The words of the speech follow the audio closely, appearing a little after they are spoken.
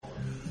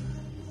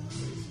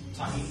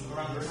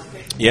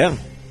Yeah.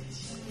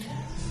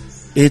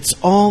 It's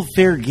all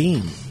fair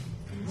game,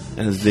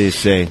 as they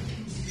say.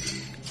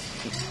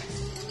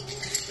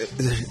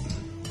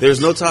 There's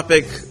no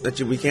topic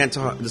that we can't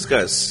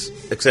discuss,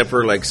 except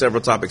for like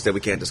several topics that we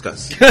can't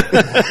discuss.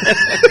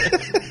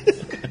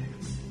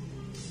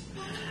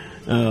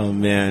 Oh,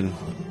 man.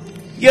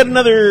 Yet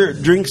another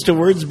Drinks to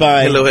Words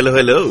by... Hello. How's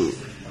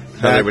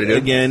everybody doing?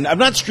 Again, I'm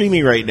not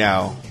streaming right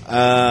now.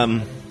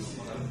 I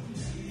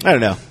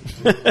don't know.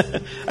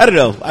 I don't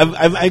know.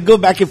 I go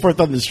back and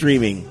forth on the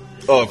streaming.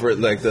 Oh, for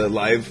like the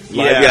live?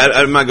 Yeah.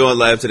 I'm not going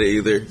live today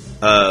either.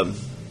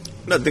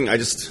 Nothing. I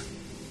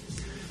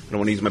don't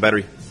want to use my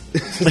battery.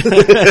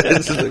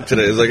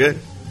 Today is like it.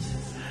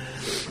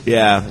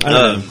 Yeah. I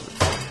don't know.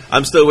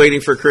 I'm still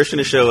waiting for Christian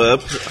to show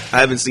up. I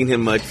haven't seen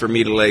him much for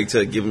me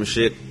to give him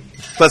shit.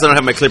 Plus, I don't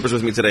have my clippers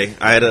with me today.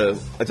 I told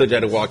you I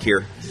had to walk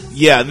here.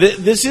 Yeah,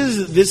 this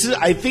is.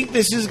 I think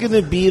this is going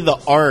to be the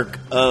arc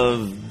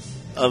of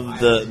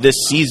this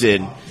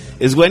season.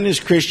 Is when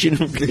is Christian?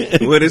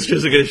 When is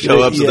Christian going to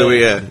show up so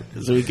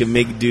we can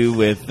make do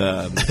with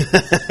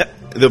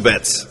the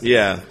bets?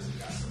 Yeah.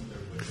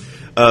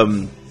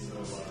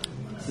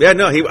 Yeah.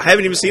 No, I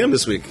haven't even seen him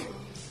this week.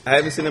 I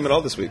haven't seen him at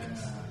all this week.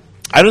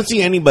 I don't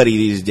see anybody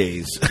these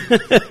days,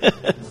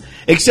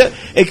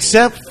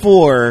 except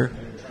for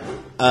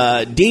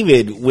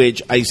David,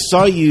 which I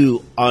saw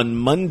you on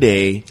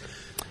Monday,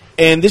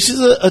 and this is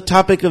a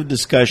topic of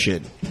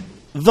discussion.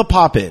 The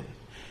Pop-In.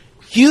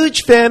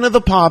 Huge fan of the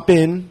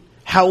Pop-In.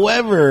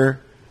 However,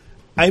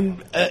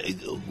 I'm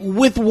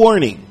with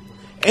warning.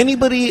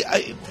 Anybody,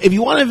 if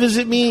you want to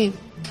visit me,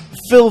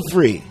 feel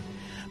free,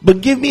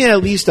 but give me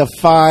at least a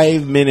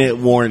 5-minute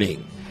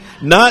warning.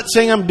 Not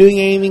saying I'm doing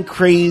anything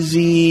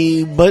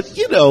crazy, but,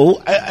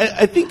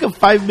 I think a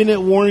 5-minute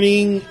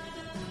warning.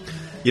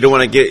 You don't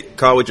want to get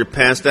caught with your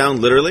pants down,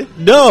 literally?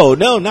 No.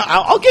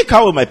 I'll get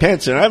caught with my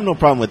pants down. I have no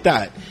problem with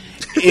that.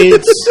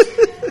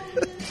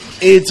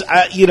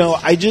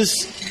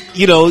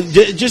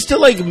 Just to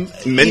like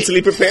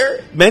mentally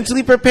prepare?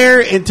 Mentally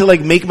prepare and to like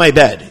make my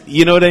bed.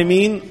 You know what I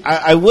mean?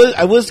 I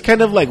was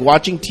kind of like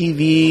watching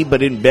TV,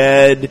 but in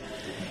bed,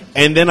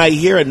 and then I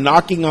hear a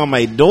knocking on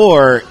my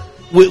door.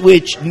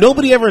 Which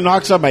nobody ever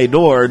knocks on my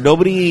door.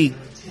 Nobody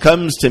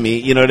comes to me.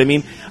 You know what I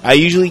mean? I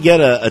usually get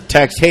a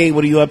text. Hey,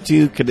 what are you up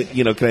to? Can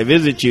I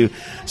visit you?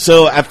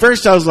 So at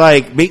first I was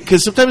like,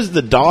 because sometimes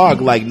the dog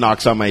like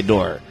knocks on my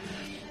door,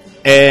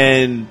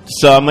 and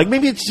so I'm like,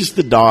 maybe it's just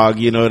the dog.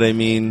 You know what I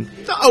mean?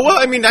 Oh well,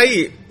 I mean,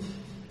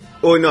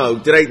 oh no,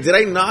 did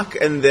I knock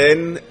and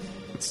then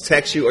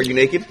text you? Are you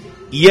naked?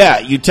 Yeah,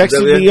 you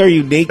texted me. Are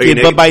you naked?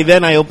 But by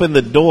then I opened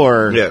the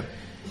door. Yeah.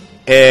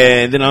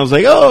 And then I was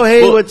like, "Oh,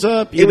 hey, what's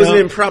up?" It was an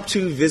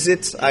impromptu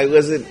visit. I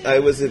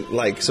wasn't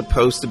like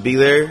supposed to be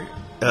there.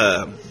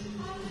 Marco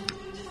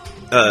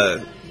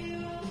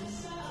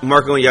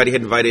and Yadi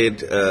had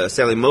invited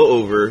Sally Mo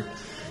over,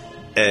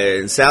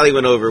 and Sally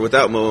went over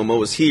without Mo. And Mo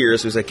was here,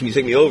 so he was like, "Can you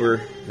take me over?"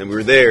 And we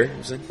were there. I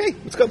was like, "Hey,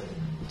 let's go."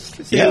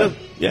 Yeah.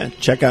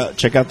 Check out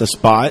the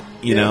spot.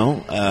 You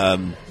know,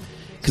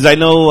 because I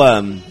know,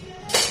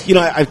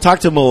 I've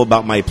talked to Mo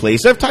about my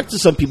place. I've talked to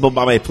some people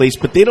about my place,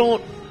 but they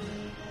don't.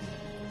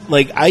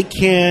 Like, I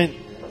can't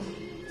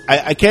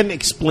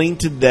explain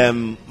to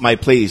them my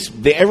place.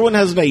 Everyone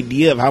has an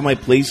idea of how my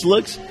place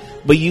looks,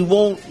 but you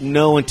won't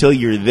know until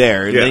you're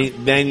there. Yeah.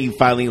 Then you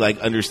finally like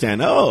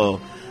understand.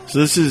 Oh, so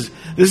this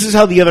is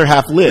how the other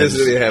half lives.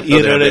 This is the half,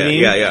 you know what I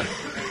mean? Yeah.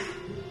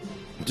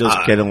 Just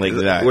kind of like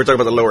that. We're talking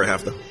about the lower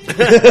half, though.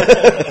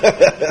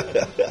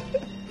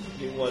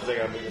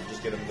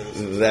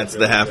 That's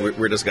the half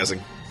we're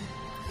discussing.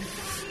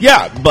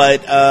 Yeah,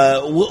 but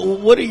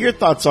what are your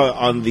thoughts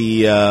on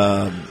the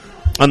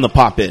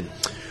Pop-In?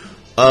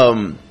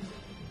 I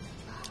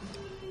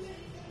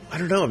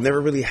don't know. I've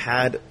never really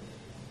had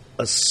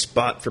a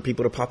spot for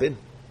people to pop in.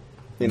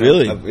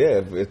 Really?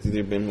 It's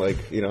either been like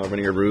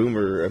renting a room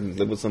or I've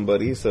lived with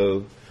somebody.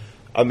 So,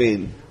 I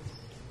mean,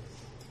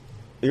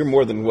 you're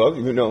more than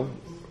welcome.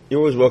 You're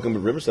always welcome to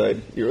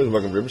Riverside. You're always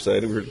welcome to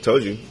Riverside. We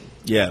told you.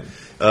 Yeah.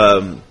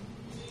 But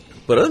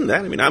other than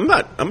that, I mean, I'm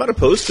not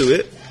opposed to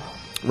it.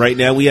 Right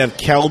now we have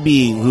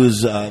Kelby,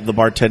 who's the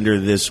bartender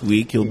this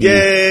week. He'll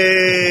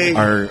be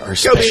our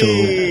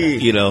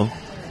special,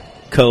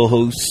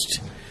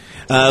 co-host.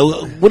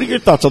 What are your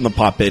thoughts on the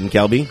Pop-In,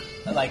 Kelby?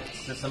 Like,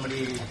 does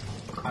somebody,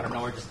 I don't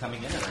know, we're just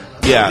coming in?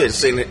 Yeah.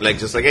 Just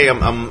like, hey,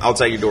 I'm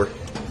outside your door.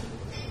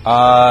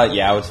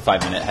 Yeah, with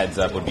 5-minute heads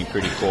up would be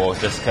pretty cool.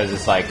 Just because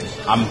it's like,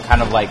 I'm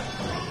kind of like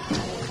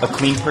a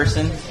clean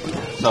person.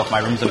 So if my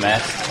room's a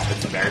mess,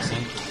 it's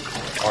embarrassing.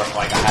 Or if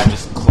like I have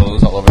just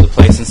clothes all over the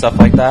place and stuff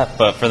like that.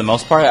 But for the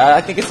most part,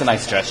 I think it's a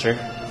nice gesture.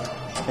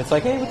 It's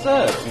like, hey, what's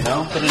up?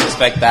 Didn't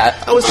expect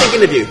that. I was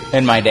thinking of you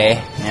in my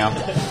day. And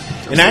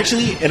it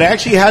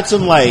actually had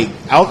some like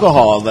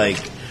alcohol, like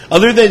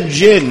other than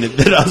gin.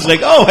 That I was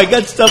like, oh, I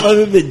got stuff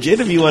other than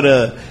gin. If you want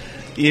to,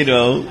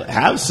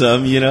 have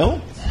some,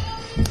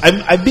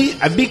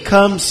 I've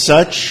become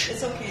such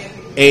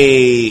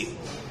a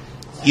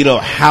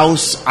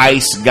house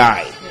ice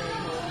guy.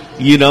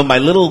 My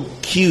little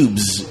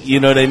cubes. You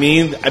know what I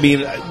mean? I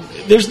mean,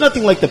 there's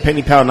nothing like the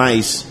penny pound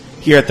ice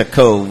here at the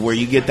Cove where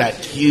you get that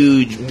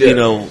huge, you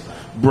know,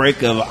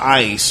 brick of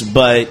ice.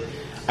 But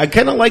I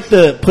kind of like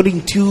the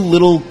putting 2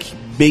 little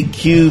big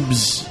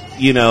cubes,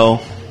 you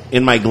know,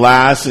 in my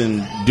glass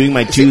and doing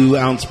my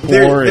 2-ounce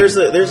pour. There's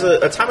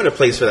a time and a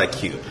place for that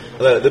cube.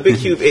 The big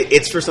cube,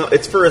 it's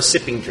for a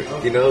sipping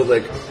drink. You know,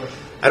 like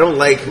I don't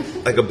like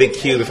a big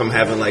cube if I'm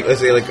having like,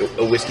 let's say, like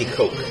a whiskey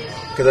Coke,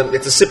 because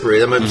it's a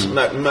sipper. I'm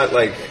not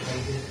like,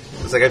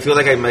 it's like I feel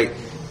like I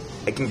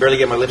can barely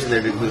get my lips in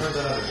there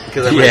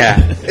because I'm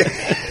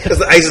because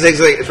the ice is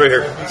like, it's right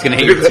here. It's gonna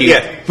hit your teeth.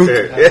 Yeah.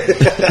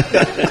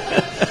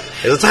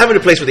 There's a time and a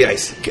place for the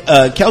ice.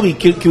 Kelby,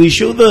 can we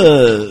show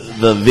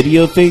the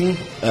video thing?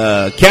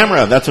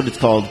 Camera, that's what it's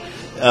called.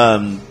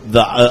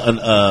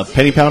 The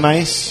penny pound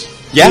ice.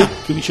 Yeah.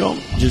 Can we show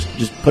them? Just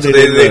put So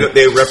it.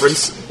 they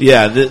reference.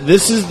 Yeah.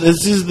 This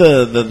is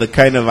the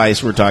kind of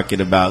ice we're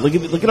talking about. Look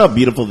at how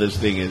beautiful this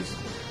thing is.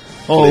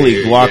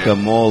 Holy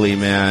guacamole,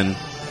 man.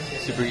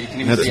 Super, you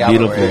can even That's see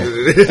Albert beautiful. right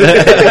here.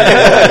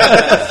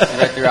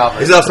 Right through Albert.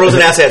 These are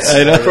frozen assets.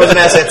 I know. Frozen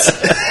assets.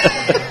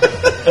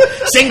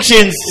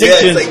 Sanctions.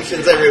 Yeah,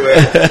 sanctions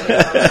everywhere.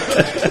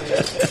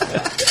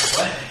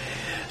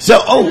 So,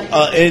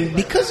 and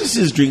because this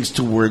is Drinks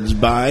Towards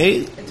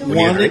By,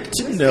 wanted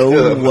to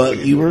know what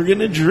you were going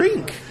to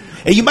drink.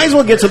 And you might as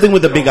well get something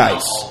with the big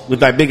ice,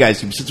 with that big ice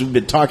cube, since we've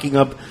been talking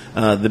up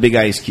the big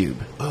ice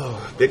cube. Oh,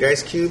 big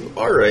ice cube?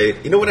 All right.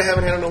 You know what I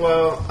haven't had in a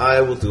while?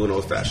 I will do an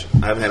old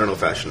fashioned. I haven't had an old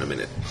fashioned in a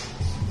minute.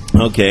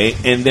 Okay,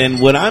 and then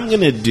what I'm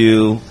going to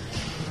do,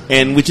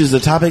 and which is the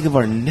topic of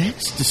our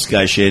next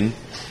discussion,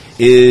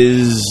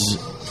 is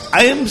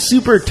I am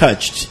super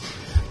touched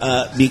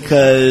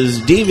because,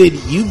 David,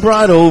 you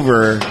brought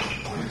over...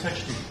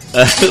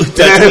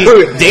 David,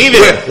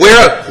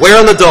 where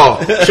on the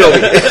doll? Show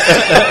me.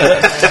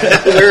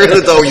 Where on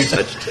the doll you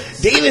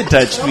touched? David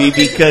touched me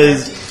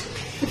because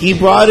he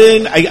brought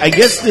in. I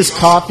guess this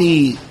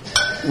coffee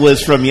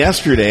was from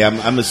yesterday.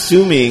 I'm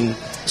assuming.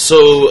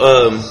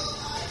 So,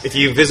 if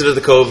you visited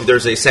the Cove,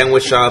 there's a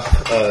sandwich shop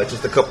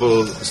just a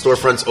couple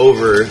storefronts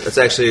over. It's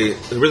actually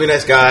a really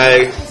nice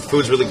guy.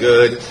 Food's really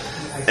good.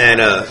 And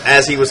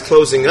as he was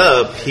closing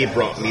up, he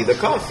brought me the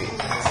coffee.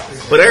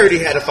 But I already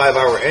had a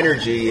 5-hour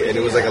energy, and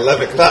it was like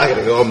 11 o'clock, and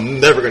I go, I'm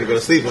never going to go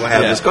to sleep if I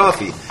have this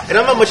coffee. And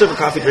I'm not much of a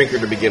coffee drinker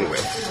to begin with.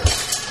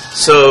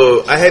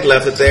 So I had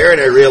left it there, and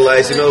I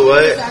realized, you know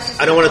what?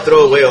 I don't want to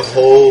throw away a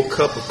whole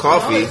cup of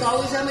coffee,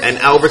 and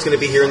Albert's going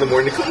to be here in the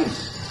morning to clean.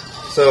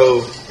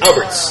 So,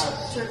 Albert's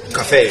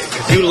Cafe,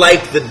 if you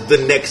like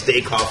the next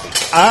day coffee.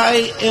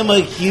 I am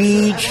a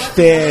huge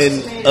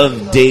fan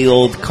of day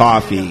old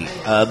coffee.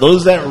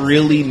 Those that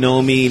really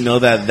know me know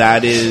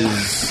that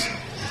is,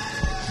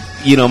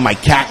 you know, my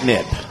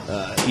catnip,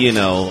 you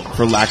know,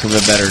 for lack of a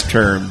better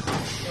term.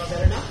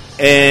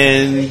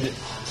 And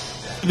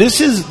this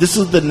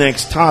is the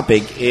next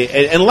topic,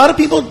 and a lot of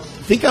people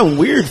think I'm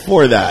weird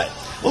for that.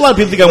 Well, a lot of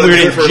people think I'm weird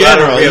in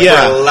general. For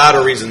a lot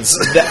of reasons.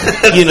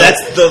 You know,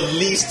 that's the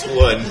least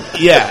one.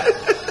 Yeah.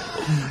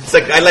 It's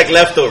like I like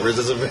leftovers.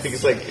 It's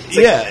like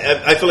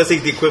I feel like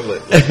it's the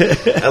equivalent.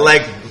 I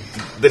like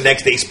the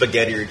next day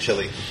spaghetti or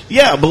chili.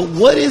 Yeah, but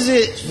what is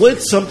it?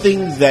 What's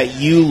something that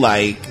you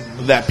like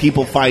that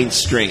people find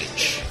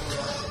strange?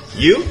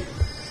 You?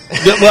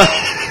 Well,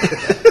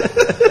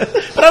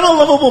 but I'm a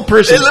lovable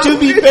person. To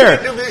be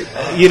fair,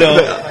 you know,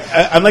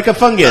 I'm like a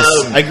fungus.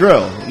 I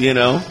grow. You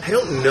know. I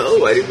don't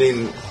know. I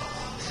mean,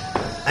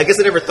 I guess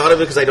I never thought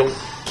of it because I don't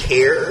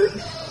care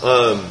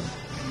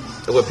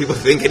what people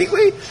think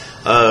anyway.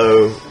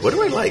 What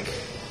do I like?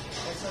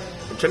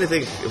 I'm trying to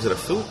think. Is it a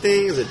food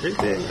thing? Is it a drink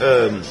thing?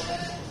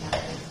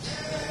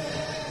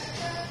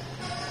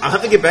 I'll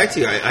have to get back to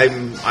you.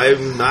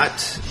 I'm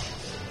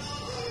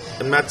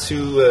not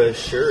too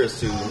sure as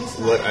to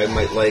what I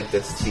might like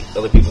that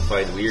other people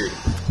find weird.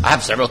 I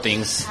have several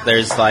things.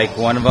 There's like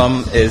one of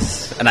them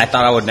is, and I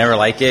thought I would never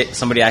like it.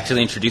 Somebody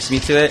actually introduced me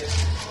to it,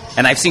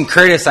 and I've seen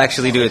Curtis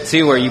actually do it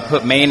too, where you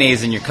put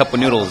mayonnaise in your cup of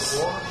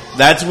noodles.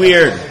 That's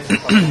weird.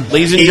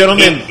 Ladies and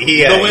gentlemen,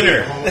 the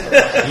winner.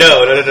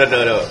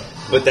 No.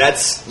 But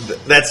that's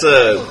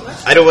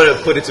I don't want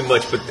to put it too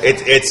much, but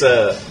it's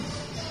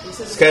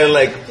kind of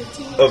like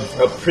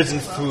a prison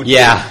food.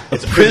 Yeah, thing.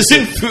 It's a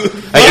prison food.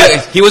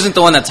 He wasn't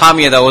the one that taught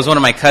me it, though. It was one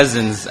of my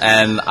cousins,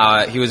 and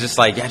he was just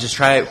like, "Yeah, just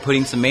try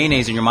putting some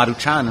mayonnaise in your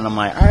Maruchan," and I'm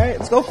like, "All right,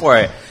 let's go for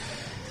it."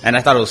 And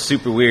I thought it was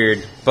super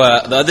weird.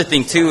 But the other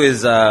thing too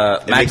is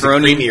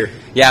macaroni.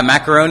 Yeah,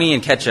 macaroni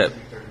and ketchup.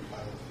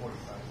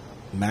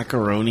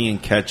 Macaroni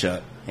and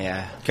ketchup.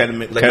 Yeah.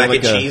 Kind of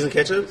like cheese and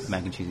ketchup?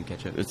 Mac and cheese and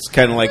ketchup. It's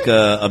kind of like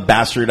a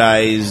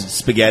bastardized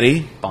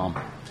spaghetti. Bomb.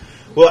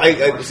 Well, I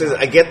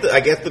get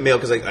the mayo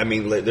because I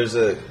mean there's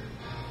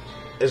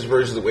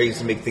versions of ways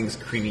to make things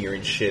creamier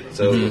and shit.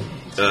 So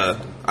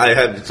I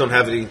don't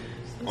have any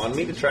on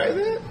me to try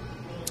that.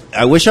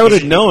 I wish I would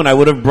have known. I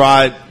would have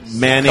brought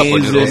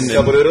mayonnaise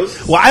Couple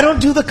noodles? Well, I don't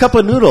do the cup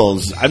of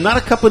noodles. I'm not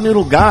a cup of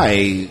noodle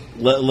guy.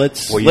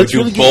 Let's Well, you let's do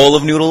really bowl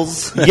of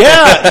noodles.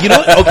 Yeah, you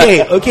know.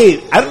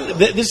 Okay. I don't.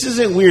 This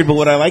isn't weird, but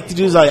what I like to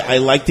do is I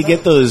like to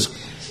get those,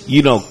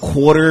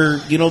 quarter.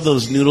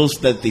 Those noodles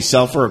that they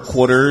sell for a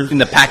quarter In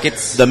the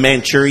packets. the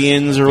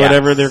Manchurians or Yeah.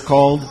 whatever they're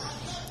called,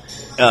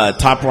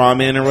 Top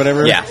Ramen or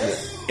whatever. Yeah.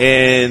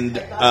 And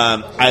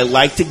I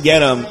like to get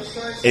them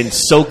and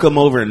soak them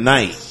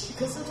overnight.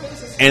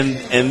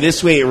 And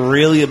this way it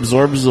really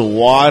absorbs the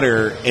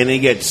water and it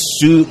gets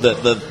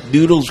the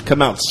noodles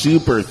come out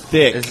super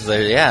thick.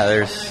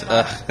 There's.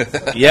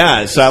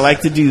 Yeah, so I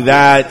like to do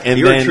that. And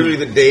You're then truly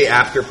the day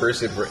after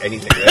person for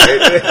anything,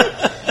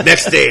 right?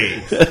 Next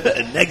day.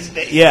 next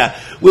day, yeah.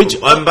 Which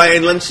I'm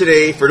buying lunch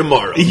today for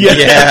tomorrow.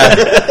 yeah.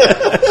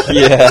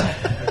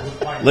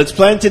 Yeah. Let's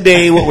plan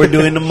today what we're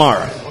doing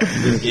tomorrow.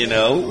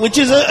 Which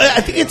is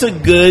I think it's a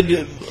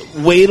good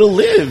way to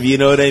live. You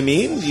know what I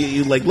mean?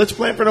 You like, let's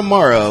plan for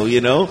tomorrow.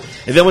 And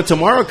then when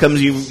tomorrow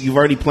comes, you've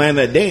already planned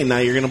that day, and now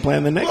you're going to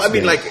plan the next. Well, I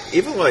mean, day. like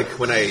even like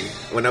when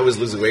I was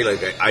losing weight,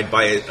 like I'd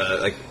buy it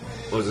like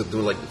what was it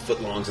doing like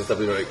footlongs and stuff.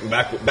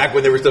 Like back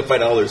when they were still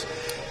 $5,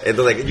 and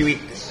they're like you eat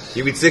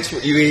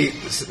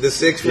the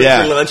six for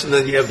Yeah. your lunch, and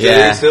then you have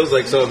Yeah. dinner. So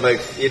like I'm like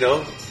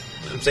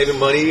I'm saving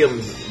money.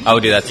 I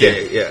would do that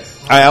too. Yeah.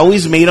 I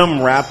always made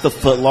them wrap the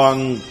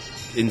footlong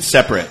in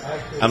separate.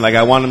 I'm like,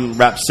 I want them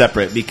wrapped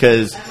separate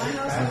because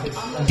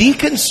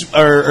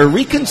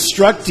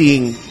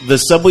reconstructing the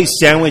Subway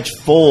sandwich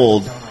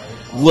fold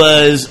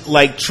was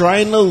like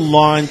trying to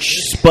launch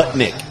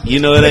Sputnik. You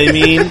know what I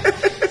mean?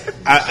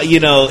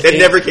 It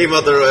never came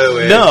out the right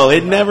way. No,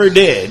 it never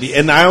did.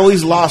 And I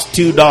always lost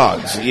 2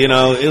 dogs.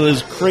 It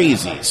was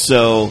crazy.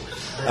 So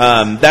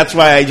that's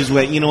why I just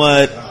went, you know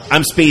what?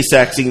 I'm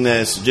SpaceXing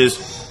this.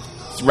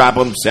 Just wrap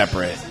them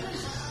separate.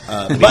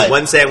 But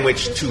one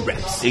sandwich, 2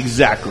 wraps.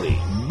 Exactly.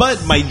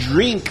 But my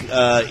drink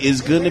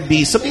is going to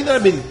be something that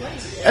I've been,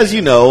 as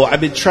you know,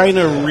 I've been trying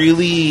to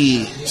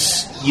really,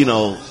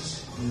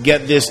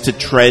 get this to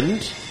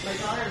trend.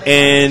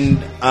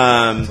 And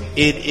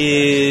it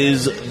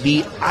is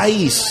the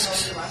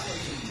iced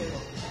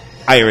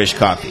Irish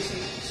coffee.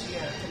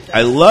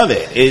 I love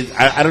it.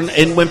 I don't.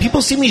 And when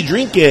people see me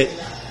drink it,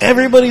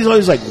 everybody's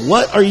always like,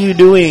 "What are you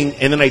doing?"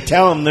 And then I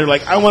tell them, they're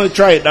like, "I want to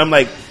try it." And I'm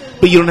like,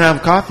 "But you don't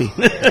have coffee.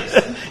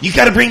 You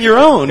got to bring your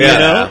own."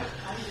 Yeah.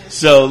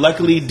 So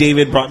luckily,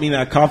 David brought me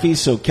that coffee.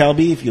 So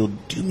Kelby, if you'll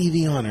do me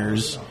the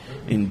honors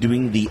in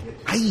doing the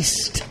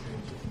iced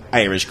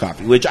Irish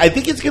coffee, which I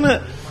think it's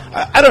gonna.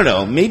 I don't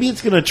know. Maybe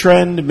it's going to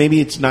trend. Maybe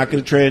it's not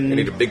going to trend. I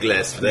need a big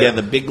glass for that. Yeah,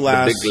 the big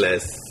glass. The big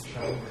glass.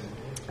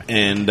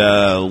 And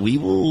we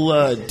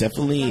will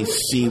definitely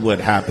see what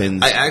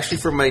happens. I actually,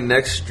 for my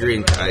next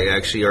drink, I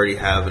actually already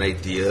have an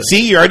idea.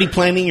 See, you're already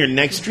planning your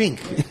next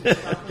drink.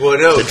 Well,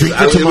 no, The drink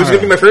for it was tomorrow. going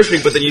to be my first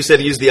drink, but then you said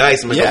use the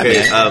ice. I'm like, Yeah,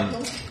 okay.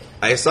 man.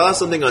 I saw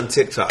something on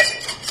TikTok,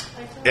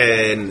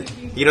 and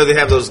they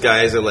have those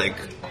guys that like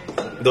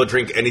they'll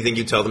drink anything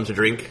you tell them to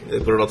drink. They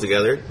put it all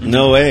together.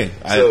 No way.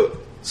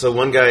 So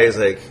one guy is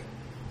like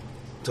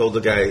told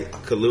the guy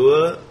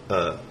Kahlua,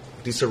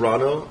 Di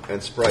Serrano,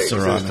 and Sprite. So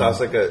Serrano. just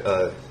toss like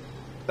a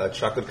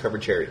chocolate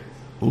covered cherry.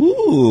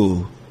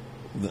 Ooh.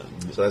 So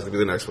that's gonna be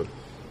the next one.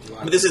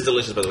 But this is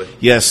delicious, by the way.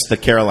 Yes, the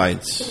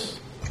Carolines.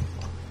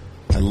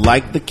 I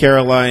like the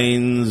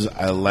Carolines.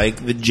 I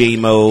like the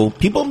JMO.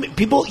 People,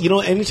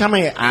 anytime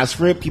I ask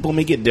for it, people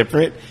make it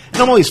different.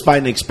 And I'm always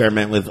fine to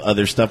experiment with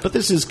other stuff, but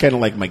this is kind of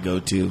like my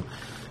go-to.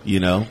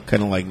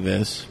 Kind of like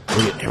this.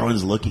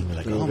 Everyone's looking. They're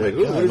like, oh my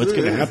God, what's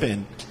going to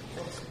happen?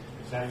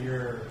 Is that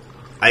your...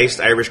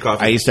 Iced Irish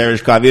coffee. Iced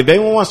Irish coffee. If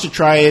anyone wants to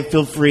try it,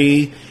 feel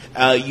free.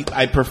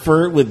 I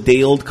prefer it with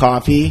day-old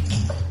coffee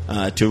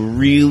to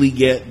really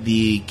get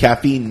the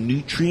caffeine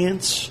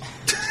nutrients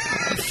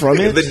from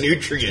it. The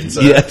nutrients.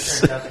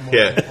 Yes.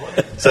 Yeah.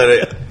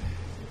 So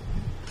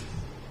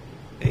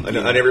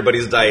on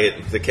everybody's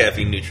diet, the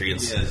caffeine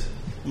nutrients.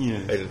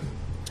 Yes.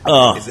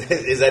 Oh.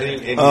 Is that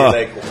in your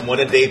like 1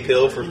 a day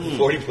pill for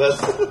 40 plus?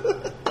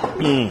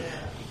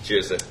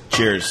 Cheers, sir.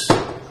 Cheers.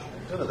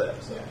 None of that.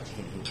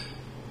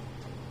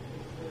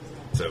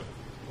 So.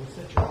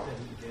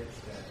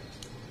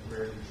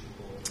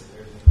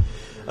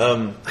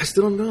 I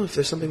still don't know if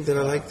there's something that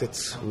I like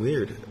that's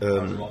weird.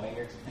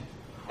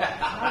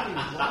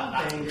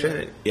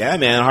 Yeah,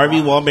 man.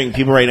 Harvey Wallbank.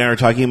 People right now are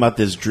talking about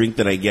this drink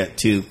that I get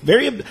too.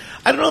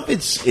 I don't know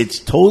if it's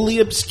totally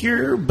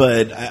obscure,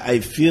 but I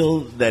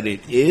feel that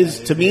it is.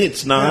 To me,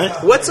 it's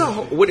not.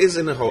 What is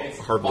in a Harvey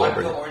Vodka,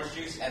 Wallbank? orange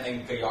juice, and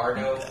then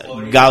Gallardo.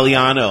 floating-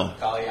 Galliano.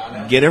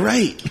 Galliano. Get it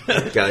right.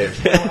 Get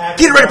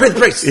it right,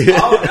 Prince.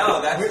 Oh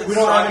no, that's the We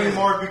don't have any strongest.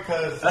 more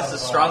because... That's the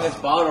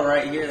strongest bottle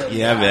right here. That we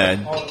Yeah, got.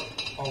 man.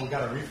 Oh, we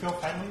got a refill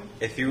finally?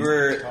 If you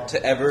were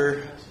to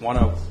ever want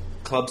to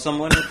club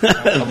someone, a This is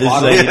how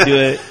bottle, you do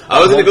it. I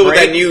was going to go with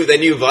Break. that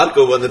new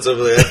vodka one that's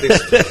over there.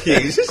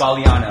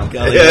 Galliano.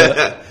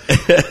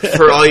 Galliano.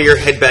 For all your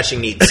head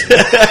bashing needs. Do we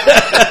have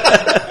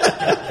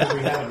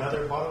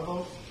another bottle of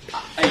those?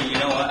 Hey, you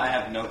know what? I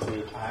have no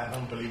clue. I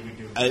don't believe we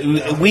do.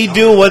 We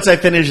do once I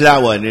finish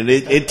that one, and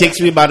it takes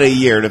me about a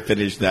year to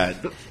finish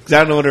that because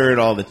I don't order it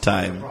all the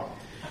time.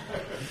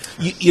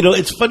 You know,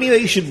 it's funny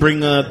that you should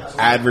bring up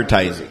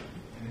advertising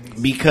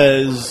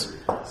because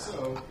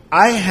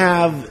I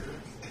have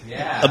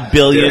a $1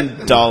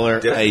 billion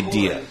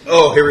idea.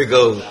 Oh, here we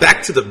go.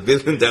 Back to the $1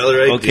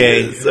 billion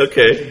ideas.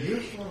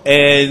 Okay.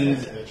 And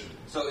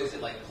So is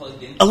it like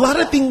plugged in? a lot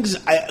of things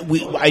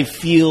I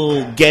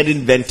feel get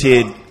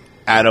invented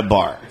at a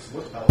bar.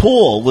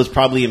 Pool was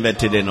probably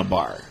invented in a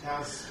bar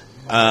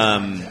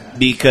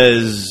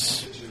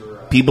because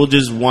people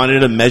just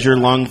wanted to measure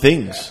long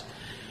things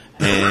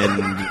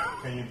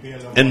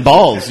and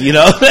balls, you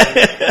know.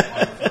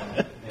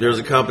 There was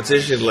a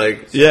competition,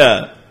 like,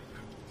 Yeah.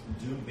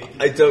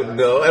 I don't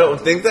know. I don't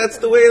think that's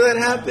the way that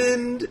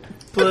happened,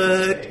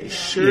 but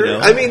sure. You know.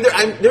 I mean,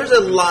 there's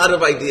a lot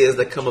of ideas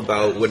that come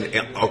about when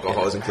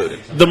alcohol is included.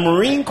 The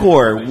Marine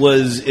Corps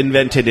was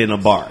invented in a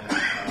bar.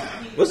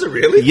 Was it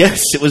really?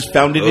 Yes, it was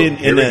founded in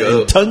here we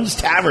go. Tun's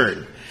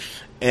Tavern.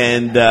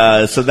 And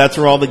so that's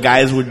where all the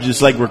guys would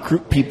just like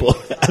recruit people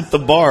at the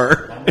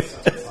bar.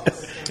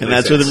 And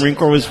that's where the Marine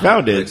Corps was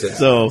founded. Makes sense.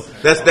 So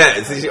That's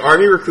that. See,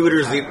 Army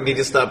recruiters need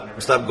to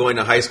stop going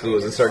to high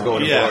schools and start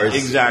going to yeah, bars.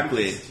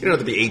 exactly. You don't have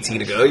to be 18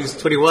 to go. You're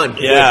 21.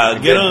 Yeah,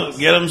 Good.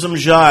 get them some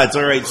shots.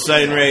 All right,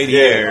 sign right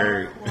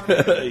here.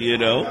 You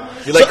know,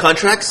 You like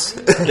contracts?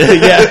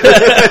 yeah.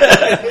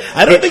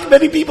 I don't think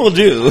many people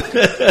do.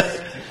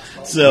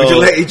 So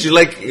Would you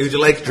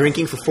like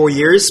drinking for 4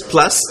 years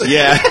plus?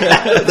 yeah,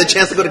 The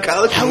chance to go to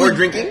college and more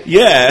drinking?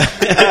 yeah.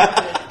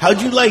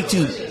 How'd you like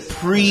to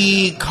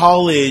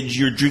pre-college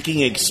your drinking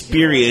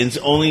experience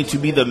only to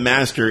be the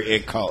master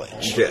at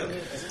college? Yeah.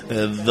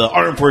 The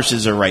armed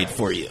forces are right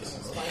for you.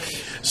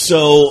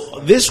 So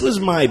this was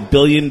my $1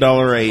 billion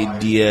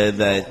idea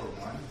that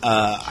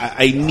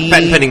I need.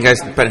 Patent pending, guys.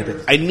 Patent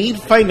pending. I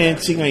need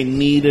financing. I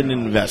need an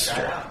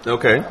investor.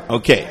 Okay.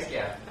 Okay.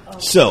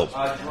 So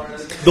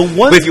the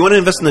one But if you want to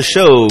invest in the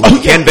show, you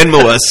can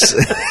Venmo us.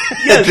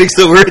 Yeah, Drink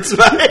the Words.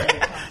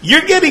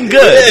 you're getting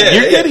good.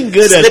 Yeah, You're getting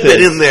good at Slip this.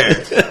 it in there.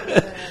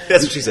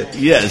 That's what she said.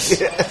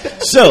 Yes.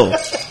 So,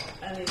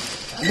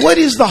 what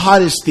is the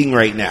hottest thing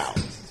right now?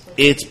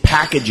 It's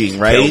packaging,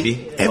 right?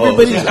 Kelby.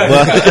 Everybody's. Oh.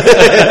 Well,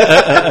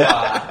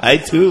 I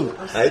too.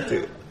 I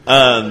do.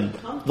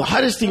 The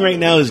hottest thing right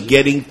now is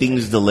getting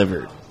things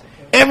delivered.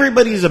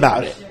 Everybody's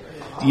about it.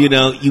 You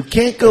know, you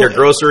can't go. Your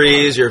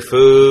groceries, your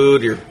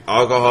food, your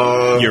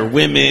alcohol. Your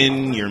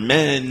women, your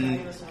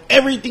men,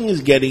 everything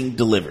is getting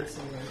delivered.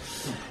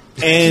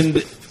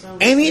 And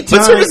anytime.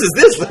 What service is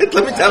this? Let me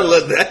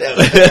download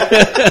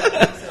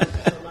that.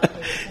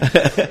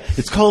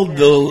 It's called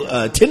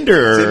the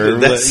Tinder, or,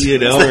 That's, you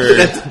know,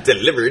 that's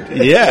delivered.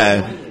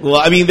 yeah. Well,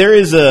 I mean, there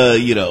is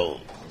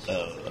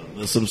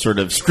some sort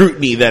of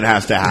scrutiny that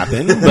has to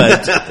happen,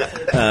 but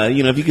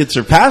if you could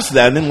surpass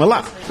that, then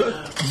voila.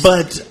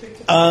 But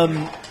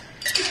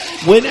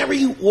whenever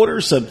you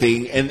order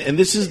something, and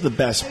this is the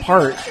best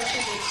part,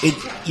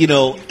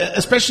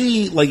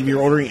 especially like if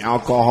you're ordering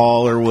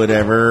alcohol or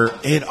whatever,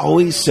 it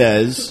always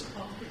says,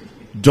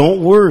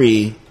 "Don't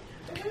worry,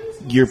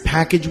 your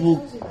package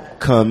will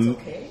come,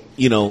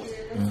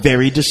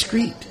 very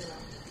discreet."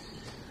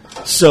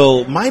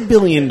 So my $1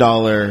 billion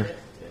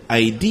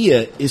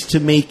idea is to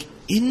make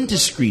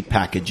indiscreet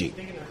packaging.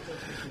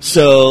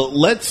 So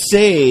let's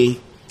say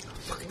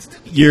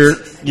you're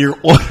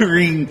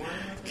ordering,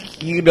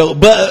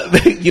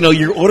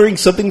 you're ordering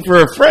something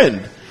for a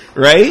friend,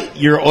 right?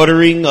 You're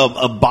ordering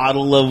a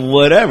bottle of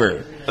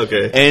whatever.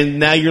 Okay. And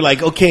now you're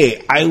like,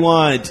 okay, I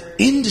want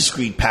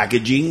indiscreet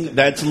packaging.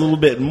 That's a little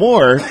bit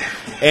more.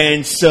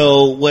 And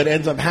so what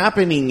ends up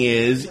happening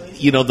is,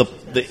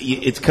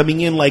 it's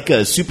coming in like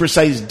a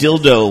supersized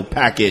dildo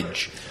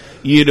package.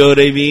 You know what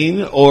I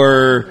mean?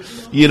 Or,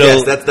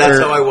 Yes, that's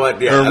how I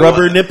want. Yeah, or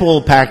rubber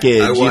nipple package.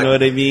 You want- know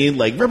what I mean?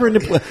 Like rubber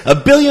nipple,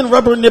 1 billion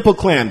rubber nipple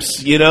clamps.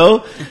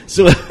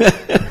 So.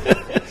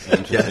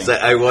 Yes,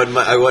 I want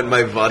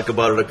my vodka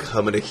bottle to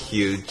come in a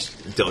huge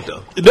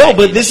dildo. No,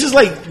 but this is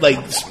like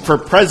for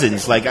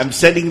presents. Like I'm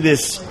sending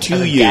this to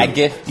As a you. gag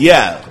gift?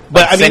 Yeah,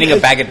 but I mean, Sending a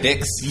bag of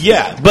dicks.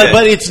 Yeah,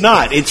 but it's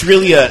not. It's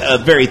really a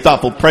very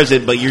thoughtful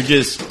present. But you're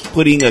just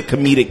putting a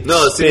comedic.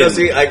 No, spin.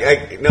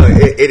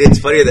 it's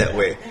funny that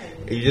way.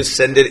 You just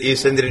send it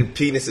in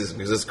penises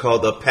because it's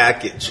called a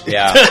package.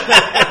 Yeah.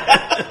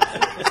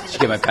 Did you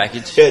get my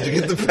package? Yeah, did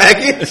you get the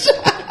package?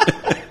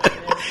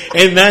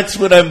 And that's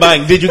what I'm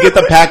buying. Did you get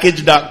the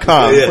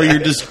package.com Yeah. for your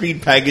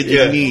discrete packaging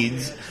Yeah.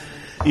 needs?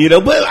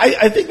 But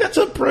I think that's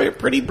a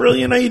pretty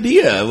brilliant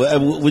idea.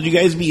 Would you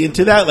guys be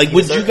into that? Like,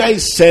 would you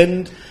guys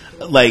send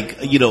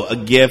a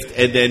gift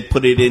and then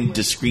put it in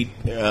discrete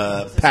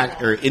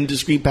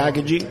indiscreet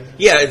packaging?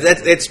 Yeah,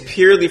 it's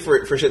purely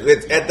for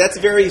shit. That's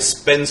very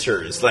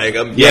Spencer's. Like,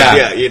 I'm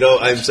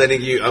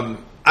sending you.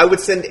 I would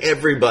send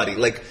everybody.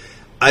 Like,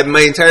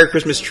 my entire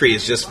Christmas tree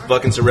is just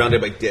fucking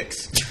surrounded by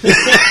dicks.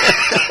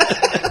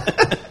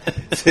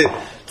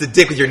 It's a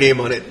dick with your name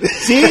on it.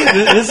 See,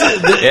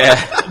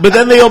 Yeah. but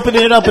then they open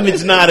it up and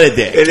it's not a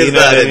dick. It is you know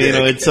not what a I mean? You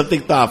know, dick. it's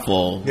something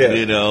thoughtful. Yeah.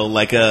 You know,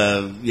 like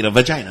a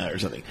vagina or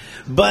something.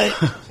 But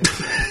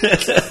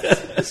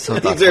So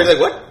They're like,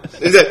 what?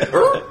 Is that?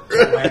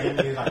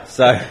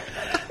 Sorry.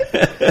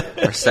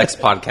 Our sex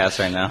podcast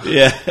right now.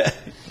 yeah.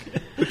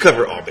 We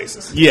cover all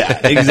bases.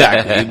 Yeah,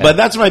 exactly. But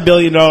that's my $1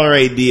 billion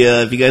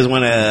idea. If you guys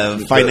want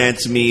to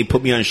finance me,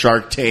 put me on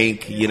Shark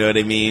Tank, you know what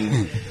I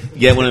mean?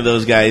 Get one of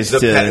those guys The,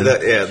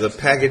 to. the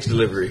package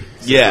delivery.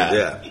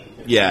 Yeah.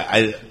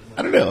 I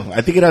don't know.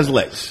 I think it has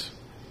legs.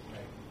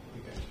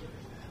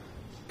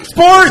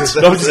 Sports!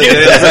 No, I'm just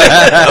kidding.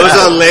 I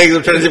was on legs.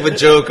 I'm trying to think of a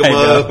joke. I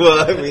know.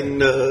 Well, I mean,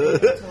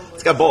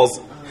 it's got balls.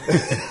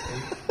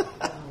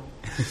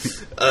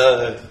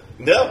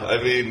 No,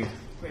 I mean,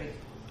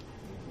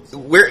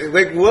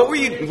 what were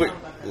you?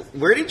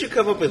 Where did you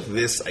come up with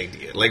this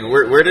idea? Like,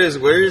 where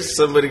does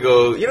somebody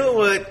go? You know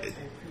what?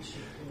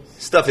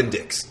 Stuffing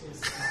dicks.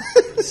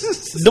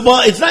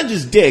 Well, it's not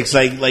just dicks.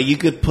 Like you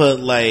could put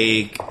what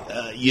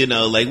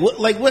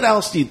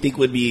else do you think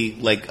would be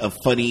like a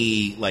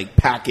funny like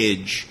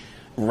package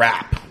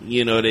wrap?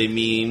 You know what I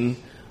mean?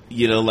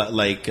 You know,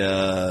 like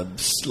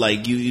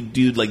you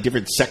do like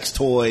different sex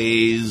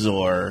toys,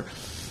 or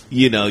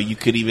you know, you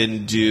could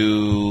even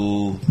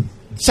do.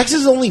 Sex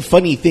is the only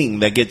funny thing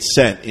that gets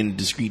sent in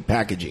discreet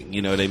packaging.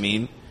 You know what I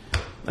mean?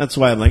 That's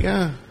why I'm like,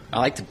 I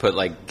like to put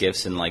like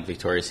gifts in like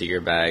Victoria's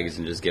Secret bags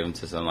and just give them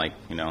to some like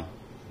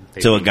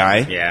to a guy.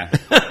 Yeah,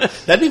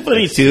 That'd be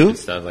funny too.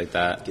 stuff like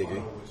that.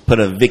 Put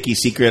a Vicky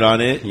Secret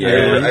on it. Yeah.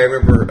 I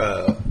remember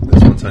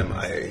this one time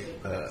I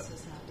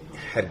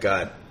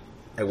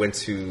went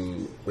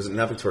to, was it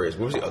not Victoria's?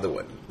 What was the other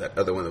one? That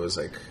other one that was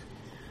like,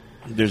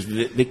 There's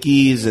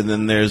Vicky's, and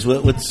then there's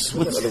what's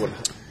the other one?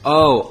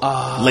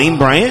 Oh, Lane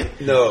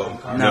Bryant? No.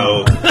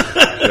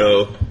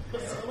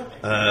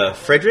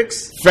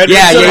 Fredericks? Fredericks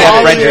Yeah, of yeah,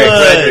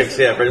 Hollywood.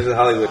 Fredericks in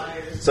Hollywood.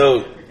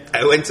 So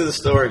I went to the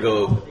store and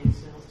go,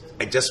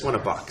 I just want a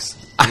box.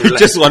 And they're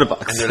just want a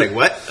box. And they're like,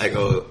 what? I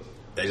go,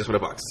 I just want a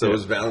box. So it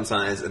was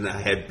Valentine's, and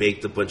I had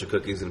baked a bunch of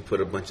cookies and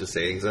put a bunch of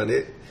sayings on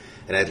it,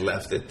 and I'd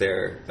left it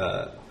there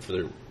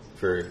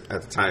for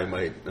at the time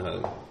I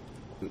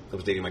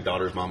was dating my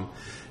daughter's mom,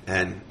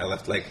 and I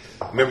left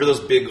remember those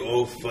big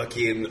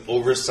fucking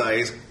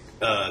oversized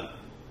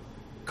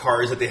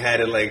cards that they had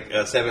at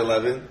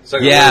 7-Eleven? So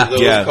I got one of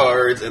those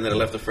cards, and then I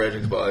left the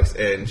Fredericks box,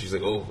 and she's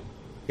like,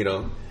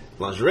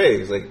 lingerie.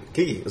 It was like,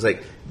 Kiki. It was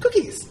like,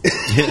 cookies.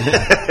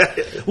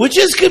 Which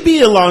could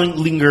be a long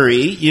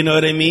lingerie, you know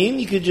what I mean?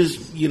 You could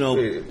just,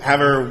 have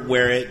her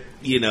wear it,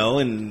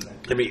 and...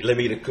 Let me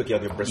eat a cookie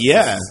on your breast.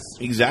 Yeah,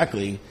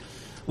 exactly.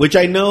 Which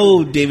I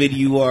know, David,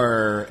 you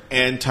are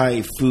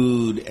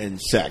anti-food and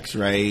sex,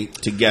 right?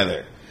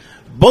 Together.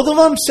 Both of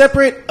them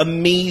separate,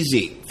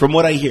 amazing, from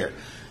what I hear.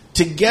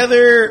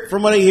 Together,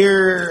 from what I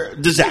hear,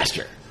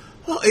 disaster.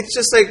 Well, it's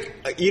just like,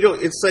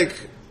 it's like,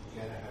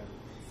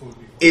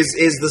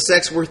 is the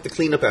sex worth the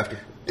cleanup after?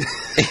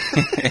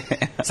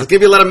 It's going to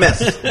be a lot of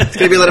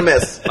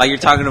mess. Like you're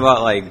talking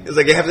about It's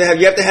like you have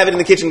to have it in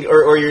the kitchen,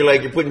 or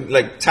you're putting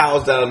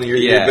towels down on your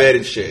bed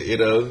and shit.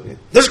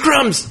 There's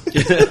crumbs.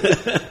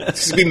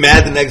 Just be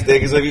mad the next day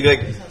because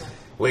you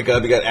wake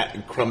up, you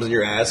got crumbs in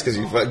your ass because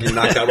you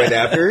knocked out right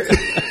after.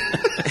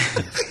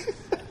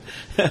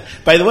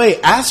 By the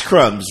way, ass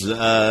crumbs.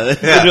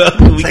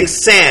 It's like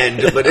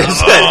sand, but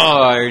it's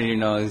I already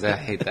know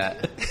exactly. I hate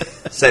that.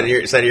 Sand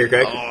in your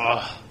crack.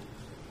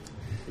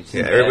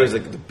 Yeah, everybody's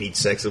like the beach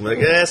sex. I'm like,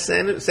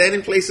 sand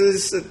in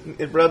places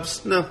it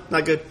rubs. No,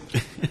 not good.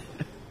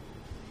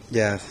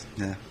 Yeah.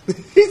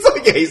 He's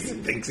like, he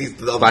thinks he's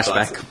the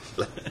flashback.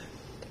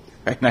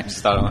 Right now, I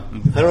just thought of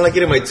him. I don't like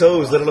it in my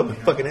toes, let alone my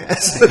fucking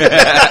ass.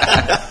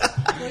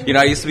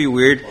 I used to be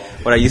weird.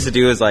 What I used to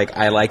do is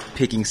I like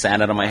picking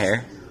sand out of my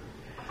hair.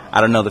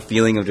 I don't know, the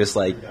feeling of just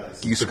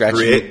you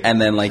scratching it and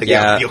then so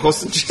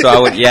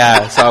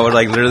I would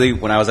literally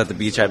when I was at the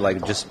beach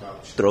I'd just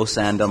throw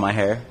sand on my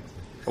hair.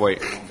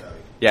 Wait.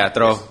 Yeah,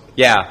 throw.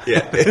 Yeah.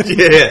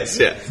 Yes.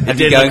 And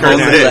be going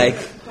home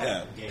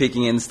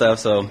picking in stuff,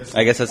 so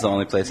I guess that's the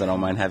only place I don't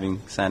mind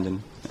having sand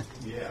in.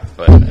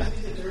 But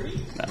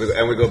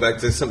and we go back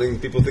to something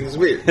people think is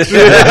weird. right.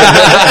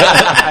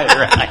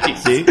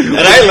 See? And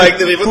I like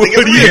that people think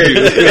it's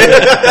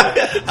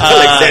weird. I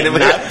like sand in my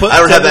hair. I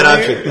don't have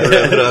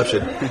that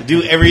option.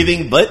 Do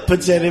everything but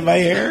put sand in my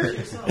hair?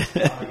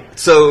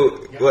 So,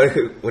 what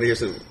are your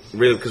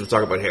really, because we're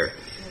talking about hair.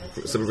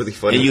 Something really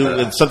funny.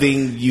 It's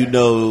something you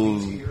know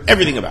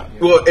everything about.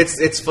 Well,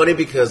 it's funny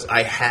because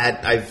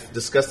I've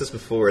discussed this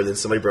before, and then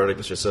somebody brought it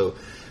up. So,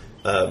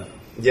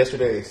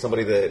 yesterday,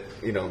 somebody that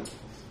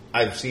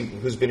I've seen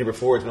who's been here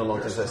before. It's been a long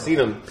time since I've seen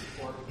him.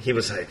 He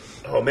was like,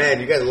 "Oh man,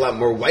 you guys are a lot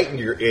more white in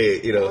your,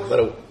 a lot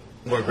of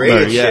more gray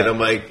and shit." I'm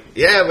like,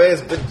 "Yeah, man,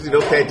 it's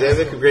been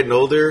pandemic. We're getting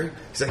older."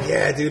 He's like,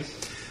 "Yeah, dude."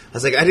 I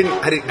was like,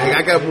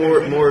 I got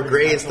more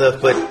gray and stuff,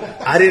 but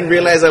I didn't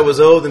realize I was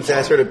old until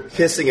I started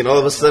pissing, and all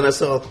of a sudden I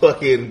saw a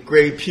fucking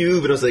gray pube,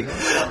 and I was like,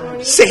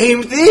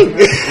 same thing.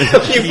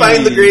 You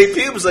find the gray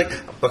pube, it's like,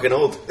 I'm fucking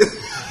old.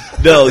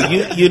 No,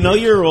 you know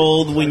you're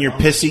old when you're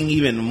pissing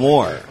even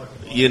more.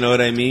 You know what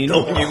I mean?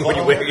 No, when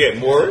you get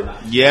more,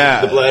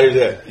 Yeah. the bladder's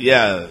there.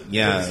 Yeah.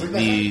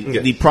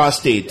 The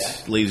prostate,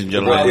 ladies and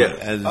gentlemen,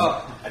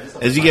 Yeah.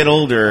 as you get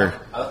older.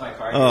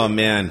 Oh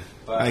man,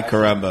 ay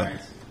caramba.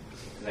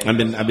 I've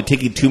been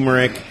taking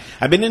turmeric.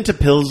 I've been into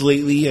pills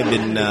lately. I've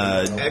been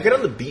I got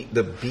on the beat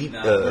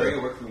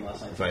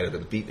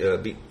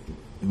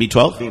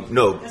B12.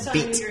 No,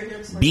 beet.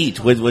 Beet.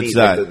 What's Beet,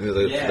 that?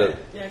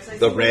 like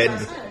the red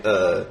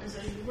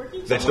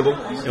vegetable.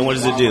 And what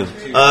does it do?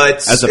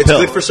 It's As a it's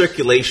pill. good for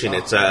circulation.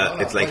 It's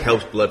like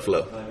helps blood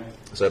flow.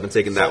 So I've been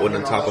taking that one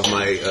on top of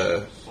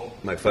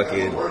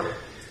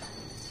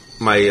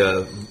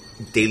my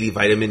daily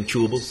vitamin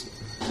chewables.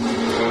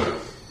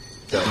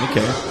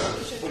 Okay.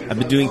 I've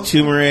been doing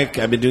turmeric.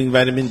 I've been doing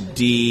vitamin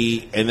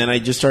D, and then I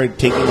just started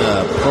taking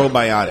a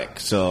probiotic.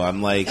 So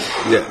I'm like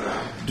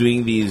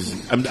doing these.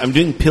 I'm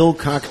doing pill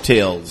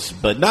cocktails,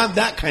 but not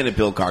that kind of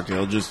pill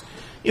cocktail. Just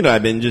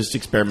I've been just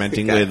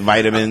experimenting with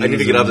vitamins. I need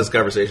to get off this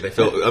conversation.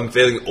 I'm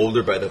feeling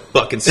older by the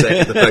fucking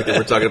second. The fact that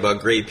we're talking about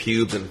gray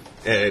pubes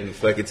and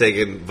fucking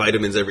taking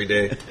vitamins every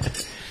day.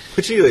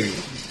 What you doing?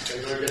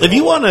 If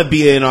you want to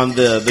be in on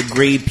the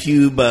gray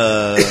pube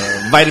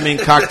vitamin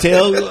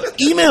cocktail,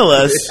 email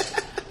us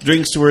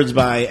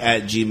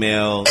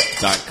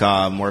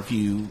drinkstowordsby@gmail.com, or if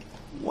you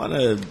want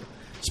to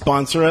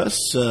sponsor us,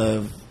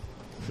 do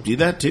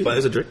that too. Buy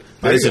us a drink.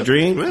 Buy us a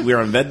drink. Yeah. We're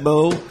on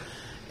Vedbo,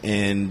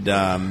 and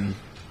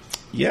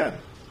yeah.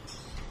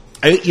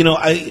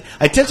 I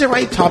tend to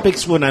write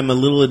topics when I'm a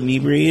little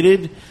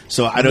inebriated,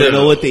 so I don't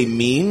know what they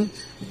mean,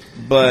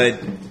 but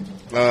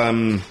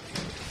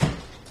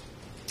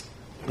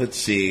let's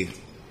see.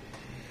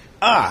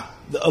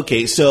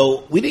 Okay,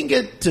 so we didn't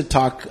get to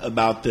talk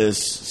about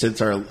this since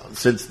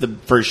the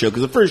first show,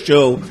 because the first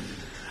show,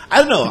 I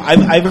don't know.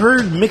 I've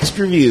heard mixed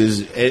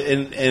reviews,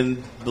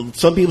 and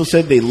some people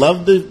said they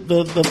loved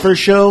the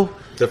first show.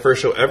 The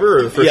first show ever,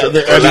 or the first show?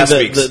 Last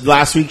week's? The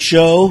last week's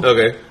show.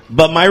 Okay.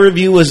 But my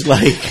review was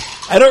like,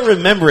 I don't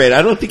remember it.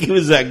 I don't think it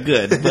was that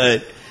good,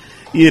 but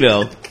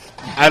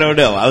I don't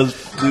know.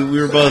 We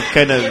were both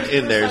kind of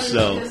in there,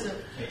 so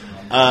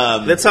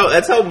that's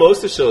how most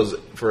of the shows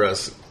for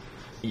us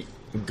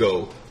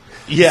go.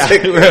 Yeah,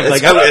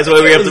 that's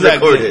why we have to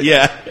record it.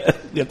 Yeah,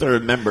 you have to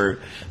remember.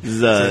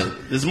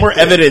 There's more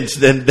evidence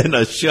than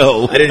a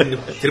show.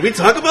 Did we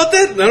talk about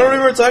that? I don't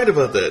remember talking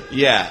about that.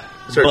 Yeah,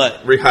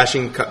 Start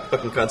rehashing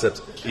fucking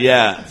concepts.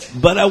 Yeah,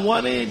 but I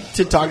wanted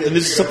to talk, and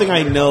this is something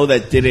I know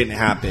that didn't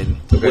happen,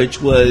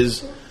 which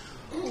was,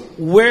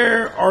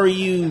 where are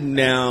you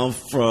now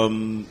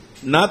from,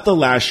 not the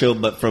last show,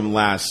 but from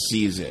last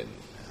season?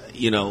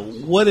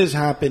 What has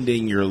happened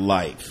in your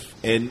life?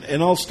 And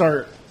I'll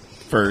start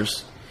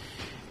first,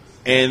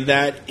 and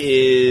that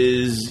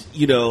is,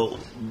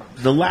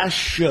 the last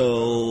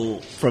show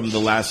from the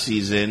last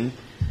season,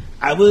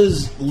 I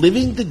was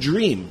living the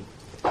dream.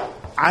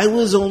 I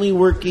was only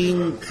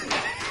working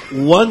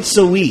once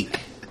a week.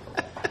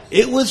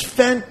 It was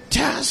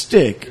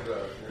fantastic.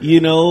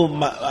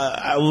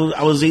 I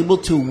was able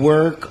to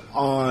work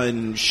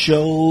on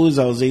shows.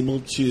 I was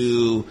able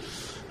to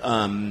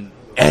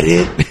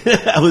edit.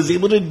 I was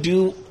able to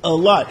do a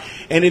lot.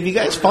 And if you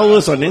guys follow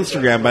us on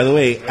Instagram, by the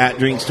way,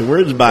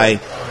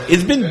 @DrinksToWordsBy,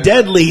 it's been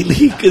dead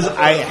lately because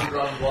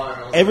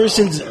ever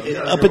since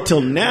up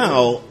until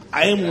now,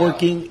 I am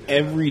working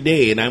every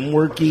day, and I'm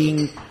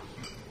working.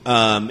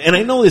 And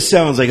I know this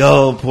sounds like,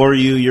 oh, poor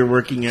you're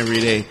working every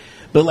day.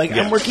 But,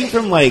 I'm working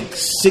from,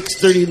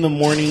 6:30 in the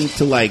morning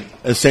to,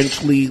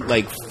 essentially,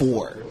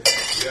 4.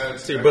 Yeah,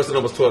 so you're busting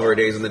almost 12-hour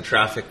days, and the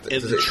traffic.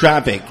 The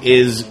traffic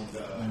has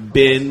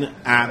been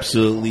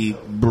absolutely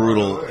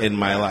brutal in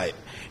my life.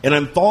 And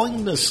I'm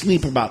falling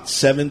asleep about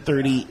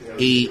 7:30,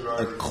 8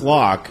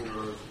 o'clock,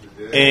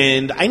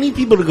 and I need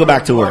people to go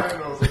back to work.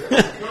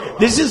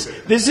 This is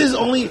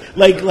only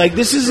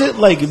this isn't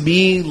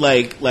me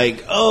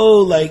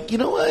you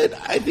know what,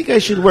 I think I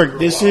should work.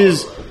 This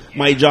is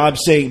my job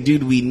saying,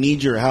 dude, we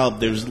need your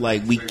help. There's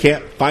we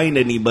can't find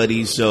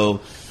anybody, so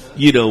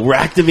we're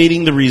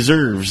activating the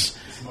reserves.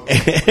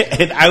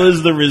 And I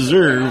was the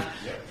reserve,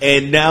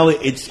 and now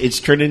it's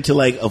turned into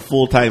a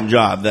full-time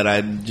job that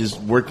I'm just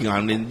working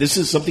on, and this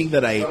is something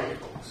that I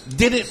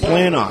didn't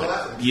plan on.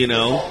 Do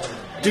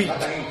you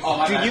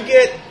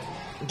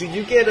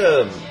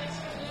get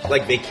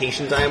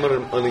vacation time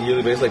on a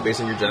yearly basis, based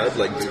on your job?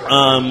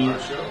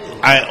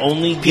 I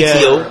only get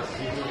PTO?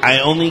 I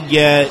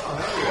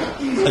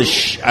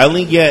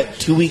only get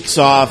 2 weeks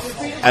off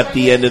at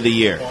the end of the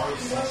year.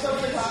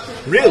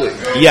 Really?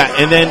 Yeah,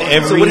 and then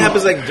So what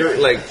happens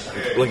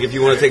if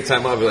you want to take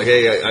time off? You're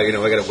hey, I got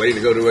a wedding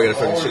to go to. I got a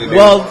fucking shit to do.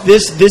 Well,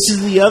 this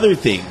is the other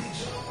thing,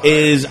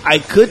 is I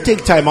could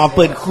take time off,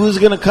 but who's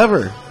going to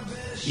cover?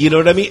 You know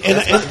what I mean?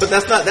 But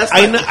that's not.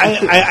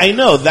 I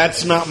know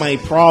that's not my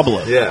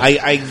problem. Yeah.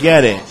 I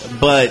get it,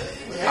 but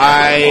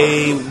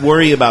I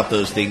worry about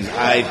those things.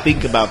 I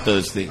think about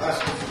those things.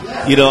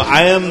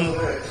 I am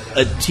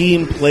a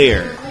team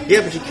player.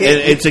 Yeah, but you can't.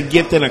 It's a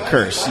gift and a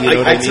curse. You know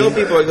what I mean? Tell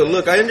people,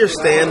 look, I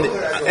understand,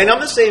 and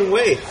I'm the same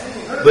way.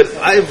 But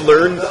I've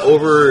learned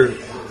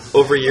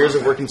over years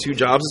of working 2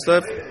 jobs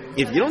and stuff.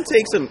 If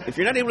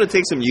you're not able to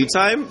take some you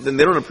time, then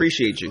they don't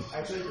appreciate you.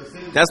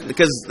 That's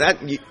because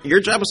your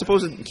job is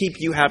supposed to keep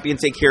you happy and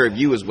take care of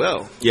you as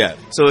well. Yeah.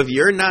 So if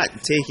you're not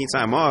taking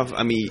time off,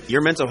 I mean,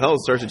 your mental health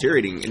starts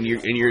deteriorating, and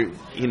you're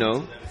you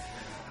know,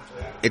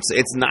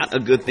 it's not a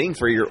good thing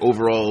for your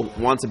overall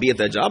want to be at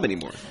that job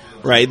anymore.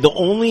 Right. The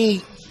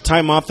only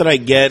time off that I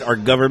get are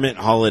government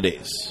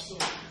holidays,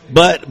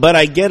 but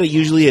I get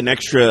usually an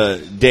extra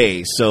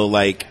day. So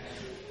like,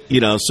 you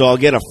know, so I'll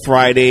get a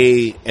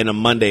Friday and a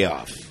Monday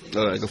off.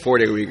 Like a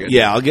 4-day weekend.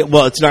 Yeah, I'll get.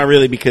 Well, it's not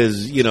really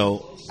because, you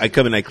know, I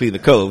come and I clean the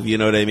cove. You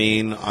know what I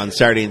mean, on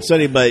Saturday and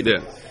Sunday. But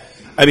Yeah.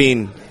 I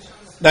mean,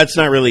 that's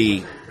not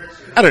really.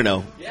 I don't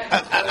know.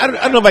 I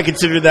don't know if I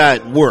consider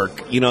that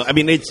work. You know, I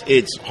mean,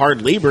 it's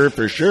hard labor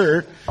for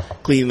sure,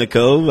 cleaning the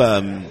cove.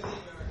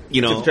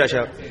 You know, Get the trash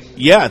out.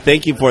 yeah.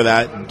 Thank you for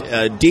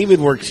that. David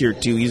works here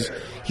too.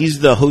 He's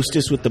the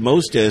hostess with the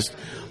mostest,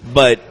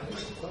 but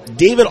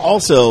David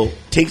also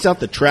takes out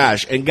the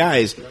trash. And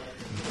guys,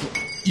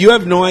 you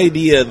have no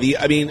idea.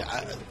 Being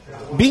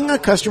a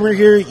customer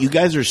here, you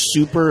guys are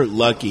super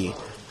lucky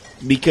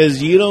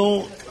because you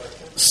don't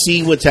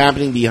see what's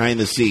happening behind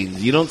the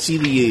scenes. You don't see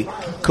the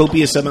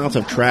copious amounts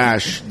of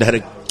trash that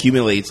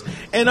accumulates.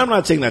 And I'm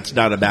not saying that's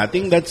not a bad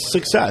thing. That's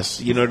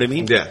success. You know what I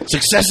mean? Yeah.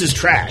 Success is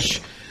trash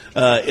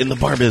in the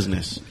bar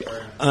business.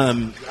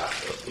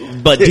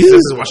 But This dude,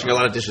 is washing a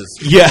lot of dishes.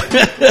 yeah.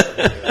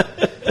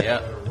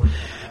 Yeah.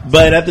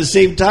 But at the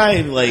same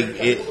time, like,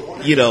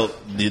 you know,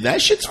 dude,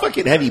 that shit's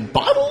fucking heavy.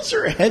 Bottles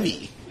are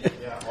heavy.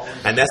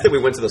 And that's that we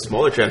went to the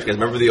smaller trash cans.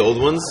 Remember the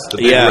old ones? The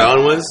big Yeah.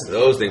 round ones?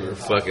 Those things were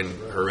fucking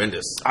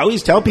horrendous. I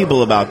always tell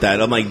people about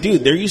that. I'm like,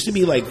 dude, there used to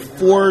be like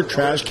 4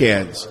 trash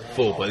cans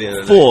Full by the end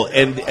of the full,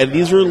 and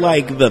these were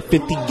like the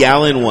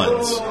 50-gallon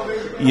ones.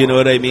 You know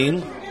what I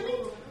mean?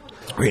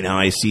 Right now,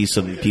 I see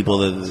some people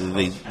that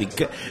they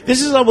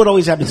this is what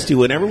always happens too.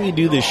 Whenever we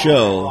do the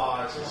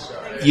show,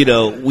 you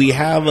know, we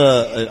have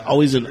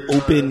always an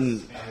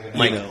open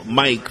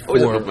mic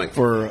Always an open mic.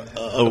 for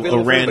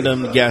a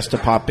random guest to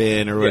pop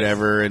in or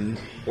whatever, and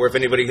Or if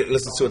anybody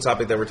listens to a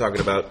topic that we're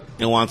talking about.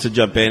 wants to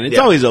jump in. It's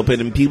Yeah. always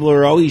open, and people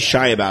are always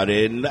shy about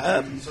it. And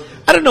I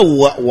don't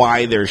know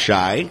why they're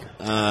shy.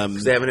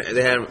 'Cause they haven't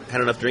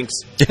had enough drinks.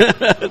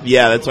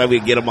 Yeah, that's why we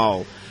get them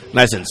all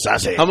nice and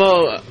sassy. I'm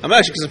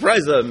actually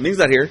surprised Ming's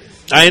not here.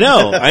 I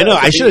know.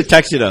 I should have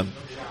texted him.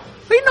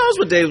 He knows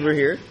what days we're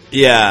here.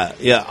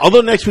 Yeah.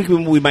 Although next week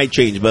we might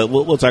change, but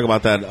we'll talk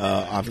about that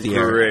off the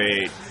air.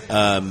 Great.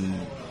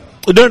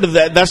 No,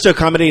 that's to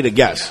accommodate a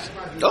guest.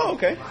 Oh,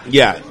 okay.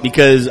 Yeah,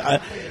 because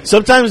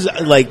sometimes,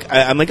 like,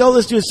 I'm like, oh,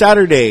 let's do a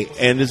Saturday.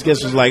 And this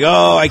guest was like,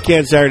 oh, I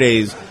can't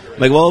Saturdays. I'm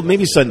like, well,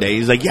 maybe Sunday.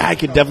 He's like, yeah, I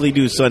could definitely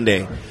do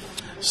Sunday.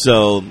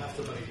 So,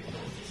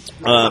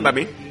 Not by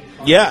me.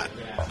 yeah.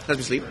 Let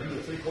me sleep.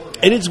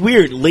 And it's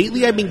weird.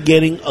 Lately, I've been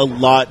getting a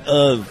lot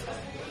of...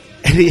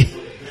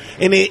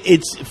 And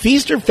it's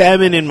feast or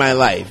famine in my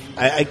life.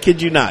 I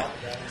kid you not.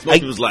 Most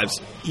people's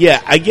lives.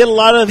 Yeah, I get a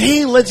lot of,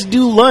 hey, let's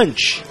do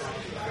lunch.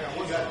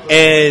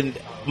 And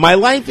my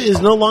life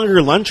is no longer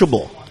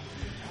lunchable,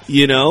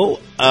 you know?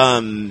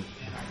 And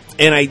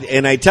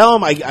I tell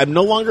them I'm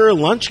no longer a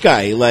lunch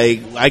guy.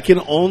 Like, I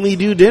can only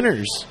do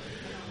dinners.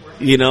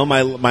 You know,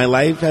 my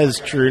life has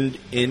turned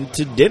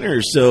into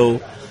dinner.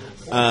 So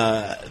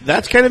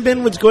that's kind of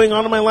been what's going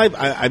on in my life.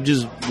 I'm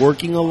just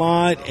working a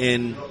lot.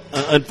 And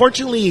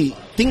unfortunately,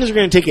 things are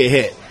going to take a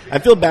hit. I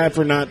feel bad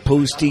for not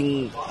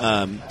posting,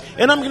 and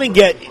I'm going to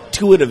get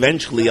to it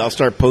eventually. I'll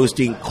start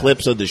posting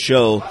clips of the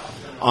show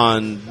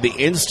on the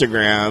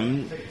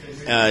Instagram,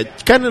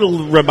 kind of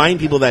to remind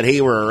people that,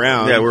 hey, we're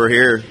around. Yeah, we're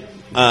here.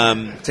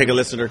 Take a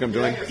listener, come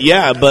join.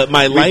 Yeah, but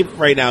my life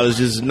right now is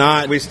just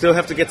not. We still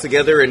have to get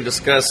together and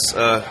discuss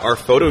our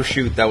photo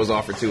shoot that was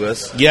offered to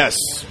us. Yes,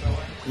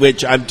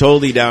 which I'm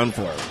totally down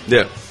for.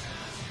 Yeah.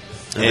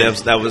 And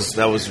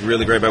that was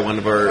really great by one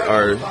of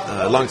our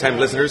longtime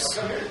listeners.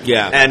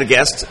 Yeah, And a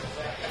guest.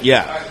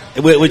 yeah,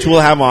 which we'll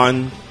have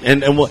on,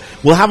 and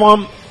we'll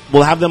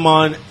have them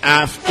on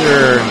after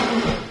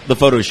the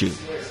photo shoot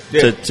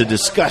to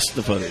discuss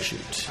the photo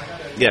shoot.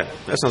 Yeah,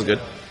 that sounds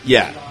good.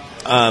 Yeah,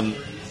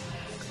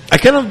 I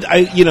kind of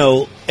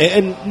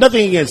and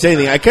nothing against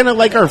anything. I kind of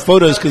like our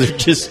photos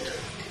because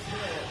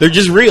they're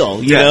just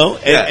real, you know.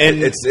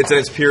 And it's in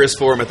its purest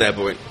form at that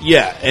point.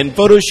 yeah, and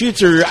photo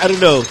shoots are, I don't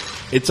know.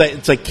 It's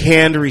like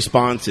canned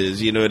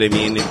responses. You know what I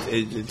mean?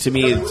 To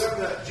me,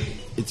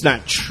 it's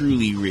not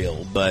truly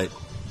real, but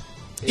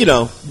you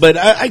know. But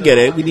I get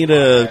it. We need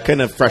to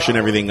kind of freshen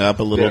everything up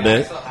a little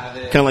bit,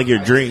 kind of like your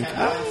drink.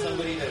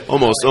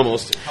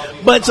 Almost.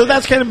 But so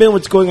that's kind of been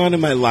what's going on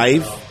in my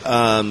life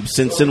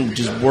since then.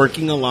 Just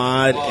working a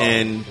lot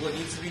and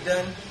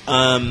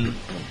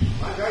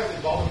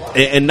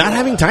not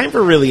having time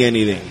for really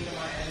anything.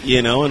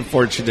 You know,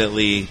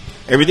 unfortunately,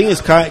 everything is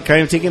kind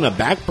of taking a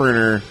back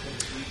burner.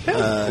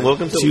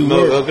 Welcome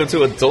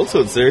to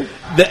adulthood, sir.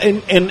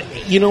 And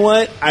you know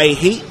what? I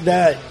hate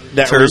that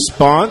Term?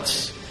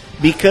 response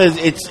because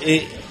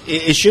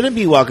it shouldn't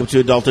be welcome to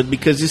adulthood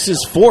because this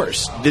is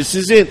forced. This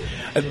isn't.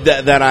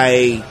 that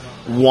I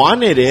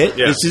wanted it.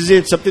 Yeah. This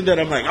isn't something that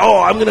I'm like,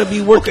 oh, I'm going to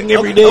be working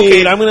every day,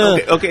 and I'm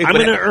going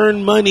to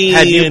earn money.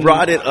 Have you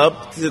brought it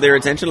up to their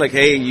attention? Like,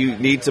 hey, you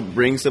need to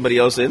bring somebody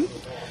else in?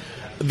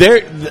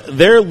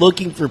 They're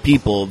looking for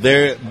people.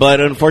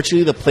 But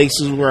unfortunately, the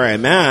places where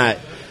I'm at,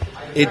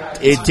 it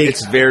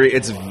takes It's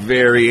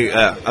very.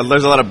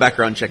 There's a lot of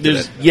background check to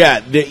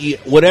that.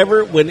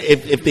 Whatever.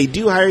 If they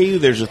do hire you,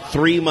 there's a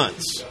 3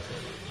 months,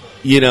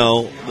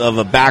 of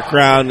a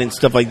background and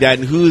stuff like that.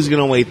 And who's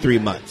going to wait 3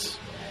 months?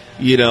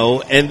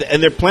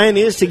 And their plan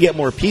is to get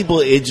more people.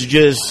 It's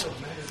just,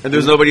 And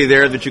there's nobody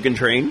there that you can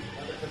train?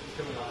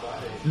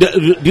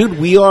 dude,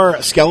 we are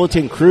a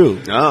skeleton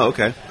crew. Oh,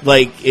 okay.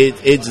 Like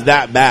it's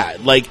that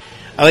bad. Like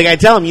I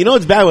tell them,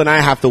 it's bad when I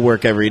have to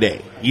work every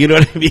day. You know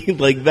what I mean?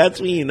 Like that's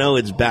when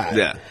it's bad.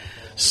 Yeah.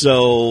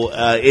 So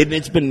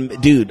it's been,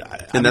 dude.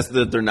 And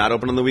they're not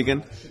open on the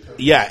weekend?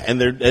 Yeah,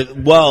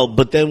 and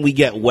but then we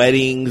get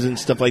weddings and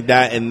stuff like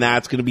that, and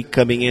that's going to be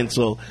coming in.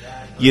 So,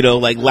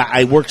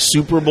 I worked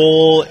Super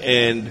Bowl,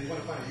 and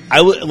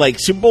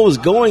Super Bowl was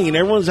going, and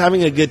everyone's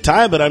having a good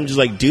time, but I'm just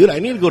like, dude, I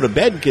need to go to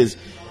bed because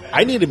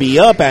I need to be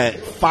up at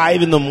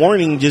 5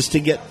 a.m. just to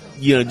get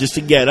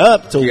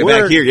up to Get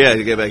work. back here, yeah,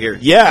 to get back here.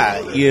 Yeah,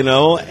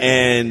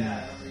 and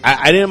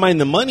I didn't mind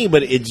the money,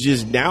 but it's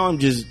just now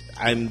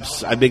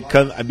I've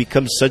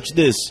become such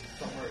this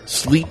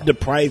sleep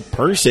deprived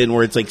person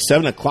where it's like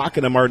 7 o'clock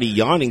and I'm already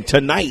yawning.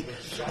 Tonight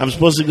I'm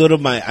supposed to go to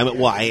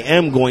I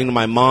am going to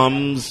my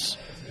mom's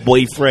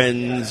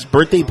boyfriend's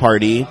birthday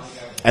party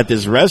at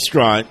this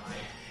restaurant,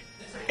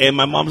 and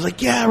my mom's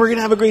like, yeah, we're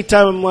gonna have a great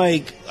time. I'm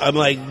like,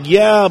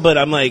 yeah, but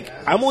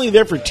I'm only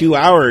there for 2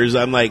 hours.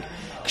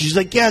 She's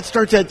like, yeah, it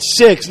starts at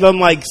 6, and I'm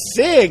like,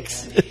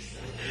 6.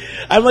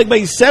 I'm like,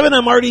 by 7,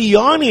 I'm already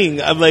yawning.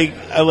 I'm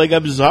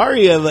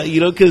sorry.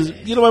 Because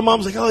my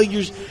mom's like, oh,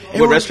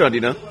 What restaurant do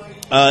you know?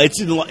 It's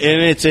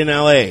in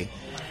LA,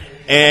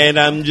 and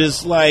I'm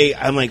just like,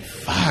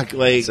 fuck,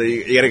 like. So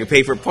you gotta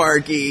pay for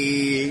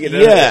parking.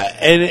 Yeah,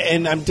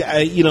 and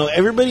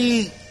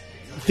everybody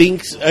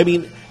thinks. I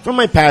mean, from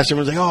my past,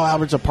 everyone's like, oh,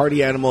 Albert's a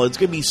party animal. It's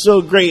gonna be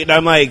so great, and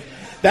I'm like,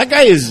 that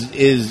guy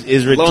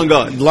is long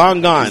gone.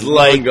 Long gone. He's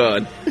long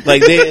gone.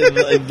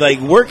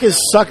 Work has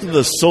sucked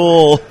the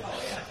soul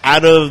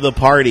out of the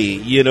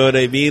party. You know what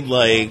I mean?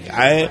 Like,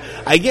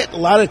 I get a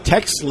lot of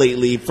texts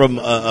lately from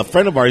a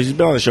friend of ours who's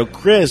been on the show,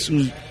 Chris,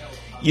 who's,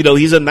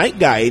 he's a night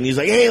guy, and he's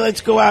like, hey, let's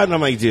go out. And I'm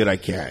like, dude, I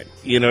can't.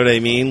 You know what I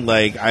mean?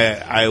 Like,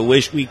 I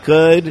wish we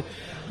could,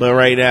 but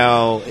right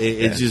now,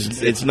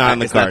 it's not in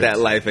the cards. It's not that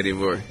life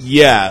anymore.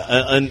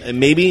 Yeah, and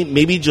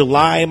maybe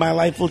July my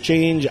life will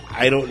change.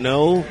 I don't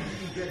know.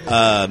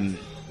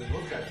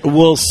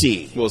 We'll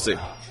see. We'll see.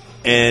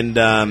 And,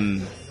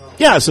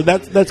 yeah, so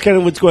that's kind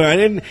of what's going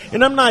on.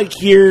 And I'm not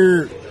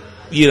here,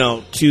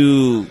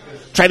 to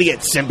try to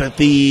get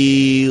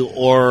sympathy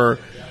or,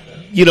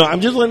 I'm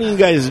just letting you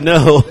guys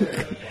know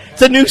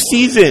it's a new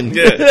season.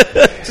 Yeah.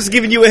 Just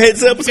giving you a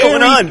heads up what's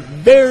going on.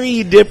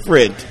 Very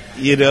different,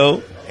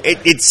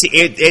 It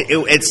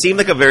seemed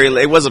like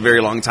it was a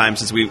very long time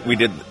since we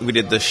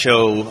did the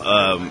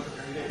show,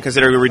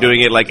 considering we were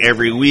doing it like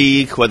every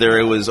week, whether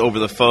it was over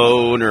the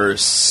phone or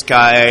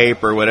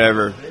Skype or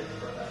whatever.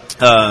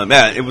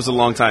 Yeah, it was a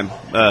long time.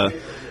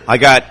 I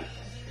got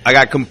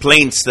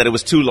complaints that it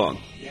was too long.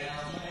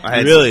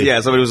 Really? Yeah,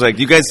 somebody was like,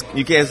 you guys,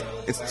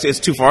 it's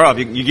too far off.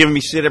 You're giving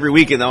me shit every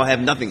week and I'll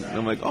have nothing. And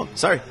I'm like, oh,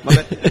 sorry, my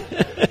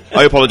bad.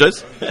 I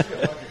apologize.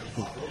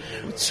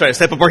 Let's try to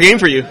step up our game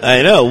for you.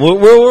 I know.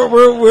 We're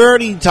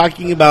already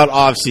talking about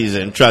off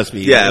season. Trust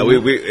me. Yeah,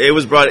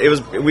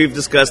 we've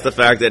discussed the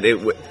fact that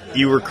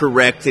you were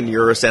correct in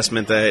your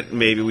assessment that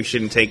maybe we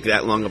shouldn't take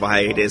that long of a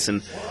hiatus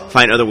and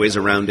find other ways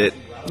around it.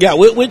 Yeah,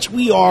 which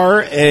we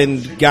are,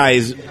 and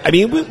guys, I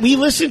mean, we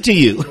listen to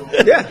you.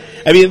 Yeah.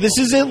 I mean, this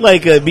isn't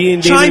like a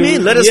being chime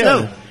in, let us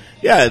know.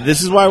 Yeah,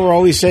 this is why we're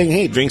always saying,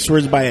 hey,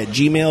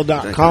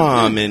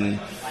 drinkswordsby@gmail.com, and,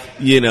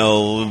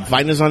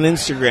 find us on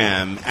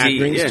Instagram,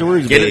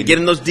 @drinkswordsby. Get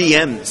in those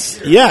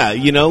DMs. Yeah,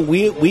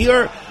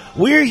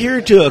 we're here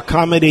to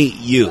accommodate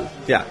you.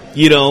 Yeah.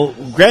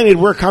 Granted,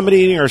 we're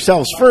accommodating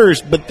ourselves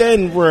first, but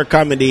then we're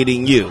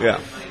accommodating you. Yeah.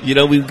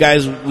 We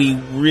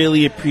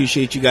really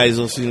appreciate you guys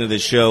listening to the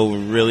show. We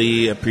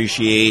really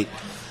appreciate,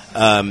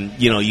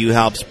 you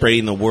help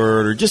spreading the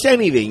word or just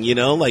anything,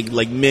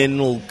 like men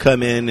will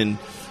come in and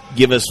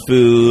give us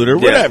food or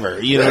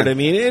whatever, you know what I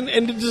mean?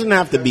 And it doesn't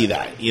have to be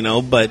that,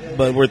 but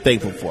we're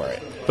thankful for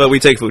it. But we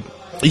take food.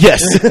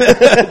 Yes,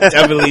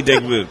 definitely take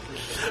food.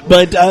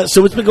 But,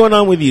 so what's been going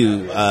on with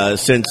you,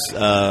 since,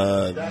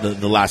 the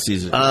last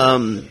season? I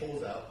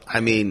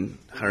mean,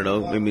 I don't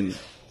know. I mean,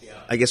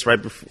 I guess right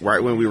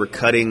when we were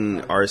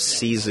cutting our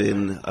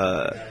season,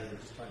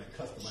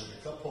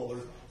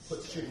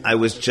 I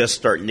was just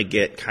starting to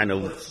get kind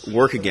of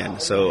work again.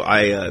 So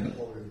I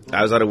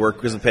was out of work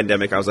because of the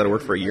pandemic. I was out of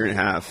work for a year and a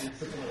half.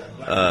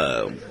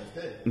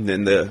 And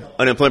then the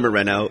unemployment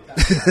ran out.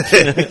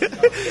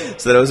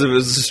 So it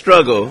was a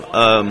struggle.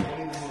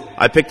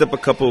 I picked up a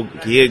couple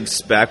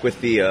gigs back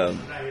with the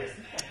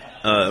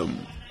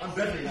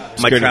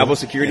my travel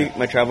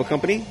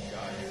company.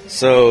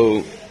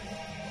 So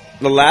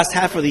the last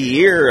half of the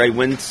year, I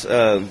went.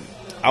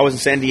 I was in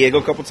San Diego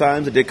a couple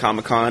times. I did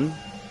Comic-Con.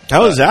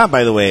 How was that,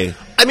 by the way?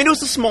 I mean, it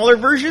was a smaller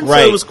version,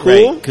 Right, so it was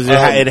cool. because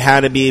it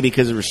had to be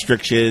because of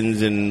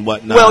restrictions and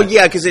whatnot. Well,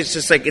 yeah, because it's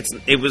just like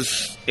it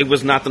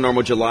was not the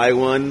normal July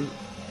one.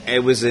 It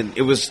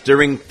was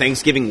during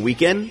Thanksgiving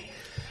weekend,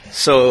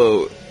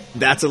 so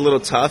that's a little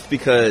tough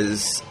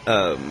because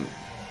a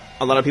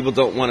lot of people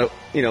don't want to.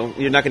 You know,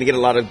 you're not going to get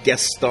a lot of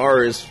guest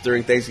stars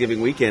during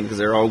Thanksgiving weekend because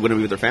they're all going to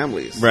be with their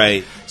families,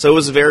 right So it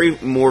was very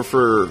more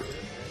for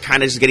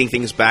kind of just getting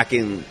things back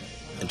into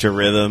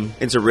rhythm.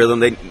 into rhythm.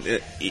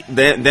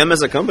 Them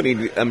as a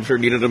company, I'm sure,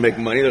 needed to make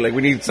money. They're like,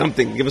 we need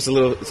something. Give us a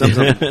little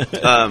something.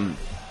 But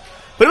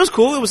it was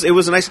cool. It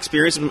was a nice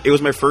experience. It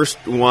was my first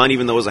one,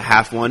 even though it was a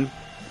half one.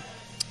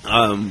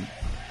 Got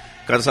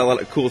to see a lot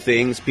of cool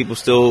things. People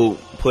still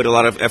put a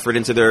lot of effort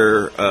into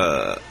their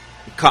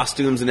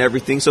costumes and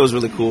everything, so it was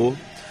really cool.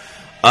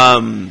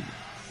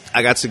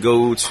 I got to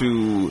go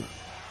to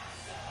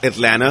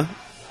Atlanta.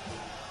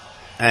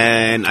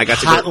 And I got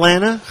to go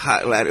Atlanta?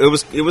 Hot Atlanta. It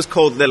was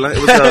cold. It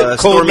was Cold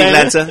stormy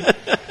Atlanta?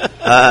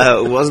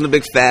 Atlanta. Wasn't a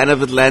big fan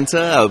of Atlanta.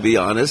 I'll be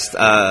honest.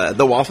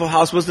 The Waffle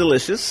House was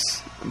delicious.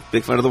 I'm a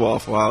big fan of the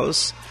Waffle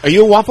House. Are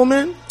you a waffle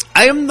man?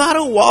 I am not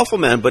a waffle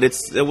man, but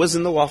it was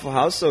in the Waffle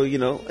House, so you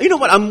know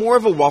what? I'm more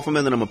of a waffle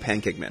man than I'm a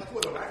pancake man.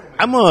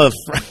 I'm a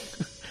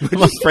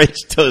French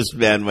toast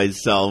man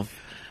myself.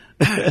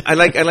 I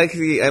like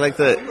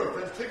the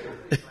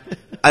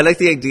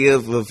idea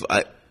of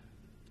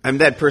I'm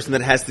that person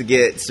that has to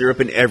get syrup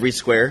in every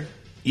square.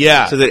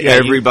 Yeah. So that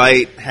every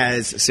bite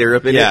has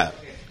syrup in it.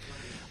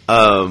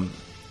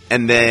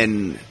 And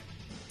then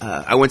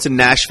I went to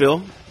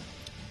Nashville.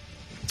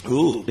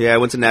 Ooh. Yeah, I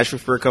went to Nashville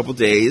for a couple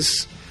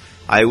days.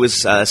 I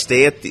was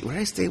stay at the... Where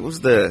did I stay? What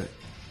was the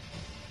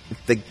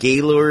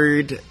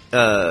Gaylord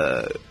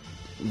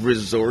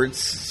Resorts,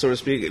 so to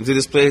speak.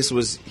 This place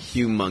was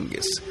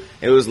humongous.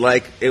 It was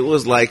like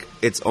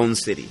its own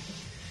city.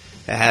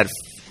 It had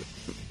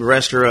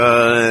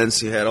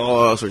restaurants, you had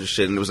all sorts of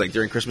shit, and it was like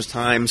during Christmas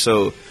time,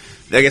 so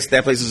I guess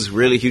that place is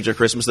really huge at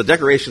Christmas. The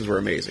decorations were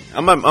amazing.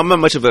 I'm not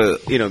much of a,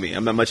 you know me,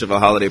 I'm not much of a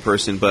holiday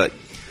person, but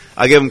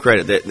I give them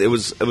credit. It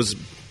was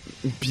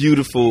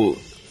beautiful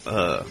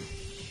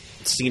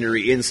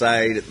scenery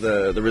inside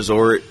the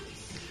resort.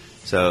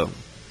 So,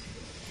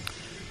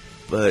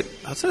 but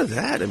outside of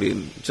that, I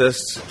mean,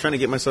 just trying to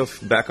get myself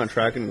back on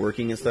track and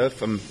working and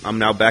stuff. I'm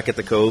now back at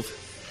the Cove.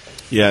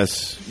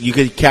 Yes. You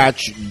could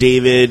catch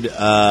David,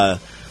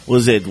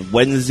 was it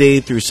Wednesday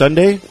through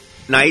Sunday?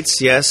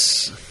 Nights,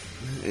 yes.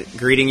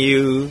 Greeting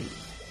you,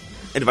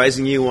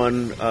 advising you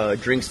on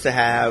drinks to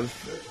have,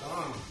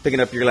 picking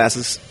up your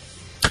glasses.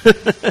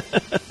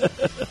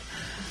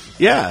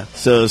 Yeah.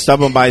 So stop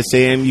on by,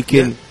 Sam. You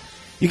can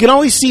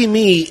always see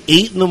me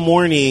 8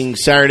 a.m.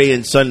 Saturday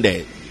and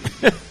Sunday.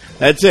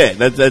 That's it.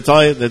 That's all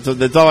I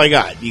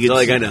got. You can That's all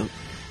I got now.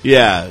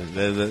 Yeah.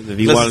 If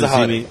you wanted to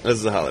see me. This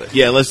is a holiday.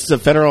 Yeah, unless it's a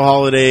federal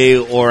holiday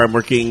or I'm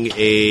working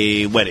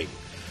a wedding,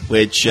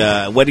 which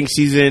wedding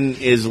season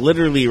is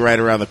literally right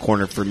around the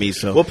corner for me.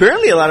 So, Well,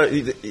 apparently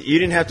you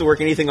didn't have to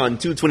work anything on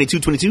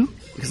 2/22/22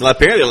 because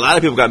apparently a lot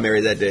of people got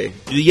married that day.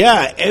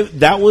 yeah,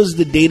 that was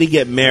the day to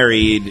get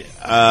married.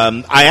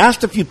 I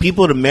asked a few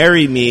people to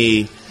marry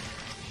me.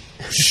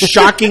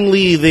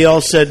 Shockingly, they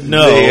all said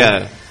no.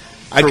 Yeah.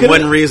 For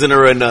one reason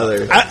or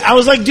another. I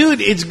was like,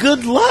 dude, it's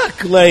good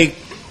luck. Like,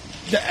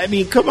 I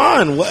mean, come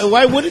on.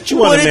 Why wouldn't you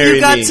want to marry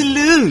me? What have you got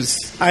to lose?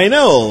 I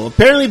know.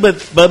 Apparently,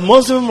 but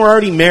most of them were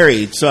already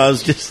married, so I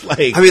was just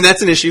like... I mean,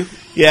 that's an issue.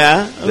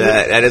 Yeah.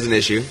 That is an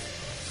issue.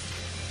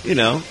 You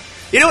know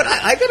what?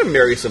 I got to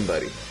marry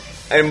somebody.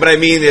 And what I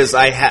mean is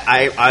I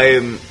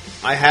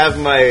have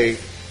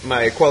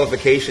my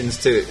qualifications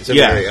to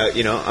marry.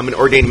 I'm an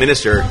ordained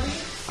minister.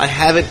 I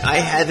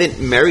haven't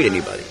married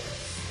anybody.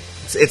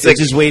 It's like,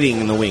 just waiting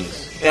in the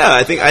wings. Yeah,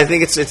 I think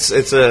it's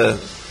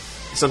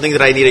something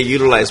that I need to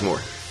utilize more.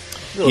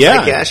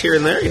 Yeah. Cash here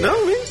and there, you know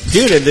what I mean?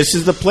 Dude, and this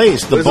is the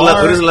place. The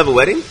bar. What doesn't love a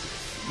wedding?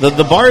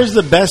 The bar is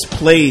the best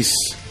place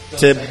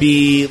to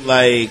be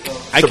like,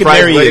 I can Surprise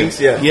marry weddings,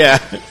 you. yeah.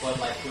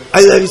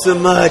 I love you so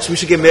much. We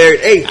should get married.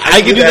 Hey, I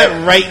can do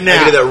that right now. I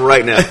can do that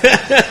right now.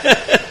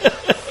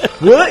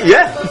 What?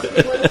 Yeah.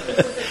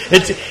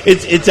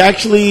 It's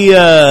actually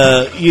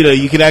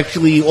you can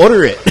actually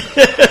order it.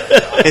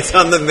 It's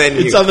on the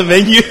menu. It's on the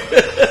menu.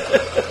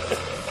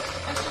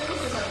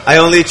 I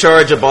only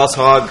charge a boss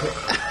hog.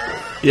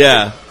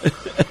 Yeah.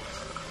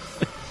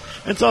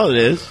 That's all it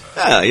is.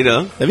 Yeah,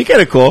 That'd be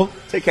kind of cool.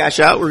 Take cash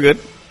out. We're good.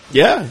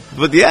 Yeah.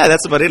 But yeah,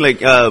 that's about it.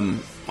 Like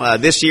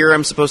this year,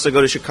 I'm supposed to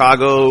go to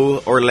Chicago,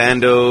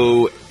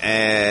 Orlando,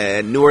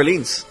 and New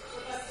Orleans.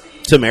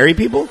 To marry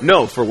people?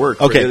 No, for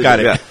work. Okay, got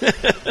it. Yeah.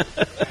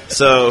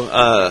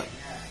 So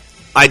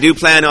I do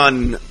plan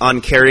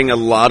on carrying a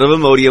lot of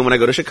Imodium when I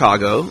go to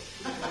Chicago.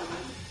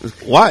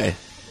 Why?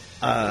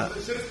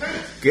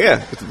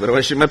 Yeah, but I want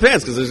to shit my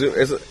pants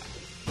because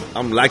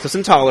I'm lactose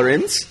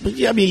intolerant. But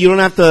yeah, I mean, you don't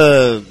have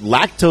to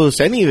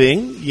lactose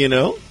anything,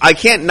 I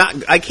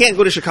can't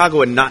go to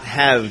Chicago and not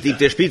have deep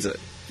dish pizza.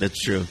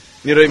 That's true.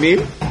 You know what I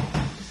mean?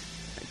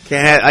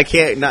 I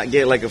can't not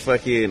get like a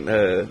fucking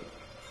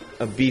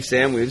a beef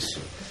sandwich.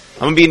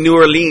 I'm gonna be in New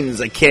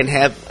Orleans. I can't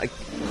have. I'm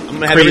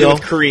gonna have it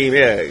with cream.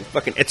 Yeah,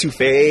 fucking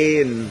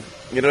etouffee, and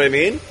you know what I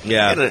mean.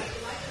 Yeah. And,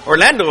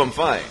 Orlando, I'm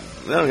fine.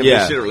 I don't give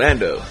a shit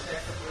Orlando,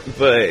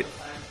 but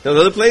those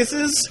other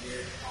places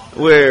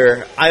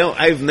where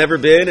I've never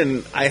been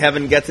and I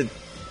haven't got to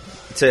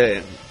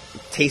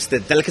taste the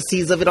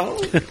delicacies of it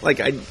all. Like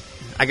I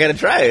gotta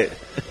try it.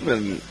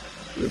 And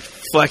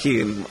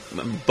fucking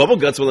bubble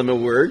guts while I'm at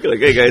work. Like,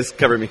 hey guys,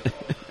 cover me.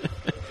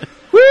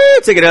 Woo,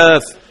 take it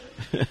off.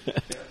 But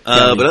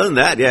other than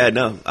that, yeah,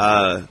 no.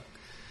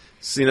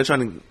 So trying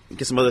to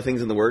get some other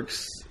things in the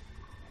works.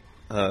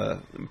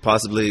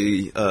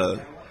 Possibly,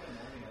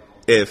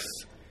 if.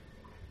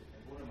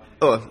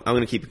 Oh, I'm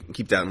gonna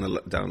keep down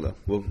low.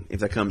 Well, if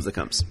that comes, that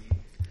comes.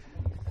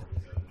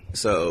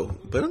 So,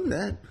 but other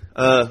than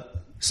that,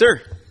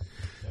 sir,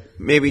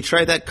 maybe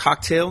try that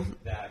cocktail.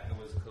 That it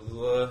was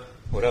Kahlua.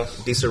 What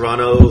else? Di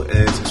Serrano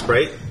and some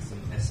Sprite.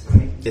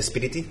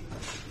 Espiriti.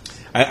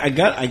 I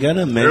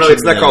gotta mention. No,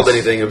 it's not called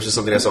anything. It was just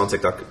something I saw on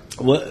TikTok.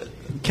 What?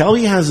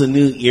 Kelly has a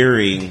new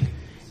earring,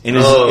 and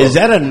is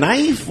that a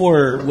knife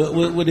or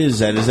what is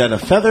that? Is that a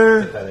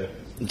feather?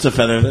 It's a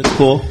feather. That's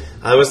cool.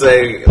 I was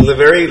like the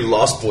very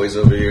Lost Boys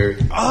over here.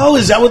 Oh,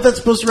 is that what that's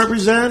supposed to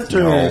represent?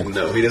 Or?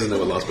 No, he doesn't know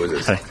what Lost Boys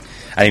is. I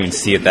didn't even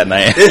see it that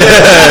night.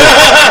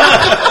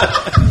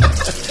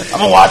 I'm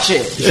gonna watch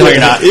it. No, you're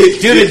not.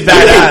 Dude, it's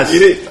badass.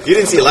 You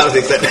didn't see a lot of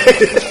things that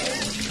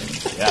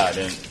night. Yeah, I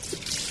didn't.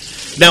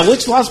 Now,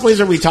 which Lost Boys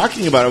are we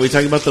talking about? Are we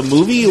talking about the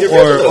movie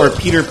or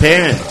Peter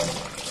Pan?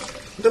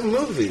 The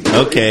movie.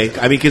 Okay,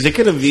 I mean, because it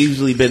could have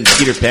easily been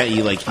Peter Pan.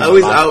 I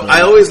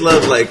always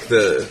love like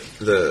the.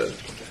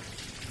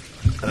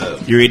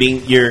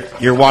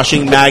 You're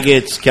washing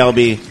maggots,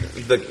 Kelby.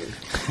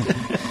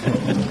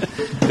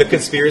 The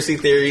conspiracy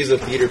theories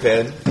of Peter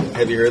Pan.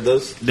 Have you heard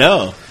those?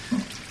 No.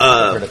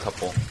 I've heard a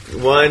couple.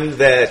 One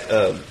that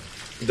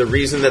the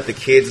reason that the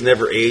kids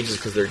never age is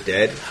because they're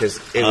dead. Because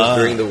it was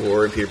during the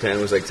war, and Peter Pan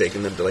was like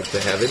taking them to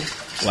heaven.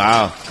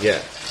 Wow.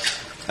 Yeah,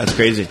 that's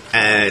crazy.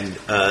 And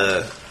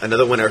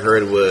another one I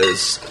heard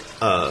was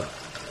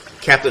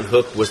Captain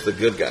Hook was the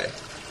good guy.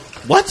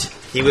 What?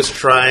 He was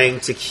trying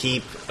to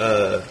keep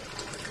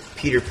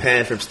Peter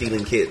Pan from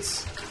stealing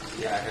kids.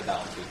 Yeah, I heard that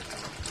one too.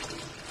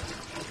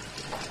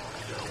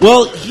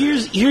 Well,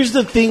 here's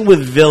the thing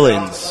with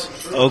villains.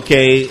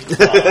 Okay,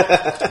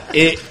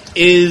 it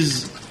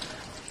is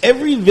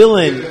every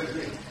villain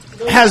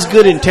has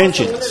good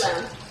intentions.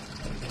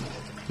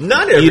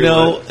 Not everyone. You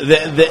know,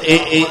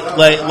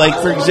 like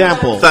for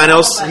example,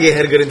 Thanos. He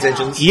had good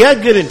intentions. He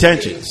had good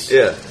intentions.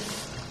 Yeah.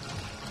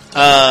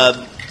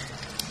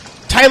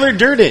 Tyler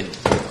Durden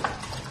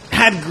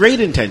had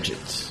great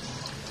intentions.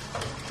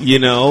 You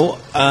know,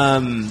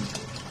 and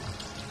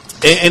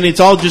it's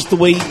all just the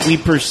way we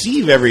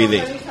perceive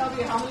everything.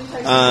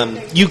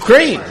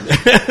 Ukraine,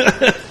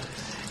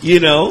 you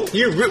know,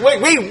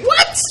 wait,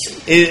 what?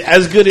 It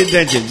has good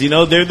intentions. You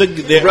know,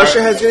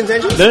 Russia has good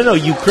intentions. No,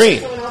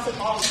 Ukraine.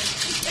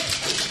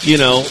 You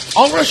know,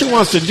 all Russia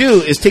wants to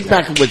do is take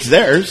back what's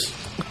theirs,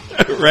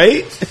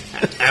 right?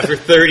 After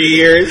 30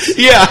 years,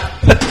 yeah.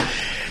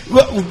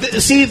 Well,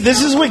 see,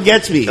 this is what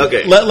gets me.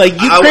 Okay, like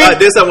Ukraine,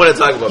 this I want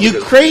to talk about.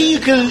 Ukraine, you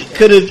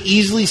could have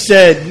easily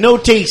said no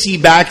takesy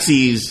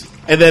backsies,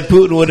 and then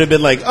Putin would have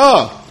been like,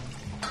 "Oh,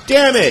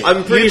 damn it!"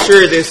 I'm pretty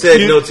sure they said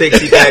no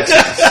takesy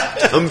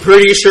backsies. I'm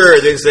pretty sure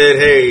they said,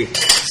 "Hey,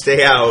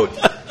 stay out."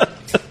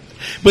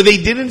 But they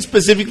didn't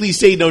specifically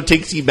say no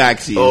takesy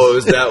backsies. Oh,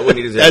 is that when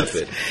he was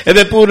it? And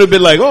then Putin would have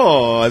been like,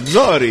 "Oh, I'm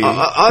sorry."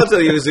 I'll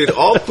tell you, dude.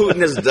 All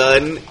Putin has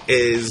done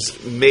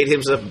is made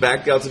himself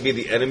back out to be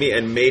the enemy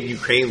and made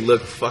Ukraine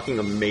look fucking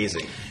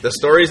amazing. The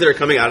stories that are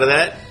coming out of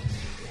that.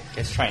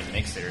 It's trying to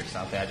mix it or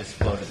something. I just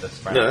floated the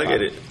Sprite. No, I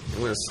get it.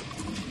 Let's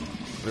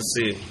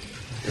see.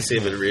 Let's see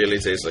if it really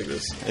tastes like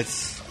this. It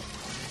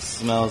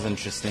smells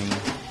interesting.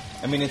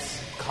 I mean, it's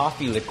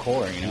coffee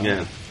liqueur, you know?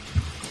 Yeah.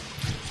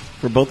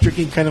 We're both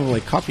drinking kind of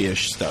like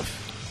coffee-ish stuff.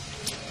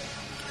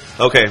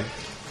 Okay.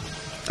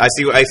 I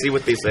see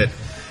what they said.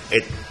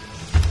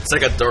 It's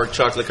like a dark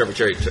chocolate covered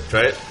cherry.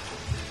 Try it.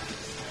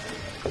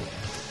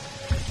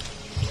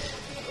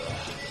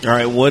 All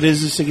right, what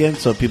is this again?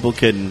 So people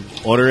can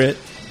order it?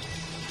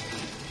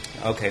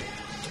 Okay.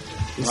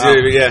 Wow.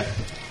 Yeah.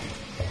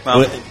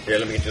 Well, here,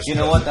 let me just. You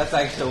know what? Wasn't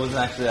actually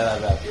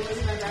that bad. It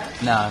wasn't that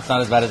bad? No, it's not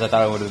as bad as I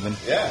thought it would have been.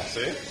 Yeah,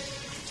 see?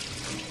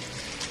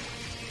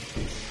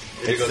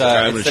 It's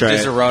the Di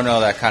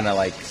Serrano that kind of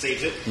like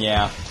saves it.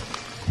 Yeah.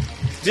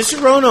 Di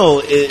Serrano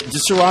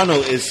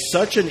is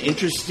such an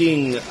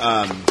interesting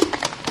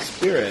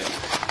spirit.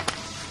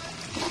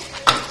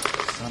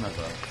 Son of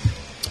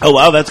a. Oh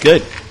wow, that's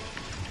good.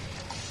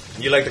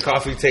 You like the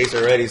coffee taste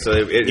already, so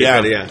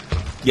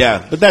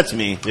yeah, but that's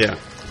me. Yeah,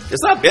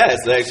 it's not bad.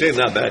 It's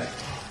not bad.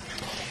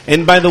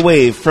 And by the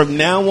way, from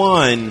now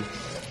on,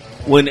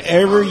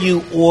 whenever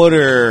you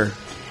order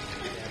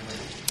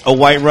a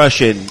White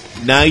Russian,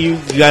 now you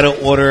got to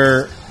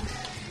order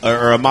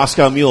or a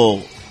Moscow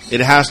Mule. It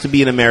has to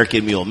be an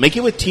American Mule. Make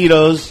it with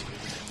Tito's.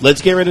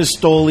 Let's get rid of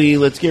Stoli.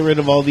 Let's get rid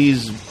of all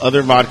these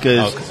other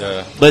vodkas. Oh,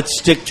 'cause, Let's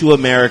stick to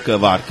America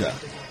vodka.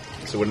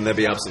 So wouldn't that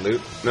be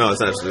absolute? No, it's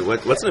not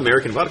absolute. What's an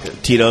American vodka?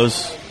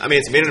 Tito's. I mean,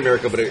 it's made in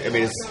America, but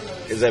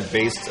is that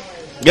based?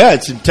 Yeah,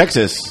 it's in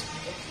Texas.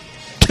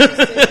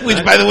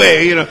 Which, by the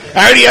way, I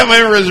already have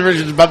my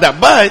reservations about that,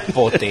 but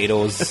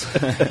potatoes.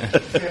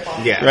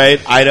 Yeah, right,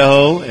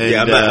 Idaho. And,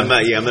 Yeah, I'm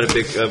not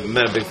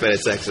a big fan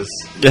of Texas.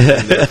 And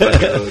their fucking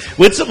those.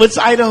 what's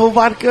Idaho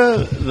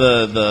vodka?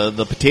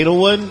 The potato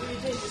one.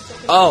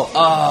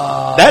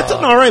 That's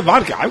an alright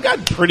vodka. I've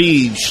got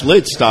pretty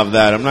schlitzed off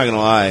that. I'm not gonna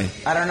lie.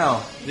 I don't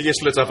know. You get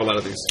splits off a lot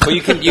of these. But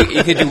you could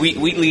do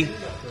Wheatley.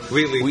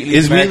 Wheatley.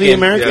 Is Wheatley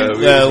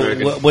American? Yeah,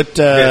 Wheatley's American. What?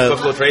 Yeah,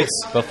 Buffalo Trace.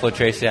 Buffalo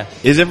Trace, yeah.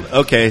 Is it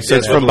okay? So Yeah,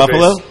 it's from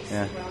Buffalo Buffalo,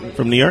 Yeah.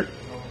 from New York.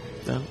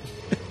 No.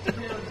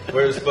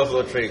 Where's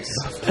Buffalo Trace?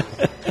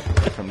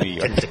 From New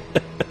York.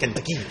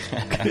 Kentucky.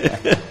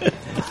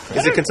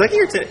 Is it Kentucky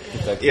or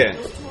Kentucky. Yeah.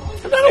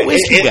 I'm not a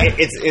whiskey guy.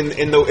 It's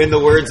in the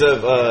words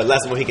of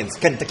Last Mohicans,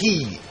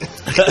 Kentucky.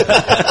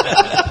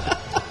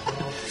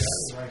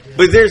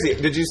 But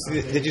did you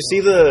see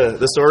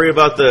the story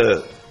about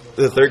the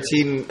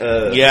 13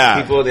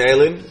 Yeah. people on the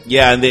island?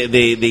 Yeah, and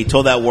they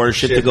told that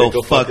warship to Shit, go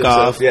fuck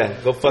themselves. off. Yeah,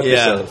 go fuck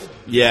yourself.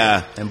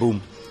 Yeah. And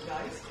boom.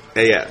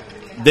 Yeah.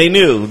 They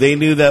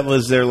knew that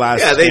was their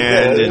last Yeah,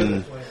 stand.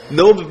 And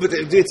no, but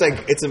dude,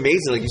 it's amazing.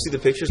 Like you see the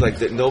pictures, like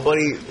that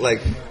nobody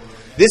like.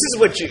 This is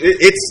what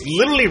it's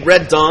literally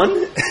Red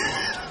Dawn,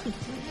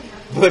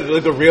 but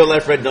like a real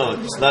life Red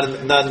Dawn, just not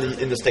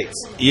in the States.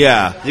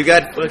 yeah, You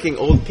got fucking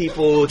old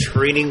people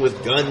training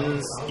with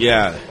guns.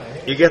 yeah.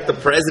 You get the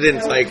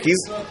president, like he's.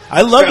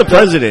 I love the strapped up.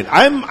 president.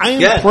 I'm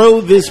Yeah.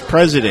 pro this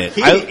president.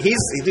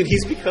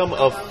 He's become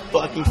a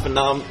fucking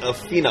phenom.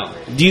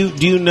 Do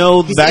you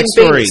know the He's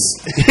backstory?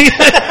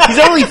 infamous. He's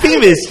only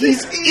famous.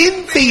 He's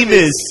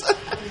infamous.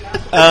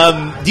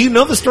 Do you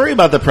know the story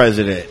about the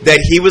president? That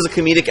he was a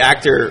comedic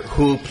actor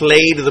who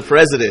played the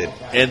president,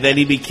 And then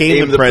he became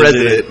became the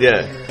president.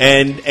 Yeah.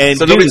 And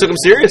So nobody took him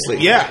seriously.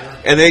 Yeah.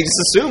 And they just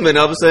assume, and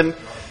all of a sudden,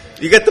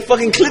 you got the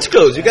fucking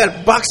Klitschko's, you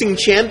got boxing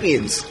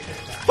champions,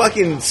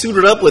 fucking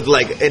suited up with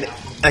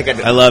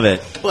I love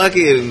it.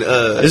 fucking.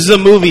 This is a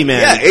movie,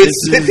 man. Yeah,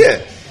 it's yeah.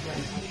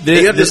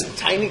 They have this- this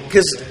tiny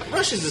because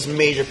Russia's this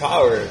major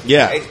power.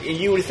 Yeah. and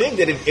you would think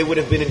that it would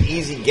have been an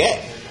easy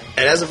get,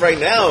 and as of right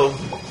now,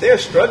 they're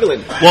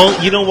struggling.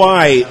 Well, you know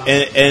why,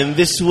 and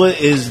this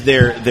is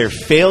their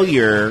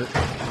failure,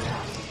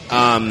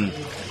 and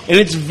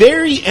it's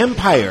very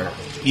Empire,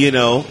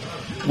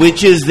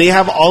 which is they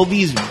have all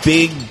these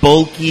big,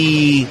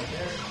 bulky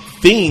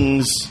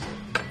things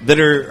that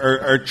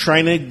are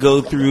trying to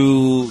go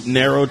through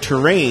narrow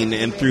terrain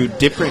and through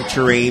different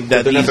terrain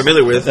that they're not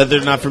familiar with. That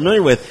they're not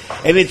familiar with,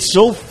 and it's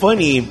so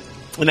funny,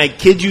 and I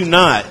kid you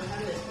not,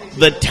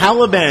 the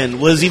Taliban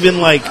was even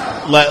like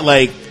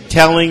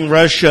telling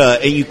Russia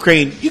and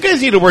Ukraine, you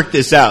guys need to work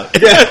this out.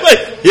 Yeah,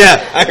 Like,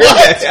 yeah, I heard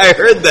What? that. I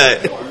heard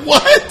that.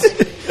 what?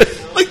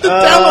 Like the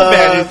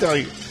Taliban is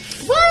telling you.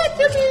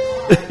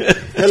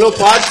 Hello,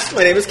 Pods.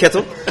 My name is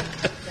Kettle.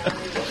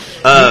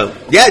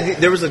 Yeah,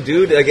 there was a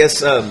dude. I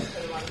guess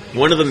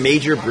one of the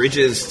major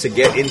bridges to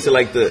get into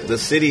the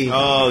city.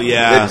 Oh,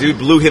 yeah. That dude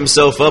blew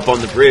himself up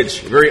on the bridge.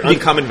 Very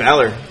uncommon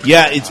valor.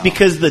 Yeah, it's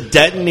because the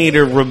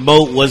detonator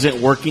remote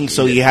wasn't working,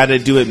 so he had to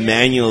do it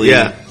manually.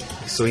 Yeah.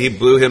 So he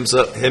blew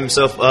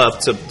himself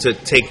up to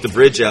take the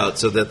bridge out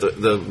so that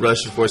the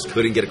Russian force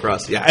couldn't get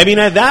across. Yeah. I mean,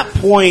 at that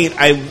point,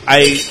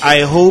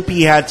 I hope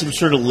he had some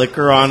sort of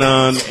liquor on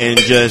him and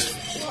just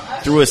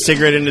threw a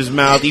cigarette in his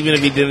mouth, even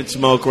if he didn't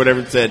smoke or whatever,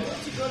 and said,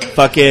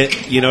 fuck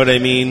it, you know what I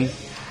mean?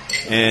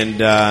 And,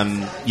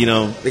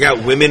 They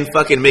got women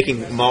fucking making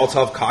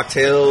Molotov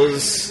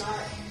cocktails.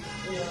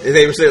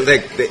 They were saying,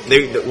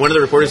 one of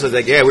the reporters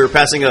said, yeah, we were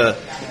passing a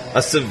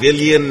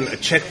civilian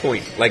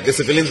checkpoint. Like, the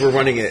civilians were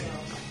running it.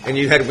 And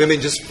you had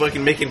women just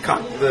fucking making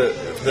the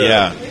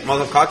Yeah.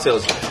 Molotov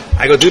cocktails.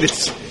 I go, dude,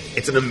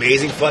 it's an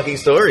amazing fucking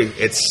story.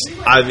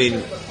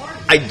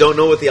 I don't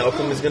know what the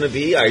outcome is going to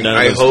be.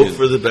 I hope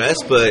for the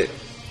best, but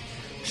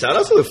shout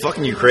out to the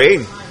fucking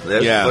Ukraine.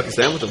 Let's fucking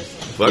stand with them.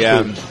 Fuck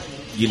them.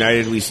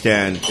 United we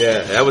stand. Yeah,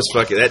 that was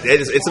fucking.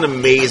 It's an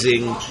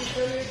amazing.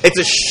 It's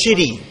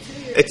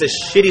a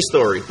shitty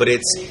story, but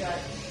it's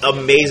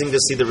amazing to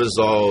see the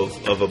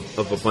resolve of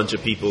a bunch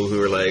of people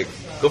who are like,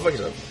 go fuck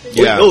yourself.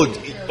 Yeah.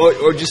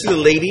 Or just see the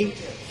lady.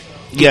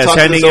 Yes, talk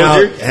to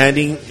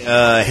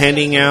the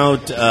handing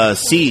out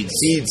seeds.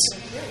 Seeds.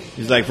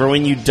 He's like, for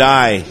when you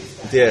die.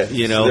 Yeah,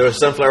 So there are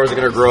sunflowers that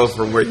are going to grow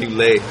from where you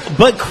lay.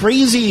 But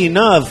crazy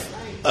enough,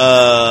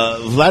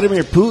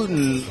 Vladimir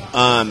Putin,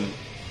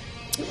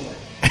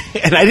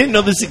 and I didn't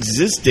know this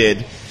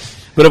existed,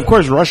 but of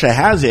course Russia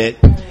has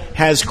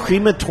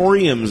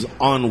crematoriums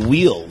on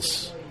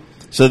wheels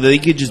so that they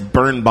could just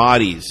burn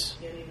bodies.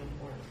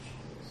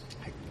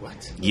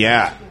 What?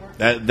 Yeah.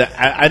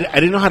 I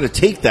didn't know how to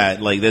take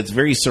that. Like, that's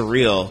very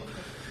surreal,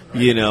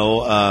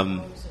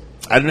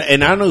 I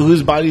don't know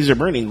whose bodies are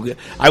burning.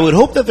 I would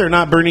hope that they're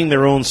not burning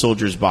their own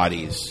soldiers'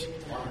 bodies.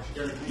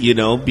 you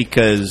know,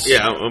 because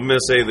Yeah, I'm gonna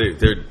say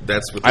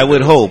that's what I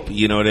would hope,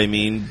 you know what I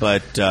mean.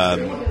 But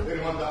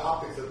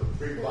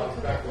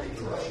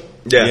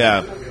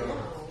Yeah,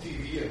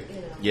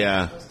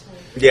 yeah,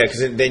 because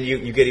then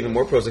you get even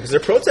more protesting because they're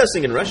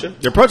protesting in Russia.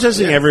 they're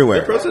protesting everywhere.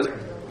 They're protesting.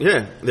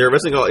 Yeah, they're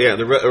arresting all. Yeah,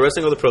 they're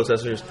arresting all the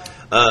protesters.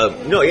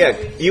 No, yeah,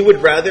 you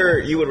would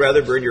rather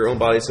burn your own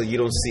body so you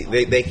don't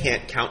see they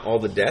can't count all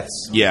the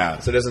deaths. Yeah.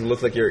 so it doesn't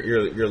look like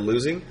you're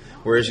losing.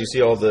 Whereas you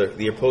see all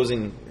the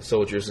opposing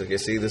soldiers, like, you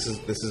see, this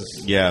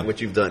is Yeah.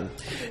 what you've done.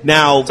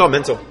 Now, It's all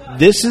mental.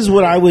 this is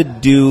what I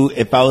would do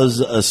if I was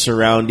a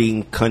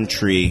surrounding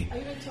country.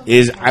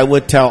 Is I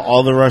would tell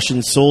all the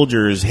Russian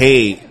soldiers,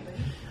 hey,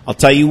 I'll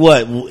tell you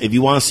what, if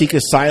you want to seek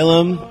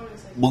asylum,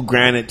 we'll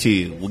grant it to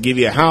you. We'll give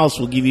you a house.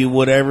 We'll give you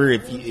whatever.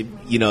 If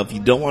you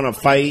don't want to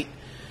fight,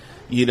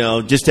 you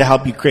know, just to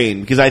help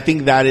Ukraine, because I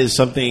think that is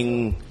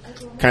something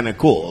kind of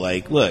cool.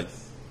 Like, look,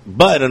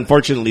 but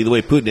unfortunately, the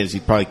way Putin is,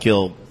 he'd probably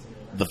kill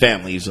the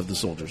families of the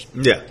soldiers.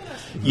 Yeah,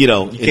 You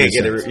know, you can't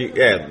get it.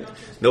 Yeah,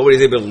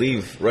 nobody's able to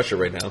leave Russia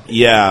right now.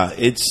 Yeah,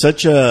 it's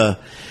such a,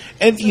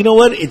 and you know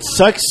what? It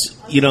sucks.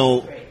 You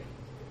know,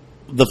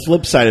 the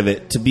flip side of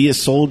it, to be a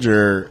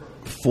soldier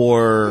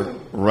for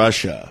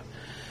Russia.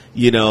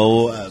 You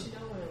know,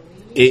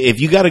 if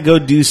you got to go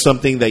do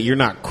something that you're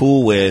not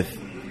cool with,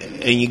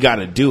 and you got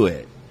to do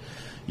it.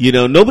 You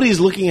know, nobody's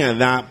looking at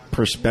that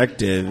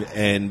perspective.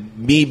 And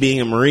me being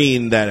a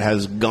Marine that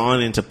has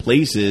gone into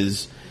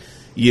places,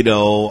 you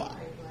know,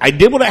 I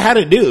did what I had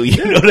to do.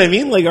 You know what I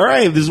mean? Like, all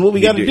right, this is what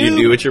we got to do. You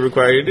do what you're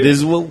required to do. This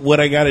is what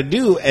I got to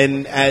do.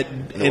 And I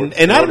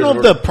don't know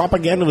if the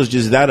propaganda was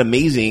just that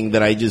amazing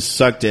that I just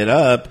sucked it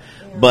up.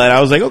 But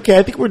I was like, okay,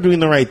 I think we're doing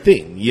the right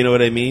thing. You know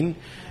what I mean?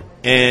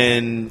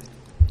 And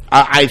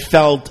I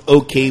felt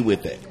okay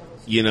with it,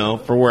 you know,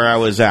 for where I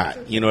was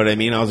at. You know what I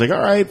mean? I was like, all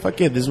right, fuck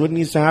it. This is what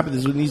needs to happen.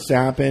 This is what needs to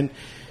happen.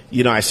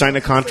 You know, I signed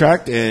a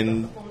contract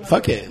and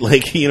fuck it.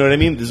 Like, you know what I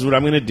mean? This is what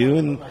I'm going to do,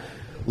 and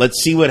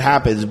let's see what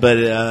happens. But,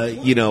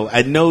 you know,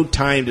 at no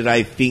time did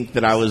I think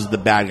that I was the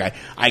bad guy.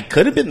 I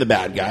could have been the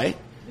bad guy,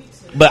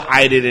 but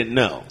I didn't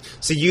know.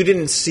 So you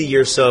didn't see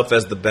yourself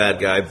as the bad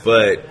guy,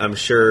 but I'm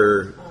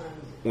sure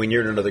when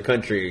you're in another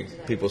country,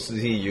 people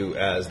see you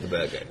as the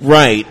bad guy.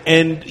 Right.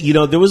 And, you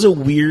know, there was a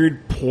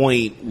weird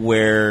point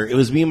where it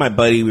was me and my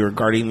buddy, we were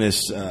guarding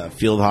this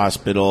field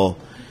hospital,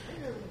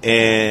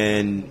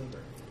 and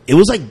it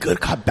was like good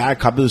cop, bad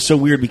cop. It was so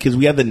weird because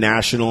we had the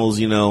nationals,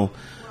 you know,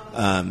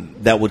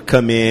 that would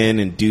come in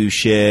and do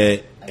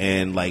shit,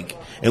 and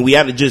we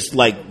had to just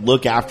like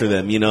look after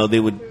them. You know, they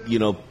would, you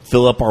know,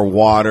 fill up our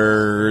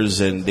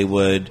waters, and they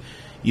would,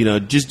 you know,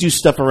 just do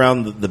stuff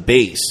around the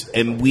base,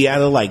 and we had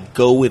to like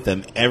go with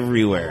them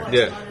everywhere,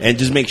 Yeah. and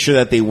just make sure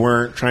that they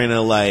weren't trying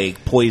to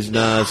like poison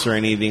us or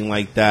anything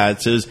like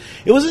that. So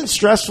it wasn't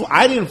stressful.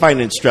 I didn't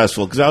find it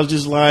stressful because I was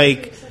just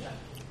like,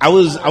 I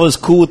was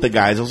cool with the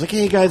guys. I was like,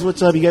 hey guys,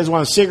 what's up? You guys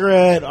want a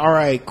cigarette? All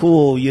right,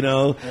 cool. You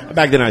know,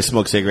 back then I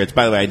smoked cigarettes.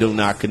 By the way, I do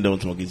not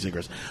condone smoking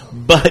cigarettes,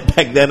 but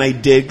back then I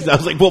did because I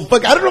was like, well,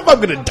 fuck, I don't know if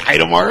I'm gonna die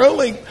tomorrow.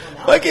 Like,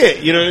 fuck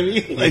it. You know what I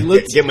mean? Like,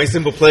 let's get my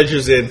simple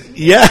pleasures in.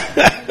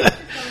 yeah.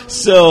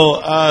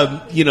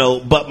 So, you know,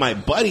 but my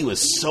buddy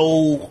was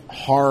so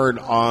hard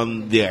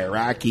on the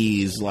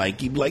Iraqis.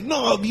 Like, he'd be like,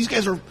 no, these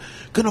guys are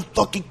gonna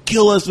fucking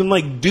kill us. And I'm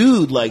like,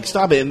 dude, like,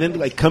 stop it. And then,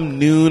 like, come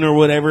noon or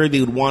whatever, they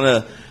would want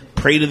to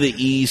pray to the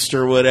east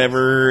or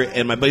whatever.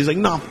 And my buddy's like,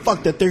 no,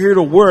 fuck that. They're here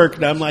to work.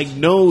 And I'm like,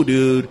 no,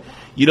 dude.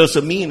 You know,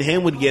 so me and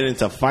him would get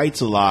into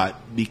fights a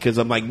lot because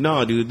I'm like,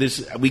 no, dude,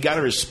 we got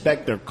to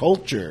respect their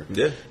culture.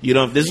 Yeah. You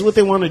know, if this is what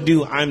they want to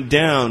do, I'm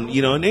down.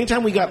 You know, and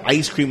anytime we got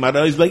ice cream, I'd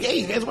always be like, hey,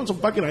 you guys want some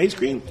fucking ice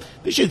cream?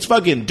 This shit's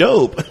fucking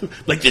dope.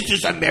 Like, this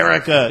is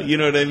America. You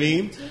know what I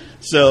mean?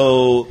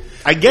 So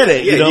I get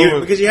it. Yeah, you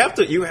know, because you have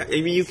to. I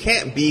mean, you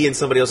can't be in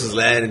somebody else's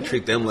land and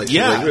treat them like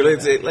Yeah. Like, really,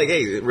 it's like,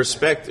 hey,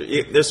 respect.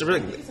 There's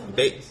some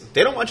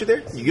they don't want you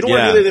there. You don't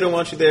want Yeah. you there. They don't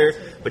want you there.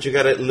 But you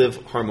got to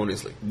live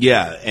harmoniously.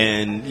 yeah,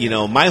 and you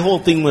know, my whole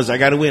thing was I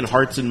got to win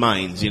hearts and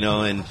minds, you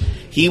know, and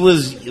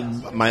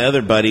my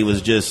other buddy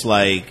was just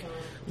like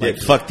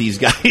fuck these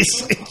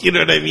guys, you know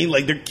what I mean?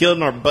 Like, they're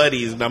killing our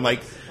buddies, and I'm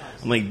like,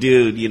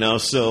 dude, you know,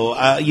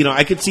 so you know,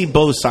 I could see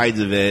both sides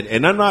of it,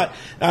 and I'm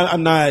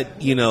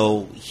not, you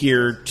know,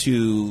 here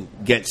to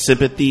get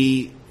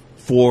sympathy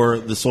for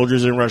the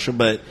soldiers in Russia,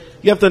 but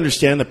you have to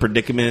understand the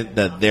predicament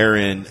that they're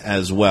in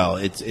as well.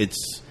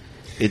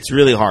 It's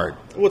really hard.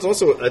 Well,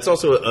 it's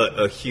also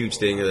a huge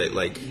thing that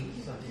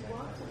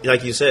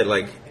like you said,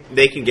 like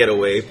they can get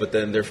away, but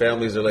then their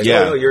families are like,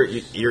 Yeah. oh, no,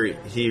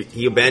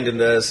 he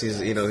abandoned us. He's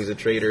a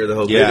traitor. The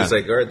whole Yeah. bit is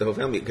like, all right, the whole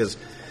family, because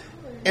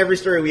every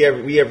story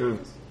we ever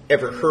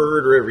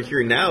heard or ever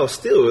hear now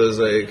still is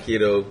like, you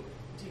know,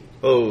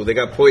 oh, they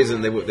got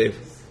poisoned. They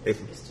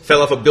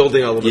fell off a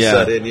building all of a Yeah.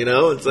 sudden. You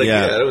know, it's like,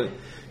 Yeah.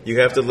 you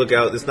have to look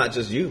out. It's not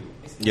just you.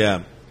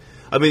 Yeah.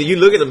 I mean, you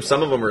look at them.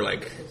 Some of them are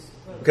like,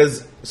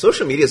 because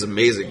social media is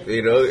amazing.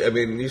 You know, I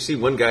mean, you see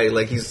one guy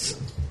like he's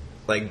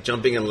like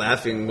jumping and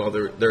laughing while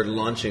they're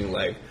launching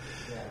like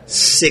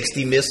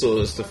 60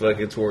 missiles to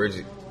fucking towards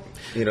you.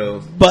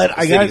 But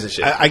I cities and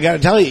shit. got to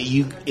tell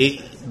you,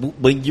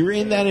 when you're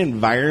in that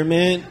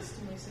environment,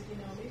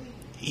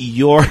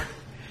 you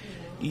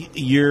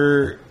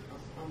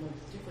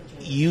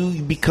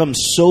become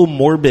so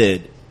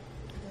morbid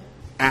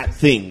at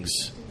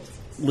things.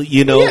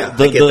 You know, Yeah,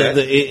 I get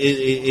that.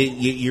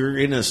 you're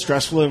in a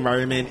stressful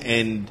environment,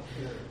 and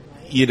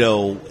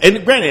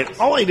and granted,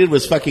 all I did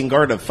was fucking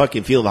guard a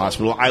fucking field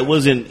hospital. I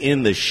wasn't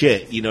in the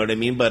shit, you know what I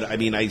mean? But I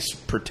mean, I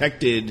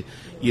protected,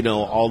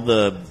 all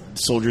the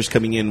soldiers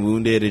coming in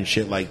wounded and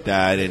shit like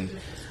that, and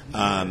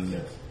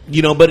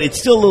but it's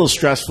still a little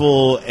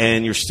stressful,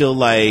 and you're still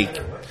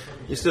like.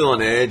 You're still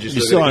on edge.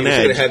 You're still on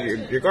edge. You're going to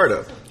have your guard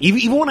up.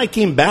 Even when I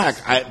came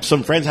back,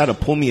 some friends had to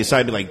pull me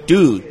aside and be like,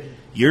 dude,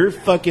 you're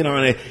fucking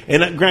on it.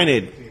 And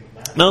granted,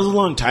 that was a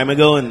long time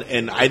ago,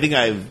 and I think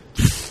I've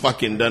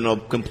fucking done a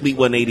complete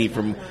 180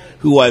 from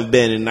who I've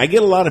been. And I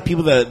get a lot of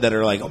people that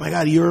are like, oh my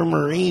God, you're a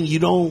Marine. You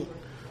don't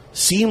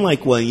seem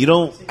like one. You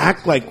don't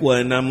act like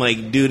one. And I'm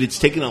like, dude, it's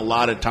taken a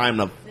lot of time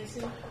to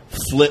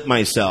flip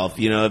myself.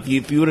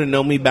 If you would have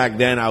known me back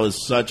then, I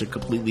was such a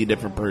completely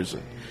different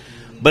person.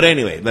 But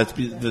anyway, let's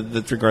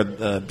regard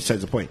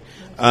besides the point.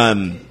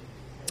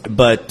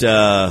 But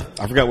I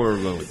forgot where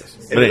we're going with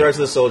this. In regards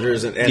to the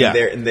soldiers, and Yeah.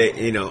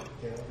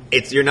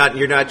 it's you're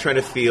not trying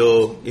to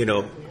feel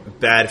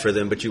bad for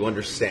them, but you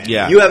understand.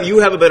 Yeah. You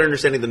have a better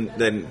understanding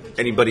than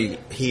anybody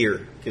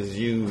here because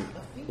you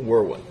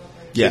were one.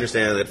 You Yeah.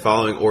 understand that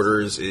following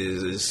orders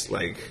is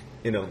like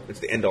it's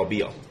the end all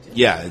be all.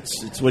 Yeah,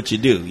 it's what you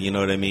do. You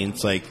know what I mean?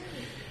 It's like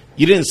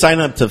you didn't sign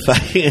up to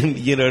fucking,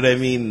 you know what I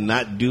mean,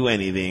 not do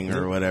anything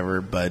or whatever.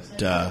 But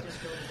so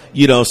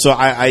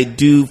I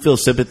do feel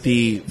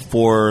sympathy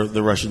for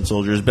the Russian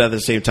soldiers, but at the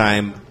same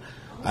time,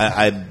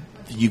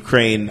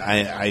 Ukraine,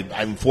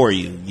 I'm for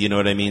you. You know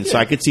what I mean? So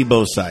I could see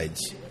both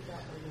sides.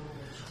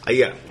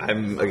 There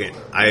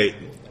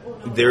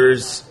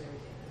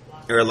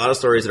are a lot of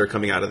stories that are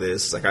coming out of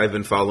this. Like I've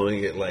been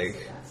following it like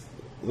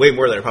way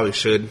more than I probably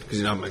should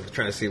because I'm like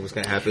trying to see what's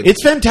going to happen.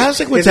 It's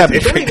fantastic what's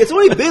happening. It's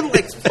only been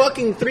like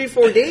fucking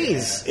 3-4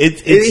 days.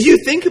 If you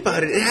think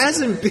about it, it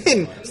hasn't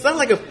been. It's not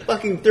like a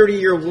fucking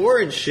 30-year war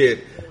and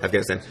shit.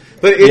 Afghanistan,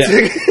 but it's.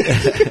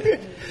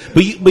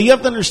 But you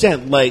have to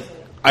understand, like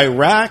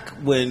Iraq,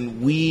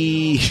 when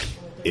we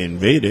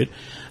invaded,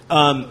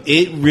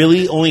 it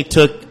really only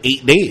took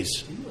 8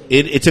 days.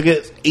 It took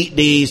 8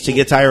 days to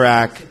get to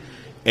Iraq,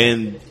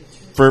 and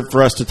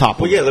for us to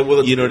topple. Well, yeah,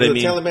 you know what I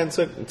mean. The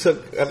Taliban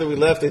took after we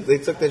left. They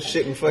took that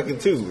shit in fucking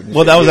two.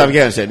 Well, that was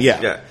Afghanistan,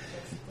 yeah. Yeah.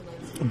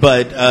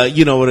 But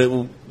you know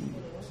what?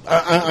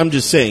 I'm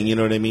just saying, you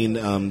know what I mean.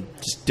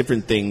 Just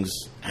different things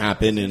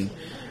happen, and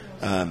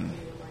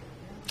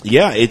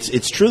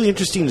it's truly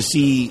interesting to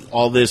see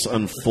all this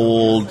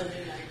unfold.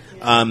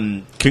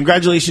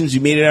 Congratulations, you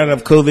made it out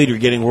of COVID. You're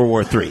getting World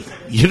War III.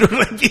 You know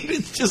what I mean?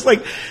 It's just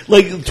like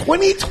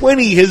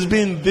 2020 has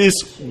been this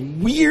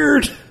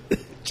weird.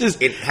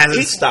 It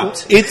hasn't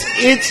stopped.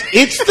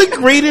 It's the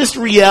greatest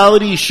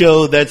reality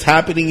show that's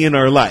happening in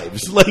our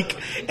lives. Like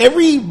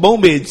every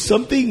moment,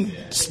 something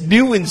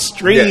new and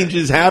strange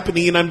is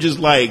happening, and I'm just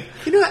like,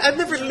 I've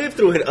never lived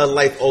through a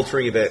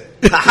life-altering event.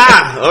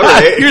 Ha! All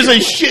right, here's a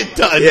shit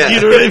ton. Yeah.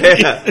 You know what I mean?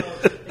 Yeah.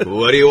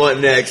 What do you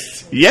want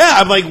next?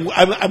 Yeah,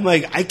 I'm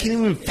like, I can't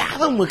even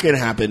fathom what can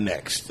happen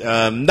next.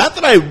 Not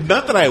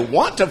that I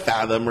want to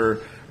fathom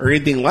or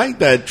anything like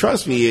that.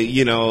 Trust me,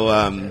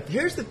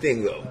 Here's the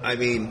thing, though. I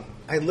mean,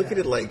 I look at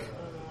it like,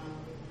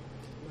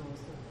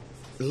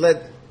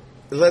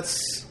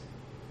 let's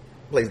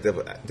play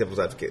devil's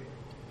advocate.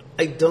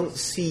 I don't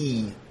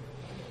see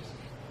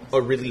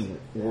a really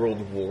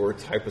world war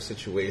type of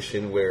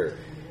situation where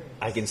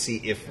I can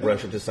see if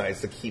Russia decides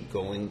to keep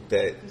going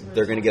that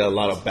they're going to get a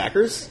lot of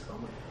backers.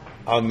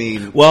 I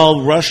mean,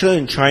 well, Russia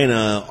and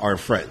China are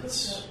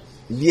friends.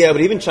 Yeah,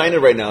 but even China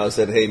right now has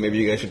said, "Hey, maybe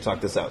you guys should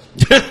talk this out."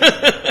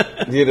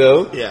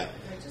 Yeah.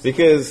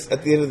 Because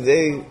at the end of the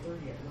day,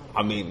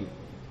 I mean,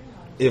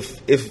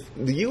 if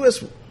the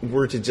U.S.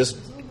 were to just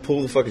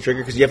pull the fucking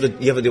trigger, because you have to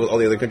deal with all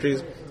the other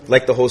countries,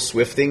 like the whole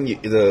SWIFT thing,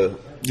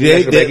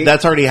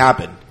 that's already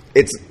happened.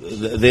 It's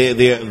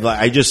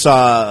I just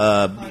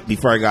saw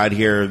before I got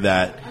here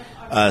that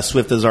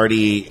SWIFT has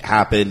already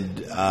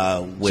happened.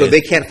 So they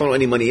can't funnel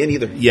any money in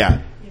either.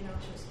 Yeah.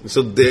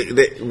 So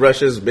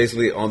Russia's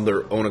basically on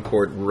their own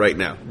accord right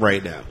now.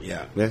 Right now,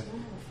 yeah.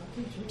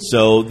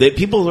 So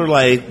people are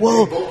like,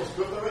 well,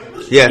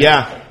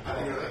 yeah.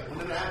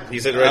 You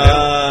said right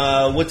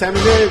now. What time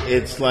is it?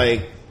 It's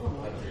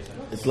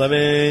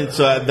 11.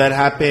 So that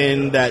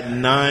happened at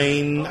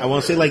 9. I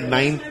want to say like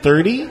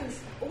 9:30.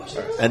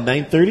 At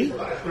 9:30.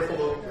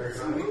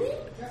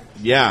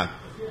 Yeah.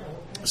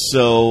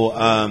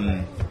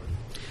 So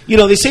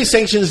they say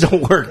sanctions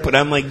don't work, but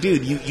I'm like,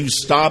 dude, you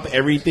stop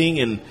everything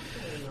and.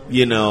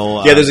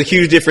 There's a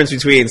huge difference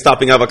between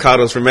stopping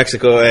avocados from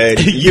Mexico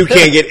and you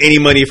can't get any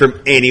money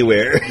from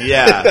anywhere.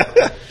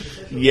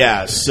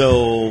 Yeah.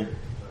 So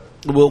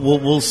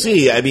we'll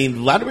see. I mean,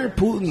 Vladimir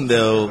Putin,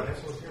 though,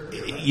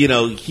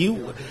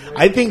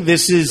 I think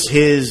this is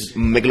his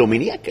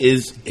megalomaniac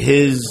is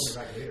his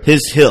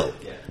hill.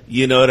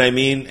 You know what I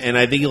mean? And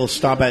I think he'll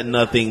stop at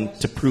nothing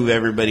to prove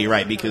everybody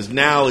right. Because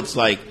now it's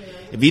like,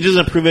 if he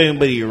doesn't prove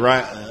anybody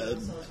right,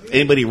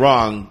 anybody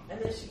wrong,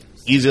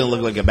 he's going to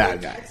look like a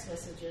bad guy.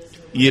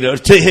 You know,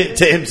 to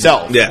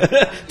himself. Yeah.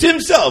 To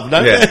himself.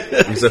 Not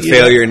He's a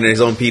failure, and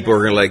his own people are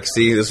going to like,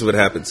 see, this is what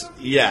happens.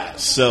 Yeah.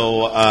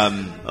 So,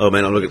 oh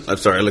man, I'm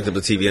sorry. I looked up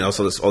the TV and I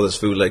saw all this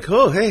food. Like,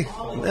 oh hey,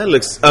 that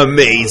looks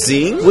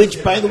amazing.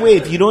 which, by the way,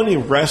 if you know any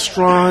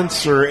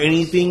restaurants or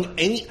anything,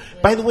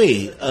 by the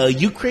way,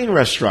 Ukraine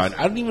restaurant.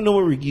 I don't even know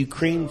what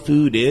Ukraine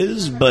food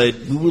is, but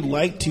we would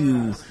like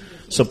to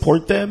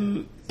support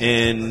them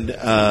and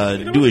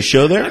do a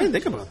show I there. didn't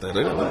think about that.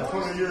 I don't know.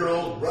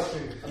 20-year-old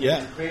Russian,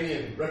 Yeah.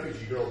 Ukrainian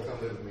refugee girl come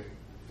live with me.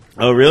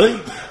 Oh, really?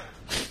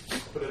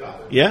 Put it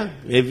out there. Yeah.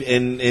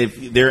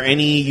 If there are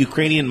any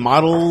Ukrainian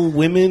model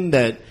women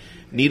that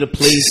need a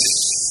place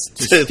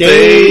to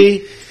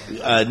stay,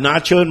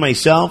 Nacho and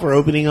myself are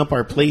opening up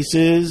our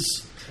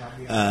places.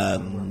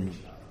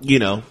 You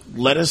know,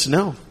 let us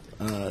know.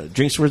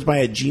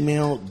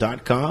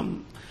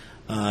 drinkswordsby@gmail.com.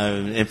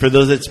 And for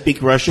those that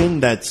speak Russian,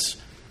 that's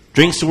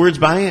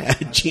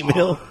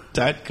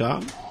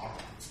drinkswordsby@gmail.com.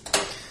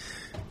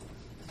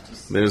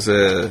 There's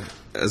I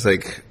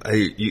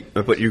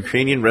put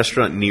Ukrainian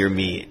restaurant near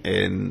me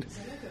in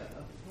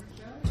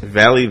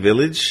Valley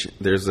Village.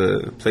 There's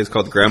a place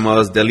called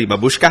Grandma's Deli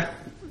Babushka.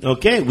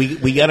 Okay,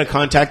 we got to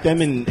contact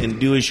them and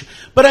do a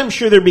but I'm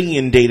sure they're being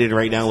inundated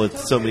right now with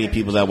so many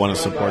people that want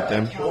to support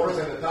them.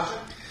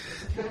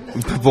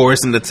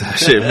 Boris and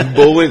Natasha.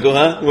 Bullwinkle,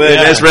 huh? Well,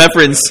 Yeah. nice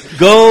reference.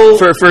 Go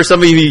For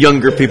some of you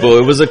younger people,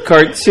 it was a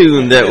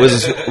cartoon that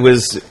was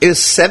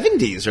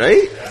 70s,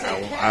 right?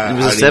 It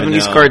was a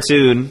 70s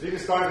cartoon.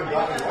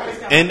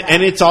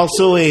 and it's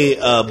also a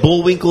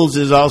Bullwinkles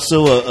is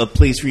also a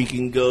place where you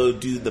can go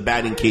do the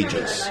batting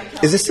cages.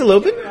 Is it still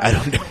open? I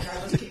don't know.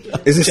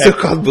 Is it still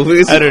called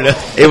Bullwinkles? I don't know.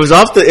 It was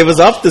off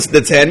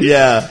the 10.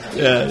 Yeah,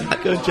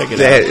 go check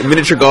it out. Yeah,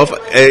 miniature golf.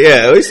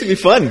 Yeah, it used to be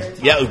fun.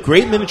 Yeah,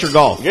 great miniature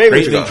golf. Great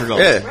miniature golf.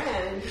 Yeah.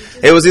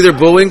 It was either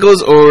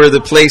Bullwinkles or the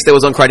place that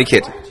was on Karate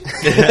Kid.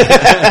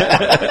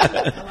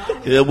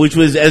 Which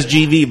was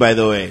SGV, by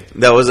the way.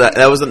 That's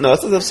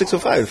the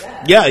 605.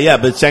 Yeah,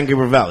 but San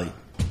Gabriel Valley.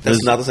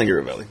 That's not the San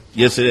Gabriel Valley.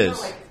 Yes, it is.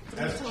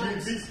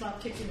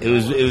 It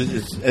was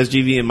it's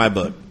SGV in my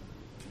book.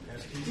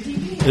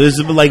 It was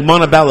like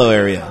Montebello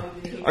area.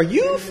 Are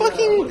you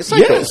fucking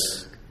psycho?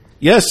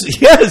 Yes,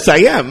 I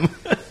am.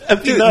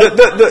 Dude,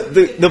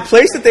 the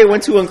place that they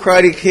went to on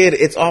Karate Kid,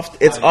 it's off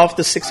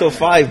the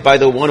 605 by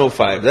the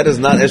 105. That is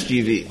not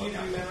SGV.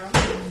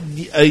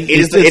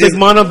 It's like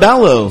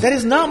Montebello. That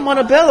is not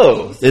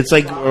Montebello. It's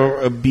like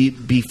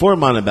before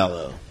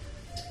Montebello.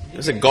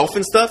 Is it Golf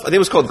and Stuff? I think it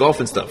was called Golf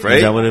and Stuff, right?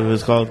 Is that what it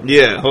was called?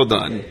 Yeah, hold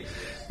on.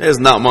 That is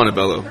not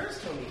Montebello.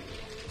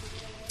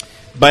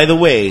 By the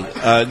way,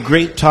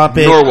 great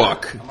topic.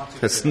 Norwalk.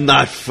 That's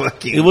not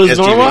fucking It was SGV.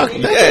 Norwalk?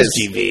 Yes. That's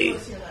SGV.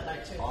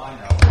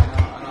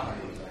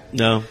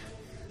 No.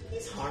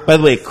 By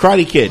the way,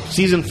 Karate Kid,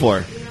 season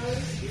 4.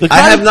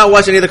 I have not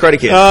watched any of the Karate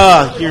Kid.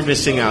 You're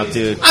missing out,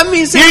 dude. I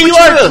mean, Here you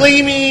are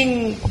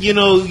claiming,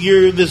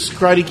 you're this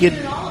Karate Kid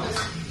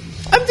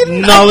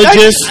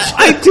knowledgeist.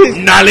 I did.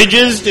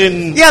 Knowledgeist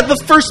and... Yeah, the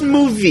first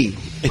movie.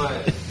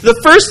 The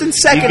first and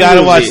second You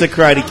gotta movie. watch the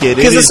Karate Kid.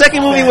 Because the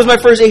second movie was my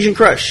first Asian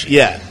crush.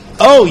 Yeah.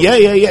 Oh,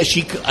 yeah.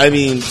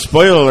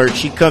 Spoiler alert,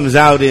 she comes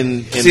out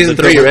in Season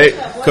the 3, right?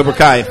 Cobra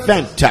Kai.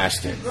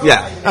 Fantastic.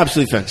 Yeah.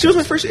 Absolutely fantastic. She was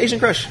my first Asian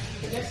crush.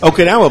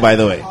 Okinawa, by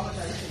the way.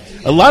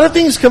 A lot of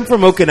things come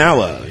from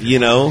Okinawa,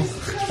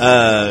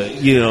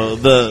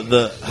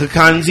 the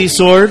Hakanzi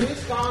sword,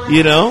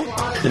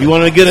 if you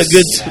want to get a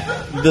good,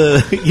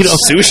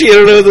 Sushi, I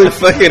don't know, the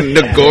fucking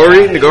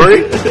Nagori?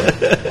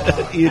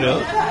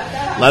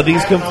 a lot of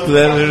things come,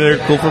 they're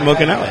cool from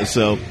Okinawa,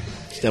 so,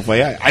 just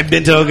FYI. I've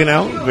been to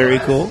Okinawa, very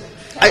cool.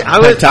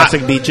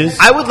 Fantastic beaches.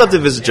 I would love to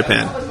visit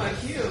Japan.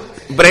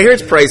 But I hear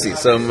it's pricey,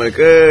 so I'm like,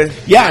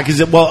 Yeah, because,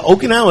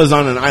 Okinawa is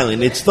on an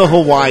island. It's the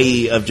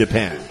Hawaii of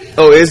Japan.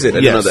 Oh, is it?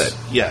 I didn't know that.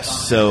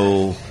 Yes,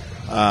 so...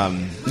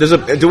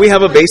 do we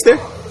have a base there?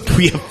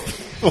 We have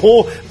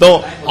all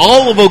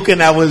of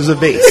Okinawa is a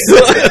base.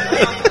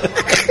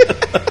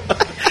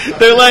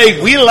 They're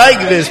like, we like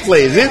this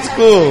place. It's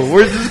cool.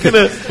 We're just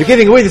gonna... You're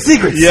giving away the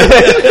secrets. Yeah.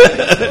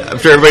 I'm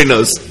sure everybody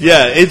knows.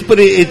 Yeah,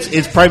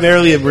 it's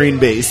primarily a Marine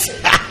base.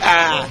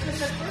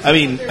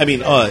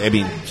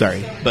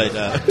 Sorry, but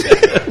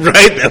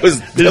Right? That was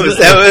like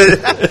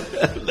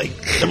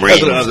the Marine.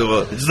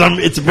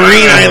 It's a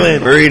Marine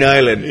island. Marine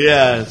Island.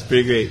 Yeah, it's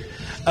pretty great.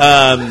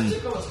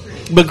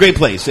 But great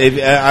place.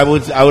 I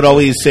would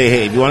always say,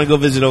 hey, if you want to go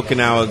visit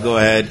Okinawa, go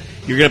ahead.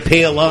 You're going to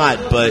pay a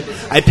lot, but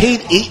I paid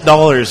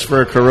 $8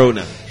 for a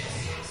Corona,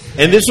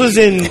 and this was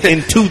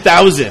in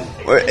 2000.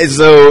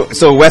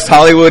 So West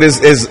Hollywood is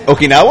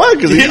Okinawa?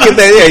 Because you can get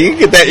that. Yeah, you can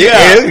get that.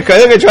 Yeah. They're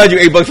going to charge you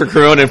 $8 for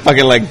Corona in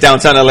fucking like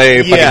downtown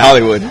LA, fucking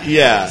Hollywood.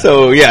 Yeah.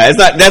 So yeah,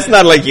 that's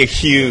not like a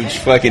huge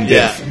fucking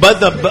diff. Yeah,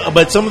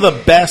 but some of the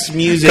best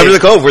music. Come to the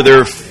Cove, were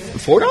there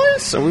 $4? Or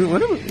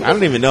whatever. I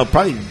don't even know.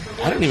 I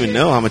don't even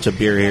know how much a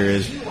beer here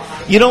is.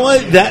 You know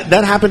what?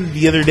 That happened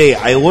the other day.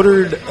 I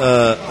ordered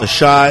a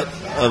shot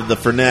of the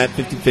Fernet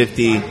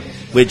 50/50,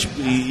 which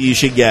you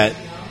should get.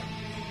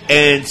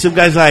 And some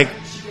guy's like,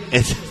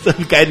 and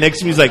some guy next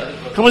to me is like,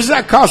 "How much does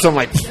that cost?" I'm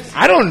like,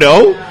 "I don't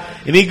know."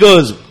 And he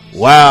goes,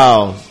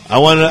 "Wow, I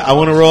want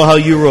to roll how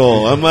you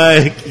roll." I'm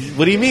like,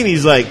 "What do you mean?"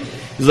 He's like,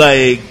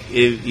 "You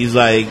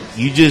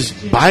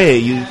just buy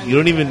it. You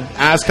don't even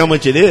ask how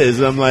much it is."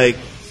 And I'm like,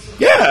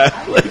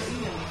 "Yeah." Like,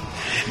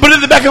 but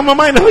in the back of my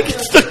mind, I'm like,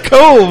 "It's the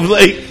Cove."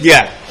 Like,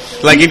 Yeah.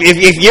 Like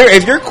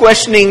if you're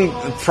questioning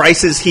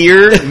prices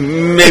here,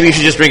 maybe you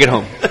should just drink it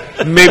home.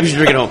 Maybe you should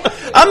drink it home.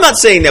 I'm not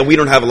saying that we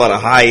don't have a lot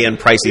of high end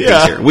pricey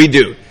things here. We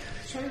do.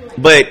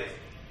 But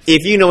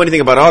if you know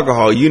anything about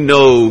alcohol, you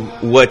know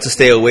what to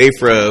stay away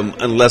from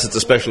unless it's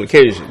a special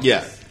occasion.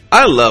 yeah.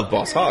 I love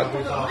Boss Hog,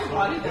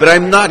 but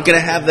I'm not gonna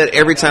have that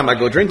every time I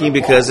go drinking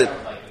because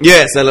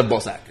yes, I love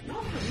Boss Hog.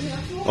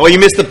 Oh, you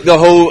missed the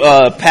whole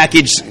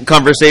package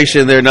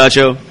conversation there,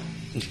 Nacho.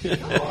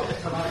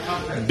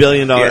 $1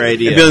 billion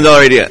idea. $1 billion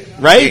idea,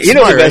 Right? He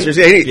knows Smart, investors.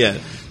 right? Yeah. Yeah.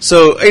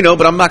 So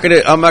but I'm not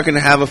gonna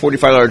have a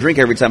 $45 drink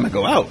every time I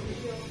go out.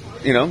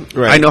 You know,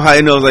 Right. I know how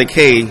I know. Like,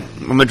 hey,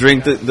 I'm gonna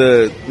drink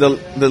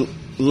the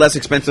less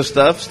expensive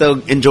stuff.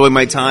 Still enjoy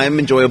my time,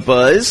 enjoy a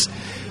buzz,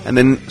 and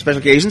then special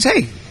occasions.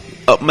 Hey,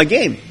 up my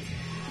game.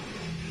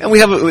 And we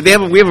have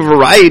a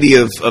variety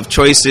of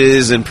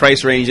choices and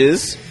price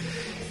ranges.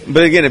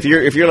 But again, if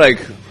you're like,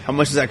 how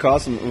much does that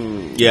cost?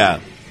 Yeah.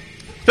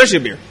 Especially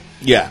a beer.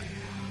 Yeah.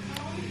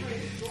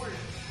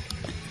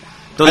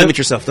 Don't limit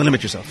yourself. Don't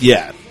limit yourself.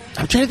 Yeah.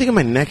 I'm trying to think of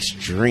my next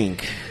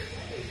drink.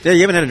 Yeah,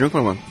 you haven't had a drink for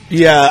a while.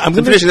 Yeah, I'm I'm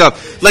gonna finishing up.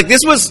 Like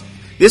this is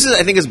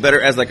I think is better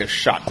as like a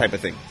shot type of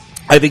thing.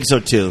 I think so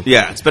too.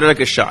 Yeah, it's better like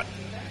a shot.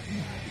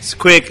 It's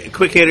quick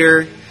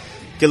hitter,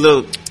 get a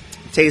little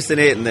taste in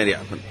it, and then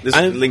this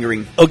is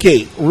lingering.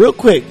 Okay, real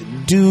quick,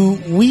 do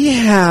we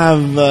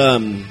have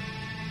the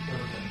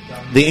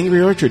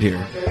Angry Orchard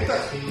here?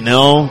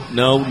 No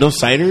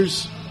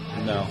ciders.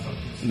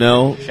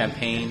 No.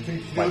 Champagne,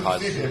 White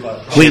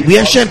House. Wait, we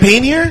have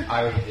champagne here.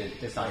 I already did.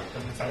 It's not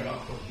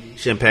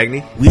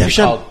Champagne. We have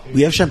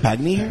champagne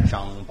here.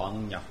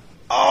 Champagne.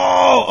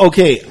 Oh,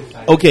 okay.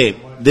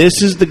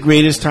 This is the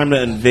greatest time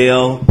to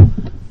unveil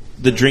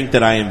the drink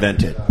that I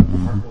invented.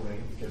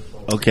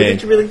 Okay,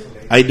 Did you really?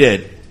 I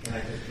did,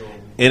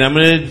 and I'm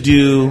going to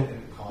do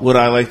what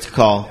I like to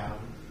call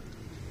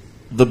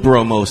the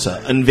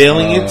Bromosa.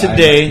 Unveiling it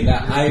today.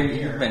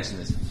 You mentioned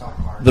this.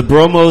 The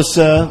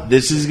Bromosa.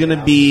 This is going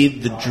to be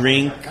the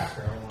drink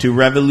to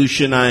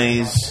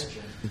revolutionize.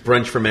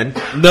 Brunch for men.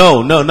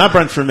 No, not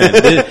brunch for men.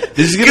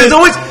 This is going Because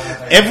always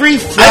to every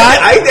flat.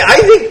 I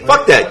think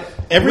fuck that.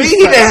 Every we need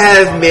to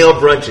Friday- have male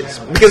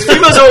brunches because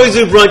females always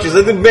do brunches.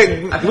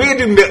 We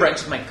can do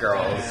French my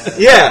girls.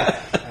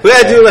 yeah. We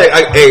gotta do like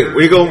hey,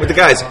 where you going with the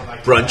guys?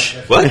 Brunch.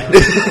 What?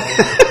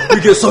 We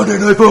get Sunday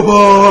night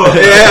football.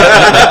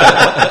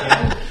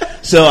 yeah.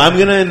 So I'm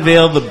going to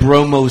unveil the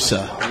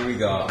Bromosa. Here we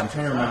go. I'm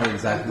trying to remember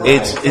exactly.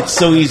 It's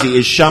so easy.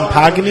 It's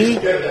Champagne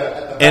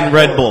and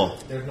Red Bull.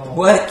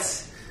 What?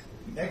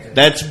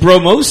 That's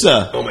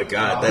Bromosa, Oh my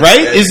god. right?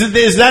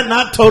 Is that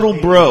not total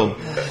bro?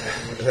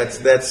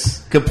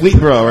 That's Complete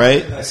bro,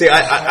 right? see.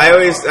 I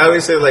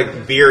always say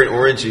like beer and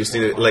orange juice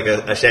need like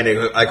a shandy.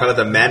 I call it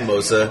the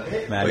manmosa.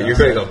 But you're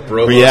going to go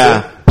bro.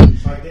 Yeah.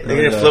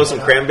 You're gonna throw some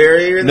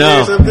cranberry in there or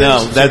No, something?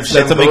 no. That's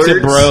Some what makes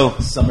it birds? bro.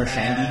 Summer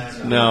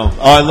shandy. No.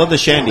 Oh, I love the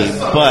shandy,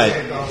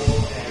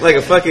 but Like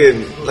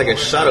a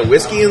shot of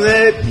whiskey in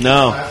that?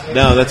 no.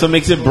 That's what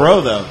makes it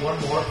bro, though.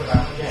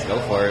 Let's go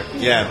for it.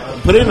 Yeah.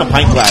 Put it in a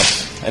pint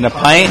glass. And a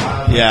pint.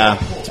 Yeah.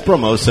 It's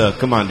Bromosa.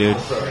 Come on, dude.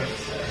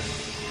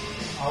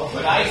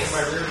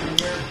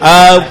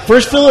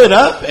 First fill it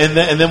up, and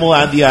then we'll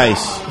add the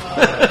ice.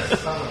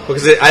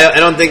 Because I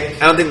don't think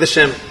the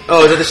champ.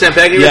 Oh, is that the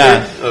champagne? Yeah.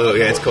 Right there? Oh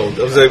yeah, it's cold.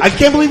 I was like, I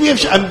can't believe we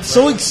have. I'm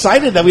so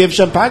excited that we have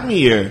champagne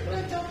here.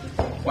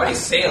 Why do you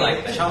say it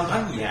like that?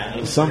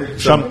 Champagne. Some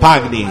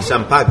champagne.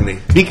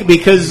 champagne.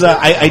 Because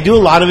I do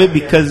a lot of it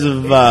because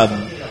of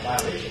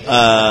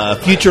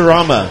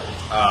Futurama.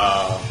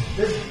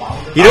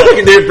 You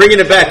know they're bringing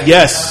it back.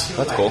 Yes,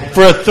 That's cool.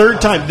 for a third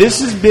time. This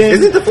has been.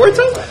 Is it the fourth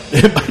time?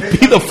 It might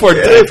be the fourth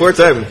Yeah, time. fourth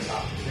time.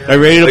 Are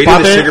you ready to Oh, you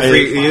pop do the it? sugar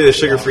free. You do the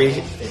sugar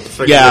free.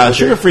 Yeah,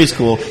 sugar free is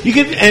cool. You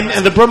can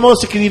and the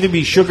Bromosa can either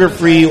be sugar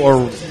free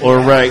or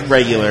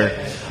regular.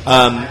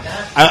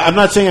 I'm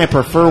not saying I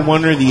prefer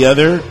one or the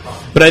other,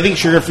 but I think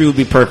sugar free would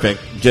be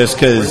perfect. Just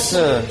because.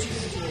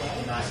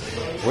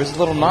 Where's the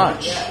little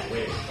notch?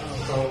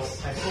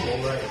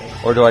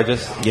 Or do I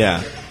just?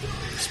 Yeah,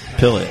 just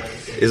pill it.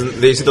 Do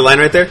you see the line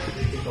right there?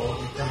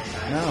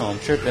 No, I'm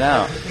tripping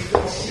out.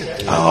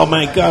 Oh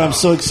my god, I'm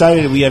so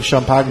excited! We have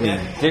champagne.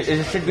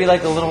 It should be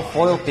like a little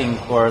foil thing,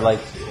 or like,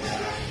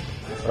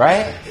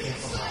 right?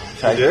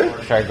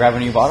 Should I grab a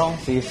new bottle?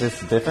 See if it's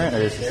different or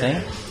it's the same.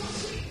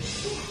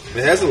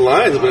 It has the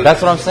lines, but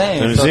That's what I'm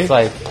saying. Let me So see. it's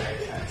like,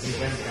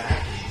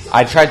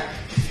 I tried.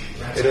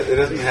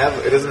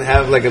 it doesn't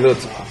have like a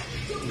little.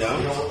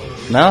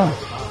 No,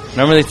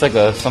 normally it's like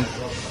a some.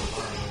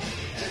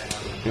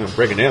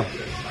 Break it down.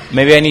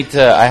 Maybe I need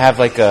to. I have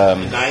like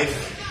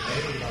Knife.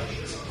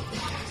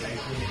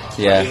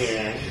 yeah,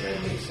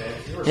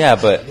 yeah.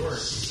 But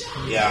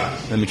Yeah.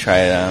 let me try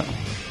it out.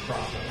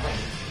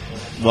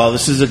 Well,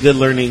 this is a good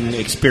learning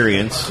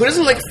experience. Who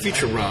doesn't like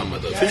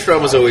Futurama though?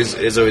 Futurama was always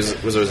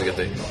a good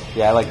thing.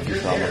 Yeah, I like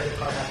Futurama.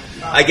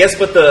 I guess,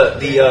 but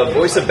the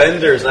voice of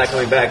Bender is not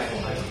coming back.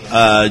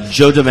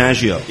 Joe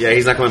DiMaggio. Yeah,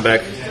 he's not coming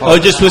back. Oh,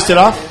 just twist it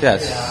off? Yeah,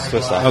 it's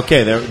Swiss style.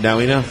 Okay, there, now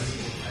we know.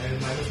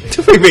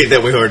 We made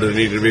that way harder than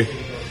it needed to be.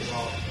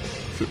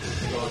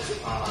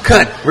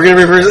 Cut. We're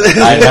gonna reverse.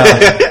 I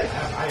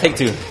know. Take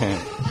two.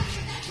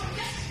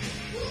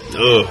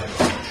 Ugh,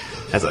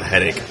 that's a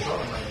headache.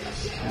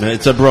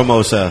 It's a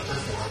bromosa.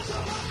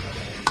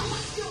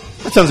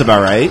 That sounds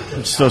about right.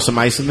 Just throw some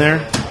ice in there.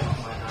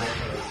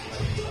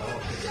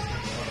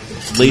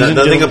 Ladies and Nothing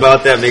gentlemen,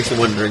 about that makes me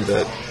want to drink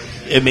that.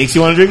 it makes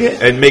you want to drink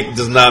it? And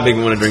does not make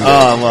me want to drink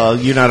that. Oh, well,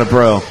 you're not a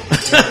bro.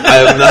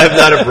 I'm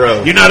not a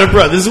bro. You're not a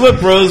bro. This is what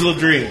bros will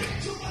drink.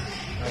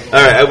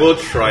 All right, I will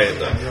try it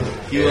though.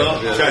 You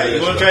will? Yeah, Try it. yeah,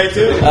 You want to yeah. try it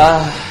too?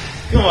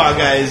 Come on,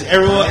 guys.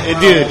 Everyone,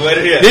 dude,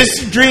 yeah.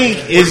 this drink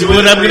is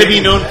what I'm going to be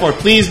known for.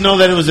 Please know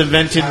that it was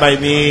invented by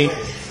me.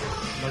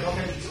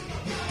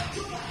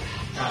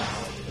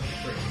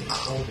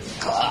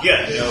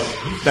 Yeah, you know,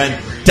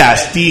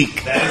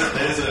 Fantastic.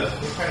 that is no.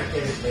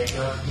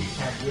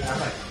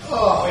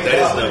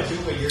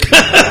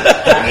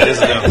 That is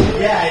no.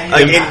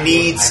 Like it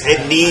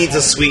needs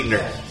a sweetener.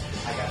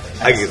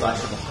 I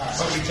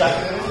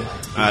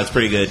It's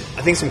pretty good.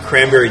 think some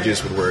cranberry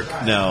juice would work.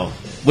 No.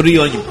 What are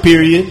you on your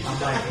period?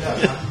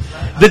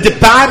 The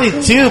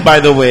Departed too, by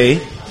the way,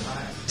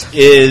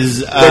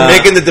 is They're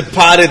making the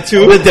Departed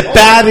too. the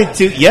Departed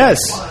too. Yes.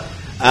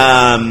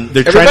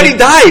 They're Everybody trying to,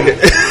 died,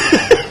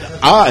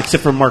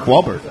 except for Mark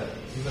Wahlberg.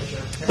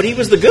 but he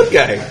was the good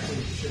guy.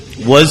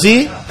 Was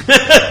he?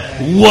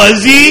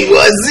 Was he?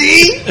 Was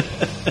he?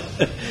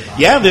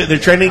 Yeah, they're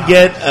trying to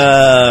get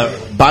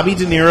Bobby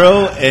De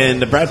Niro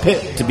and Brad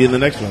Pitt to be in the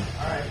next one.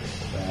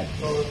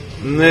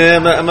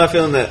 Nah, I'm not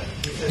feeling that.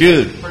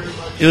 Dude,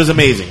 it was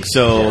amazing.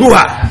 So,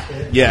 Hoo-ha!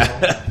 yeah.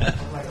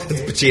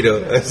 It's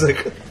Pacino. It's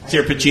like, It's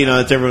your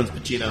Pacino. It's everyone's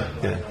Pacino.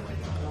 yeah.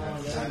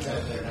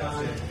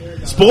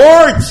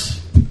 Sports!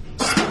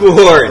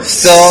 Sports.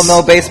 Still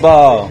no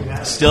baseball.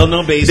 Still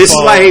no baseball. This is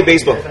why I hate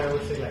baseball.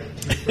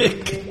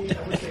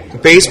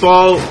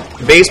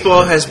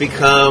 Baseball has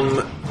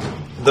become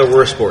the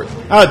worst sport.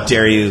 How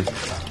dare you?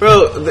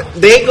 Bro,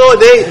 they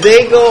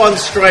go on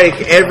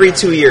strike every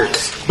 2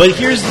 years, But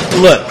here's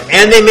look.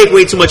 and they make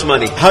way too much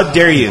money. How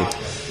dare you?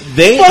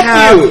 They Fuck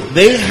have you.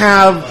 they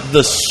have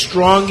the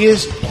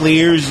strongest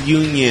players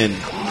union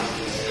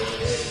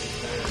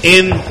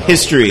in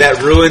history.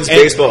 That ruins And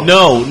baseball.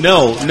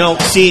 No.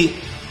 See,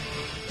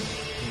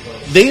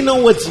 they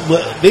know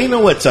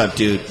what's up,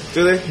 dude.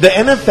 Do they? The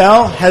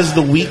NFL has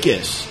the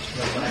weakest,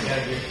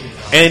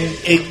 and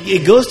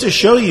it goes to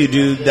show you,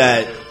 dude,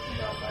 that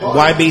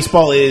why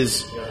baseball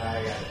is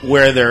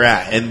where they're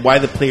at and why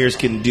the players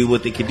can do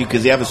what they can do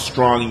because they have a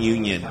strong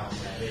union,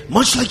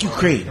 much like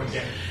Ukraine.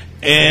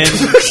 And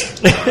yes.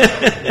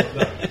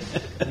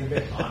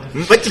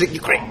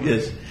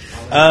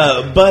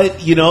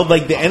 But you know,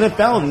 like the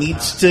NFL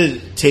needs to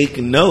take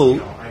note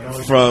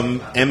from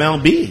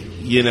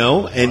MLB, you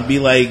know, and be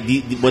like,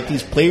 what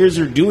these players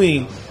are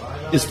doing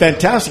is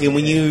fantastic. And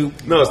when you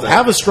No, it's not.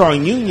 have a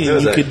strong union, No,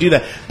 it's you not. could do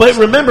that. But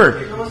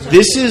remember,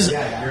 this is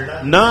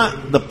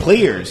not the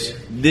players.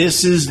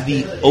 This is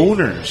the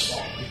owners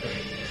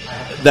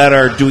that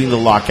are doing the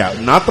lockout,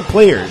 not the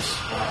players.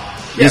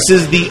 This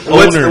is the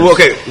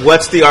owners.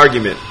 What's the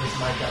argument?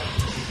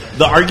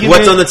 The argument.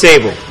 What's on the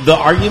table? The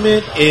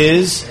argument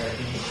is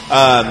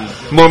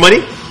More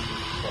money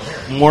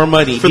more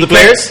money for the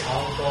Because-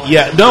 players?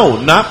 Yeah, no,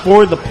 not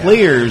for the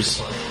players,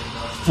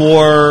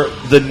 for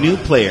the new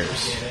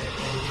players.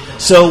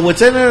 So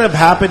what's ended up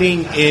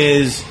happening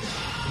is,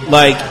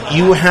 like,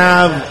 you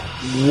have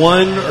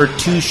one or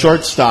two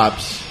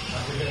shortstops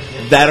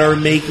that are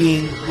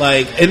making,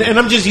 like, and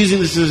I'm just using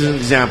this as an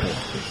example.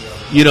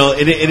 You know,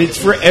 and it's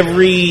for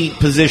every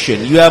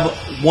position. You have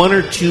one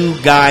or two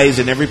guys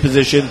in every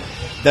position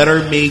that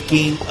are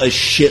making a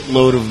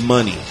shitload of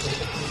money.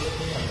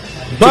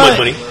 Too much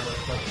money.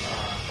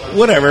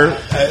 Whatever,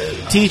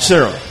 to each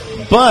their own.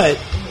 But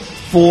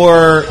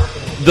for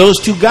those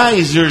two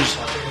guys, there's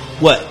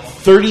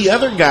 30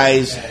 other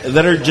guys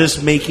that are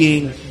just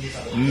making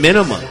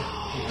minimum.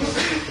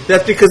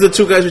 That's because the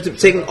two guys are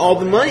taking all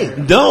the money.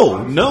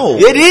 No.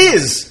 It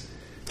is.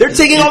 They're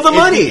taking all the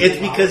money.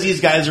 It's because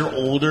these guys are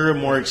older and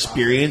more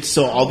experienced.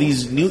 So all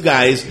these new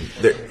guys,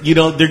 They're-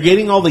 they're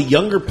getting all the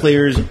younger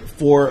players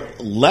for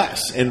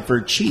less and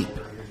for cheap.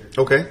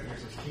 Okay.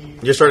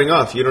 You're starting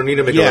off. You don't need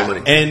to make a lot of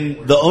money.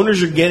 And the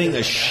owners are getting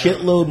a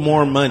shitload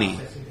more money.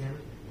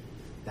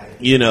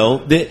 You know,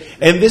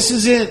 and this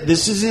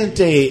isn't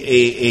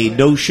a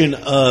notion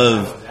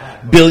of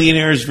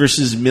billionaires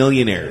versus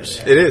millionaires.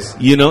 It is.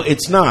 You know,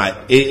 it's not.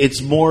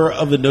 It's more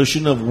of a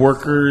notion of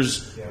workers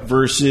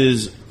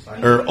versus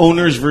or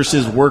owners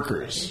versus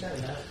workers.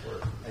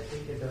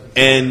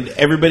 and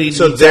everybody.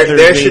 So needs there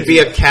other should be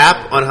ways. a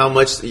cap on how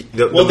much the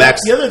Well,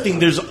 max. that's the other thing.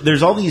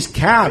 There's all these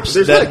caps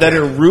There's not a that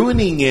cap. are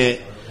ruining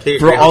it Take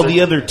for your all hands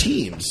the off. other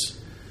teams,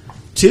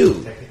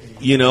 too.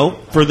 You know,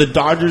 for the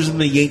Dodgers and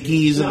the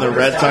Yankees and the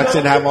Red Sox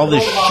that have all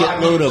this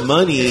shitload of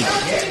money,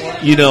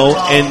 you know,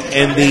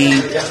 and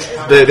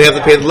They have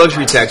to pay the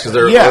luxury taxes.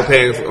 They're Yeah.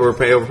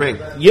 overpaying.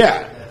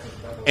 yeah,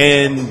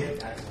 and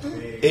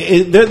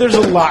there's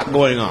a lot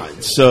going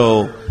on.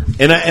 So,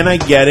 and I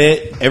get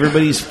it.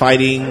 Everybody's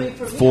fighting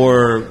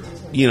for,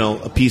 you know,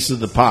 a piece of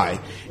the pie.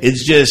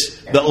 It's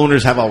just the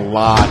owners have a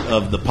lot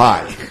of the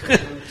pie,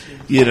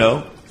 you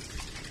know.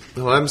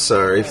 Oh, I'm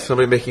sorry.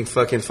 Somebody making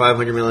fucking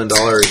 $500 million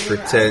for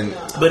 10.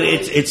 But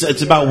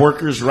it's about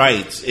workers'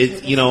 rights.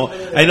 You know,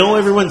 I know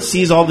everyone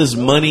sees all this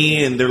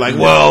money and they're like,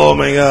 "Whoa, oh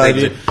my god,"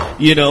 Thank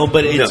you know.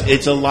 But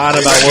it's a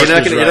lot about You're not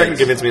workers' going to rights.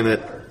 convince me in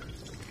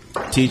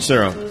that. Teach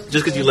their own.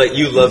 Just because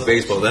you love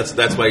baseball, that's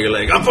why you're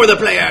like, I'm for the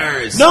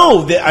players.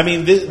 No, I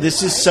mean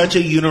this is such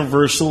a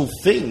universal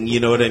thing. You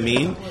know what I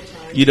mean?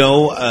 You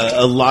know,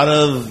 a lot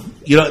of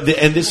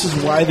and this is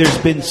why there's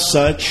been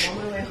such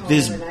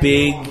this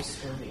big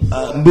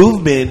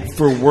movement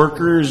for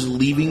workers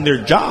leaving their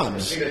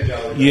jobs.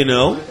 You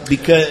know,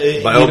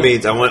 because By all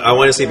means, I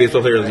want to see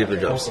baseball players leave their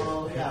jobs.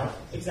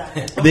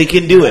 they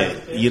can do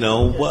it. You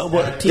know, what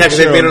Yeah, because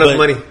they've made enough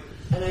money.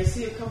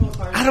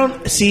 I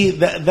don't see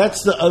that.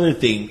 That's the other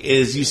thing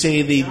is you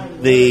say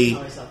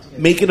they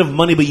make enough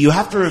money, but you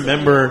have to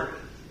remember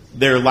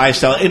their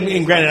lifestyle.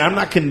 And granted, I'm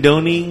not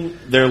condoning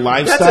their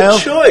lifestyle.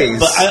 That's a choice.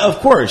 But of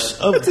course.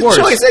 It's a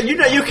choice. And you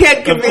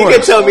can't Of you course.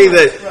 can't tell me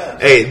that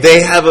hey,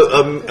 they have a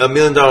 $1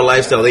 million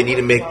lifestyle. They need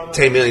to make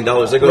 $10 million.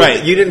 They go,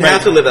 Right, you didn't right.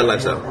 have to live that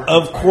lifestyle.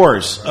 Of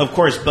course.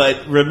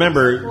 But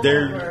remember,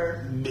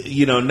 they're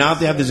now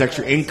they have this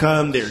extra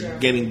income. They're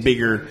getting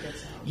bigger,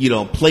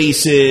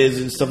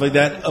 places and stuff like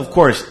that. Of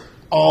course,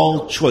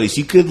 all choice.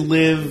 You could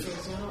live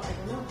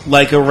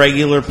like a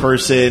regular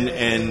person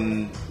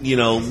and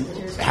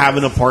have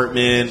an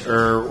apartment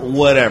or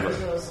whatever.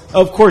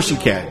 Of course you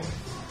can.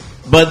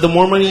 But the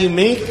more money you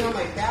make,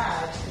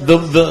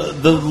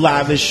 the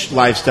lavish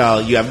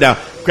lifestyle you have. Now,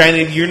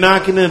 granted, you're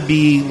not going to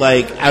be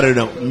like, I don't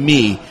know,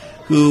 me,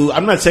 who,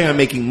 I'm not saying I'm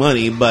making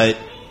money, but,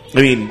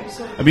 I mean,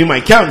 my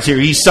accountant's here.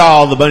 He saw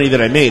all the money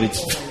that I made.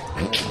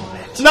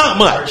 It's not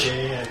much,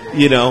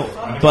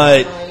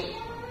 but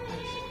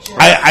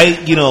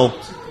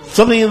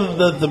something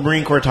that the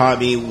Marine Corps taught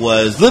me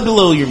was live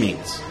below your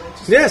means.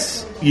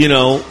 Yes.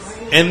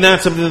 And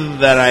that's something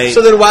that I.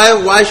 So then,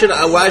 why should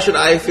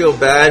I feel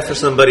bad for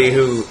somebody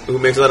who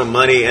makes a lot of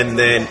money and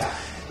then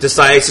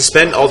decides to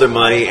spend all their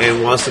money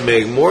and wants to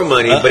make more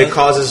money, but it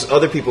causes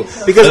other people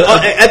because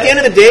at the end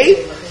of the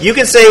day, you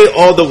can say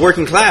all the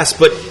working class,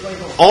 but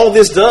all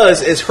this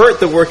does is hurt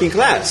the working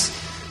class.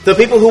 The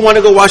people who want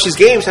to go watch these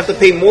games have to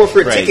pay more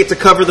for a Right. ticket to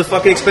cover the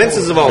fucking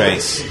expenses of all Right.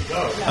 this.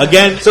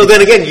 Again, So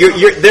then again,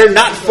 they're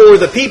not for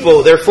the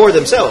people; they're for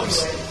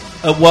themselves.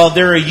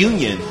 they're a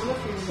union.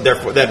 They're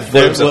for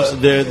themselves.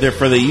 They're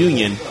for the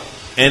union,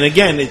 and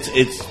again,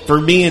 it's for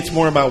me. It's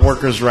more about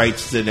workers'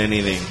 rights than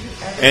anything.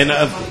 And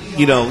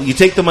you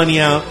take the money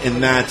out,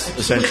 and that's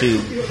essentially,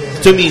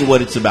 to me,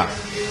 what it's about.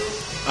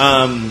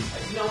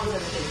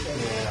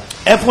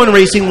 F1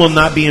 racing will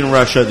not be in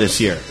Russia this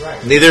year.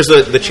 Neither's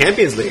the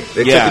Champions League.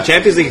 They Yeah. took the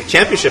Champions League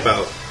championship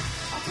out.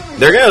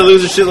 They're going to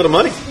lose a shitload of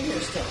money.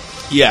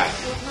 Yeah.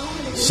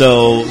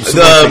 So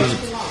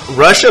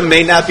Russia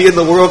may not be in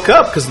the World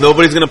Cup because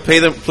nobody's going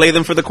to play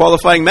them for the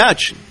qualifying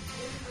match.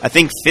 I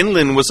think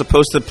Finland was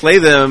supposed to play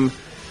them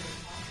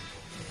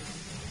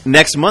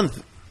next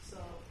month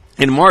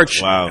in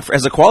March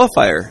as a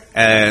qualifier,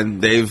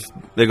 and they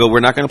go, we're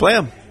not going to play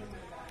them.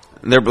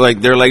 And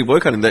they're like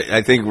boycotting.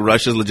 I think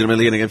Russia's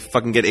legitimately going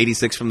to get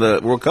 86 from the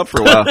World Cup for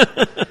a while.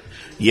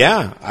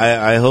 yeah,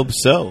 I hope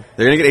so.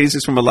 They're going to get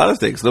 86 from a lot of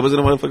things. Nobody's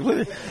going to want to fucking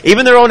play them.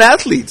 Even their own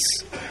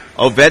athletes.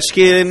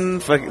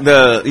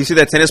 Ovechkin, you see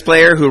that tennis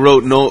player who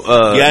wrote no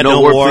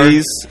war,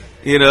 please.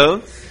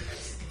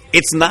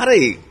 It's not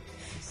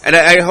and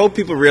I hope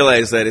people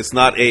realize that it's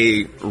not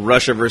a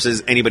Russia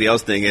versus anybody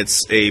else thing.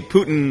 It's a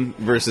Putin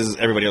versus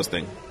everybody else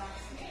thing.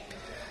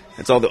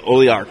 It's all the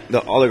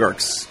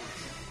oligarchs.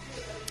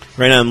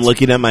 Right now, I'm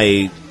looking at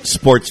my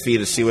sports feed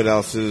to see what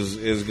else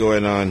is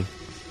going on.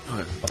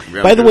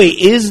 By the way,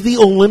 is the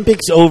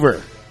Olympics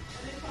over?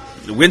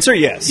 Winter,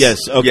 yes. Yes,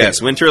 okay.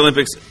 Yes, Winter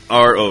Olympics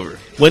are over.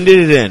 When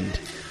did it end?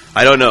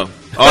 I don't know.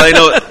 All I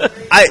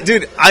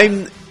know,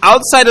 I'm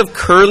outside of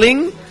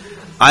curling,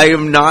 I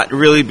am not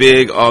really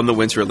big on the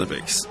Winter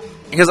Olympics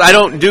because I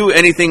don't do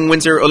anything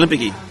Winter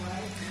Olympic-y.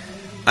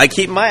 I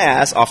keep my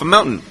ass off a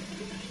mountain.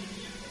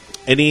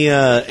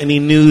 Any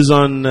news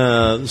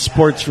on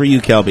sports for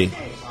you, Kelby?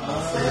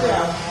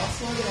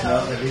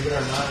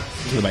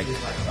 To the mic.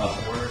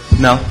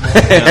 No.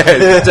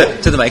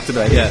 to the mic,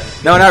 Yeah.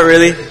 No, not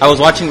really. I was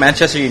watching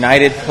Manchester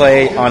United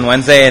play on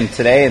Wednesday and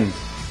today, and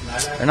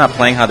they're not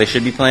playing how they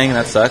should be playing, and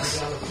that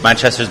sucks.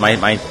 Manchester's my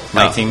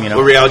team,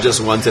 Well, Real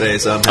just won today,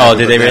 so I'm Oh,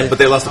 did they really? But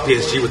they lost to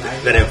PSG with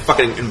that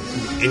fucking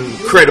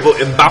incredible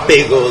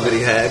Mbappe goal that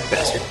he had,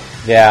 bastard.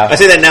 Yeah. I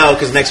say that now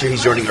because next year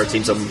he's joining our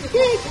team. So,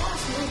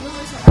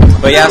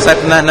 But yeah, aside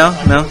from that,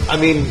 no. I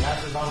mean,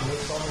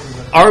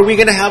 are we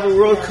going to have a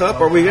World Cup?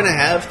 Are we going to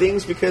have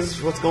things because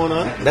of what's going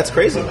on? That's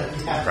crazy.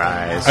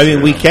 Surprise. I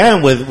mean, we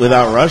can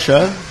without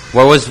Russia.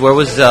 Where was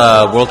World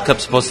Cup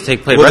supposed to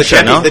take place? Well,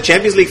 Russia, no? the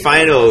Champions League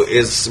final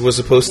was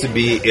supposed to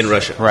be in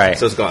Russia, Right.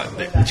 So it's gone.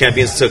 The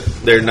champions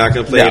they're not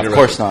going to play Yeah, it in of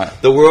course Russia.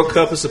 not. The World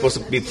Cup is supposed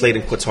to be played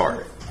in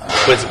Qatar,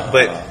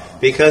 but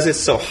because it's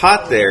so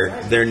hot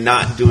there, they're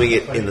not doing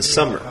it in the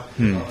summer.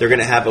 They're going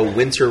to have a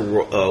winter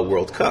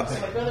World Cup,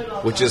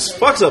 which just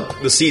fucks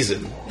up the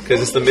season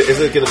because it's in the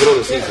middle of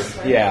the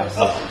season. Yeah.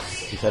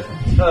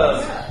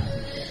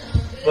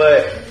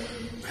 But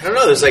I don't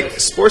know. There's like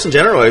sports in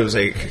general. It was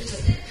like,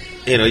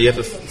 you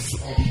have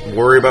to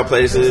worry about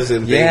places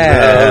and things.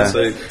 Yeah. It's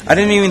like, I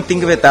didn't even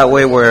think of it that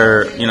way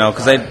where,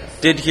 because I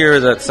did hear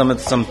that some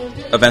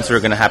events were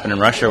going to happen in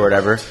Russia or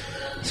whatever.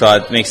 So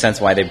it makes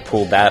sense why they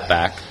pulled that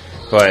back.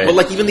 But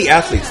like even the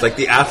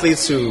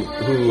athletes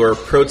who are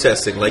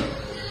protesting, like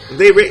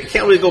they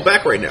can't really go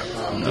back right now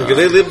because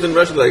they lived in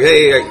Russia. Like,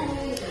 hey,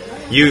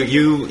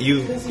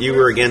 you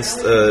were against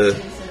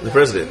the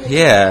president.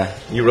 yeah.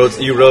 You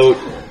wrote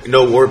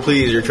no war,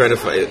 please. You're trying to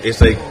fight. It's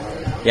like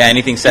Yeah,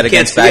 anything said you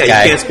can't against that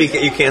guy.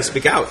 You can't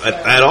speak out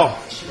at all.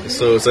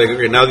 So it's like,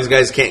 okay, now these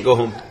guys can't go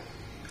home.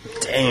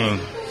 Dang.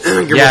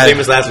 Your Yeah. most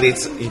famous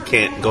athletes, you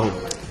can't go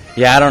home.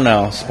 Yeah, I don't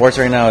know. Sports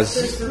right now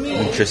is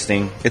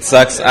interesting. It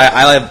sucks.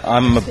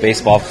 I'm a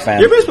baseball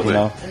fan. You're a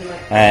baseball fan.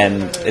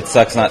 And it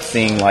sucks not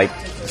seeing like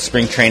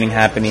spring training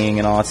happening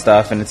and all that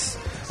stuff. And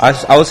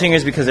I was thinking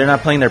it's because they're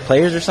not playing their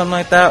players or something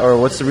like that, or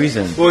what's the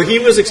reason? Well, he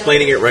was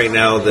explaining it right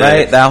now.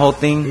 Right, that whole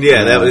thing.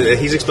 Yeah,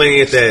 he's explaining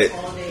it that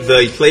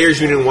the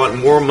players union want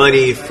more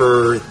money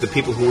for the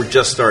people who were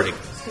just starting.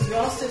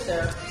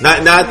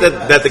 Not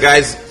that the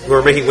guys who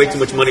are making way too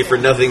much money for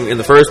nothing in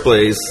the first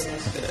place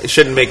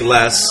shouldn't make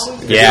less.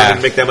 Yeah, they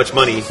don't make that much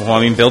money. Well,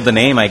 I mean, build the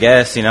name, I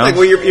guess. Like,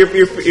 well, you're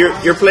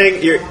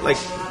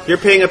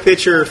paying a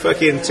pitcher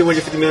fucking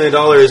 $250 million,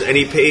 and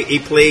he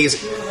plays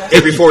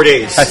every 4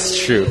 days. That's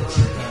true.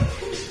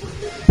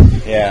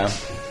 Yeah,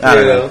 I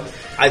don't know.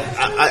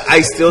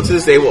 I still to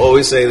this day will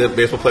always say that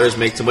baseball players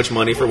make too much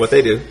money for what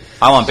they do.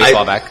 I want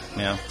baseball back.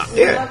 Yeah.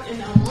 Yeah.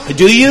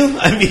 Do you?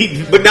 I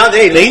mean, But now,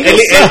 hey,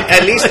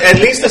 at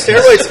least the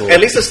steroids. At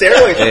least the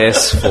steroids.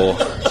 It's full.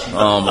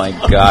 Oh my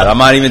god! I'm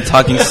not even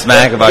talking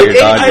smack about your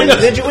Dodgers.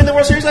 Did you win the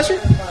World Series last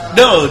year?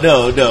 no,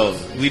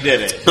 we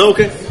did it. Oh,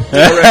 okay.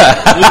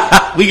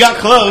 We got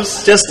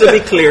close. Just to be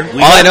clear, All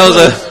I know is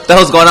what the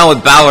hell's going on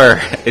with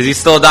Bauer. Is he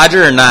still a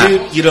Dodger or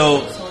not?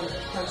 Dude,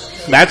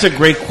 that's a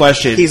great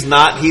question. he's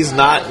not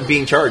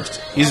being charged.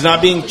 He's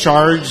not being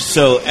charged,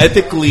 so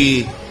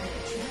ethically,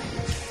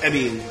 I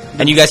mean,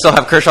 And you guys still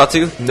have Kershaw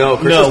too? No,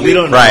 we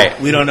don't know. Right.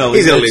 We don't know.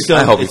 He's gonna It's leave.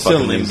 I hope he it's still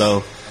fucking leaves. limbo.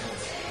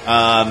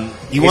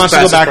 He He's wants to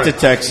go past back the to prime.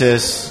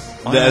 Texas.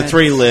 That's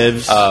where he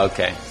lives. Oh,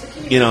 okay.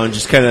 And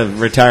just kind of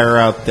retire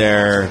out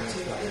there.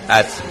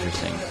 That's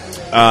interesting.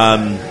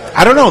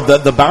 I don't know.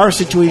 The Bauer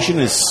situation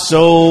is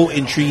so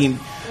intriguing.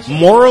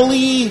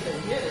 Morally,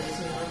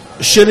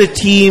 should a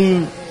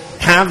team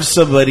have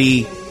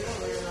somebody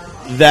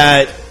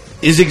that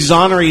is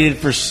exonerated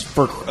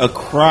for a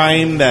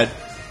crime that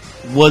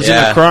wasn't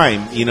Yeah. a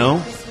crime?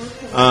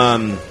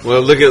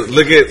 Well, look at.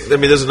 I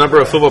mean, there's a number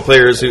of football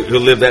players who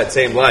live that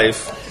same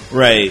life.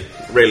 Right.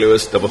 Ray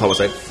Lewis, double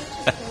homicide.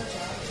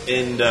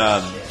 And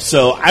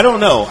so I don't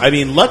know. I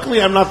mean, luckily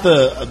I'm not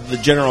the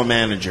general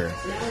manager.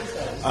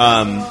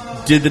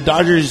 Did the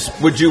Dodgers?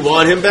 Would you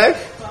want him back?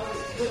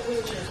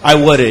 I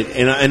wouldn't,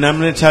 and I'm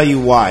going to tell you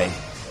why.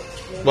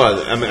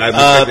 Well, I mean, I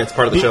respect it's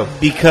part of the show.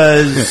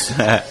 Because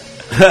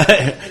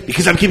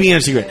because I'm keeping it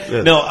a secret.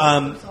 Yeah.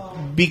 No,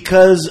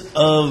 because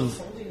of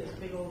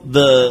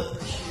the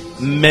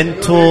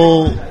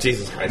mental,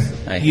 Jesus Christ.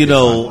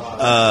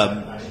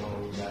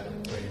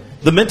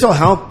 the mental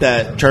health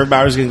that Trevor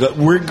Bauer is going to go,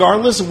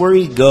 regardless of where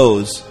he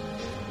goes.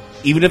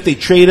 Even if they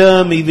trade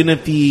him, even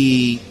if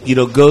he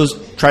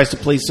tries to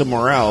play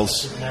somewhere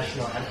else,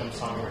 National anthem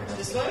song right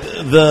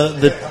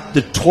now.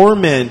 the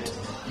torment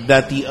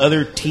that the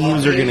other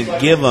teams are going to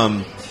give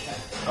him.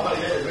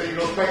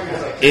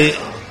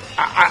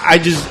 I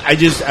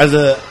just as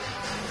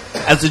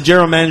a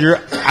general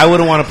manager, I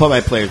wouldn't want to put my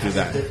player through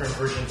that.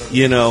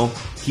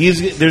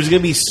 There's going to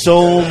be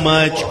so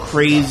much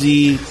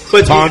crazy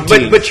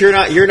taunting. But you're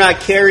not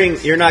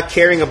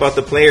caring about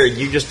the player.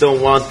 You just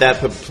don't want that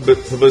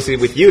publicity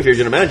with you if you're a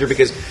general manager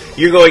because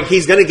you're going.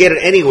 He's going to get it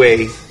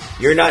anyway.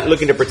 You're not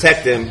looking to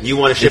protect him. You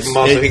want to ship him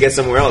off so he gets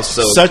somewhere else.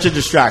 So such a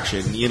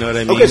distraction. You know what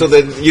I mean? okay, so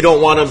then you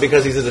don't want him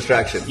because he's a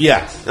distraction.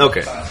 Yeah,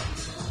 Okay.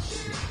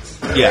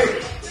 yeah.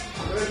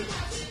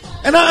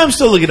 And I'm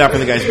still looking out for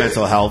the guy's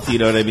mental health. You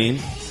know what I mean?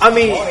 I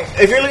mean,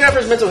 if you're looking out for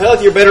his mental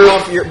health, you're better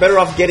off. You're better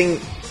off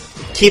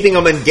keeping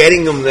him and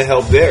getting him the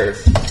help there.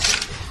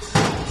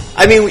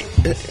 I mean,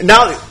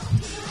 now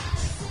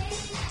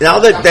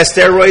that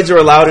steroids are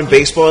allowed in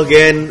baseball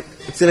again,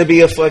 it's going to be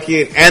a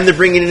fucking, and they're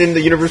bringing in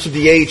the universal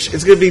DH.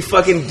 It's going to be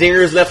fucking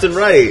dingers left and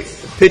right.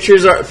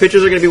 Pitchers are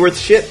going to be worth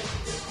shit.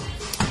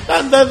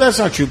 That's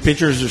not true.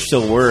 Pitchers are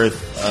still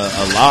worth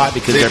a lot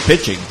because they're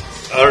pitching.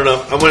 I don't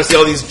know. I want to see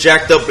all these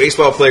jacked up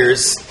baseball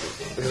players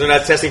because they're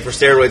not testing for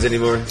steroids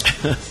anymore.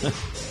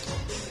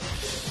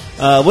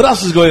 What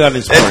else is going on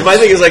in sports? And my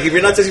thing is, like, if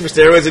you're not testing for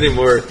steroids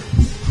anymore,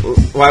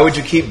 why would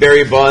you keep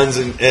Barry Bonds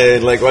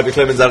and like Roger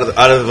Clemens out of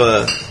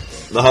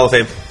the Hall of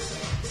Fame?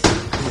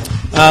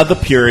 The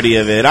purity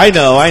of it. I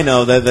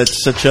know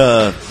that's such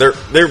a They're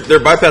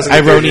bypassing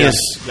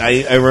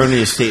the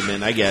erroneous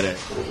statement. I get it.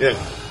 Yeah.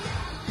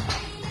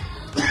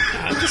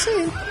 I'm just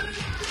saying.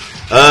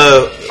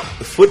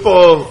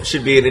 Football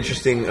should be an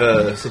interesting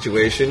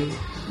situation.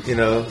 You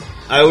know,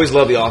 I always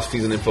love the off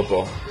season in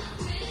football.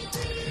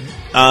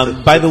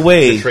 By the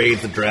way, The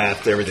trades, the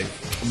draft, everything.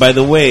 By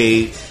the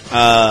way,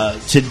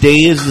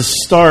 today is the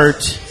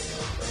start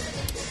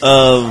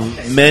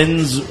of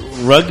men's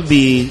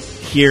rugby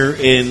here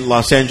in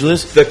Los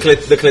Angeles. The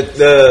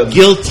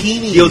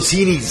Giltinis.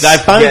 Giltinis. I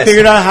finally Yes.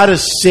 figured out how to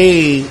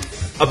say.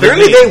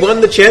 Apparently, they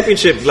won the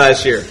championship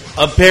last year.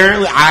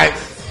 Apparently,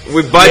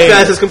 We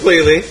bypassed this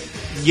completely.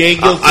 Yay,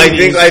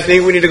 Giltinis. I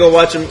think we need to go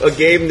watch a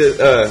game.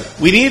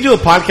 We need to do a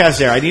podcast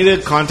there. I need to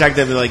contact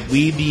them and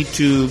we need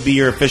to be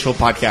your official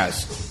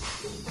podcast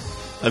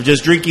of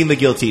just drinking the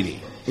Giltini.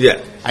 Yeah.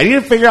 I need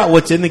to figure out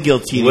what's in the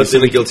Giltini. What's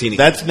in the Giltini?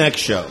 That's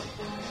next show.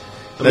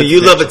 I mean,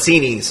 you love a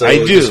teeny, so I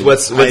do. just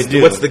what's I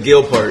do. the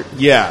Gil part?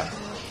 Yeah.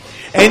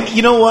 And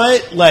you know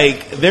what?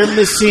 Like, they're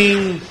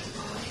missing,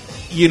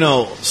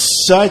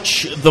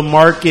 such the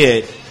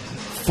market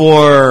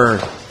for,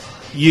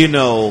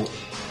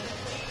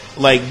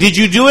 like, did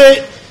you do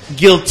it?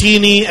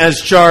 Giltini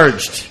as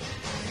charged.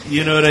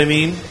 You know what I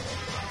mean?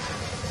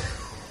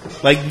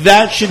 Like,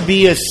 that should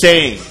be a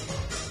saying.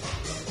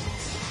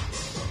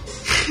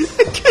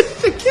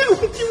 I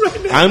can't with you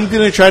right now. I'm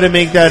going to try to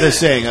make that a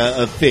saying,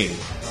 a thing.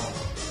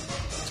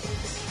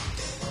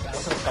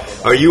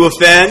 Are you a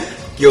fan?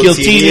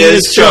 Giltini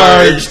is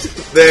charged.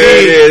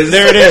 There it is.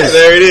 There it is.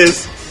 There it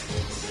is.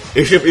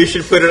 You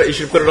should put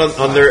it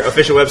on their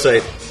official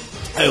website.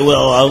 I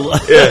will.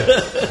 Yeah.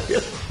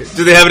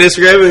 Do they have an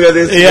Instagram?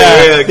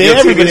 Yeah. Giltini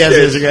Everybody has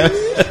is Instagram.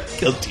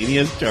 Giltini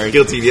is charged.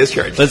 Giltini is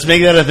charged. Let's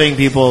make that a thing,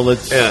 people.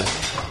 Let's. Yeah.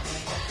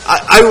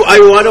 I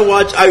want to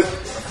watch.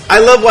 I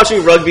love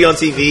watching rugby on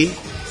TV.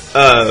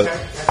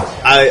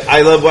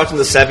 I love watching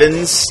the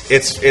sevens.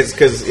 It's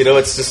because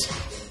it's just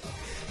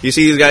you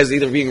see these guys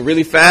either being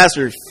really fast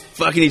or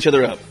fucking each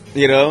other up.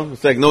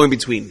 It's like no in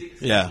between.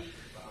 Yeah.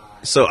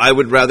 So I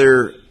would love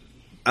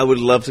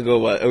to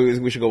go.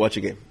 We should go watch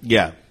a game.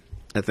 Yeah.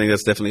 I think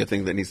that's definitely a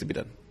thing that needs to be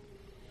done.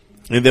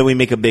 And then we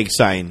make a big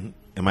sign.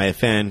 Am I a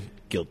fan?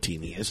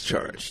 Giltini is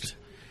charged.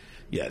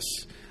 Yes.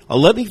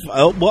 I'll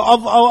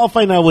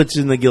find out what's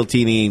in the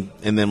Giltini,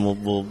 and then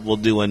we'll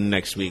do one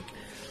next week.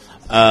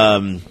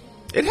 I'm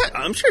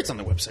sure it's on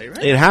the website,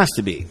 right? It has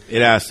to be.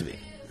 It has to be.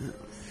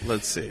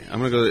 Let's see. I'm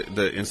gonna go to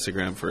the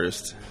Instagram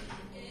first.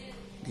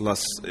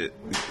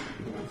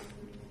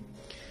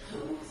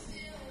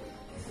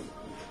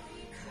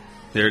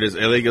 There it is.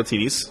 LA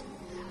Giltinis.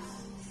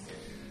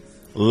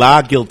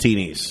 La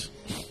Giltinis.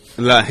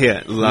 La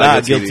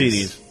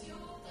Giltinis.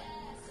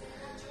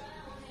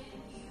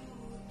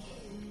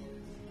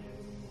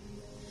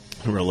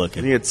 We're I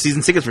looking. think it's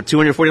season tickets for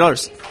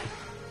 $240.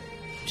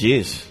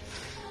 Jeez.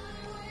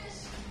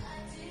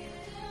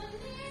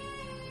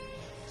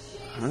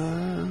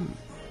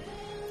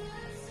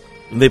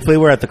 They play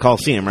where at the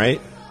Coliseum, right?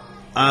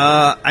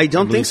 I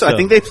don't think so. so. I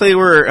think they play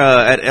where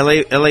at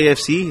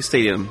LAFC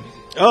Stadium.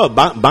 Oh,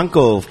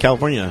 Banco of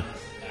California.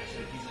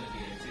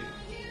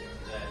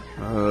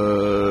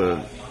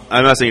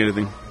 I'm not saying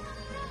anything.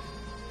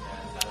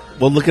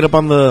 Well, look it up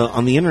on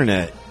the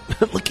internet.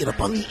 Look it up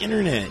on the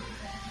internet.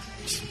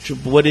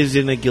 What is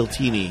in a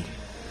Giltini?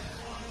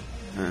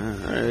 All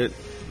right,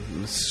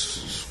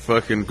 let's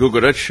fucking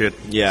Google that shit.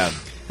 Yeah.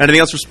 Anything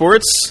else for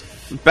sports?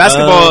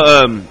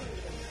 Basketball.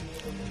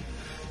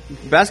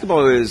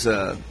 Basketball is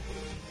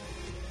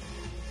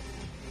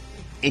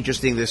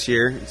interesting this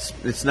year.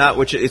 It's not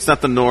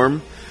the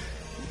norm.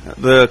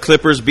 The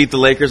Clippers beat the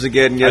Lakers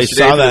again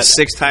yesterday saw for that. the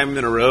sixth time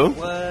in a row.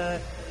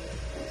 What?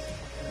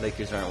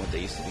 Lakers aren't what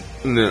they used to be.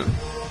 No.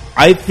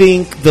 I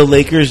think the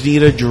Lakers need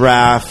to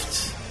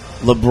draft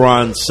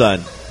LeBron's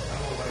son.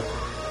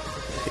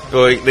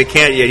 Oh, they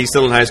can't yet. He's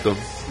still in high school.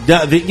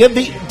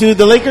 Dude,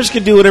 the Lakers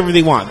can do whatever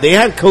they want. They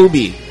had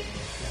Kobe.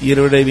 You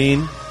know what I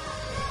mean?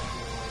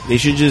 They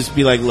should just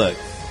be like, look,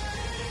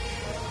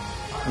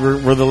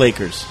 we're the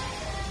Lakers.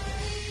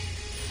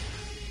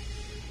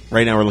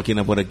 Right now we're looking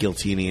up what a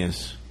Giltini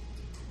is.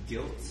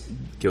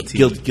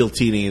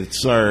 Giltini.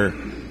 It's our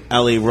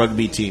LA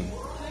rugby team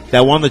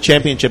that won the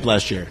championship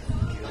last year.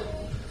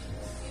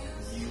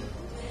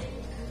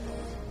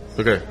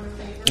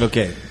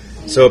 Okay.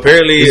 So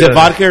apparently, Is it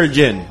vodka or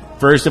gin?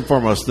 First and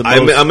foremost,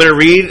 I'm gonna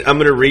read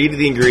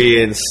the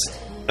ingredients.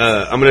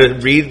 I'm gonna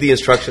read the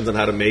instructions on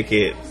how to make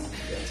it.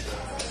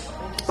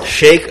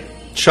 Shake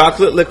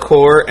chocolate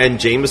liqueur and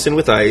Jameson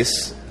with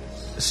ice.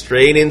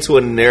 Strain into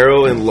a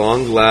narrow and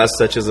long glass,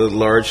 such as a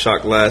large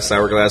shot glass,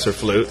 sour glass, or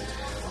flute.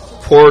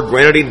 Pour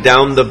grenadine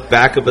down the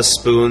back of a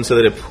spoon so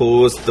that it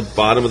pulls the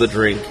bottom of the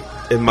drink.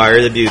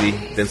 Admire the beauty,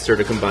 then stir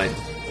to combine.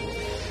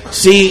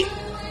 See,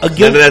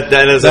 again,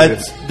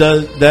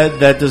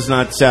 That does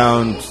not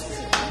sound.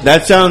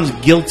 That sounds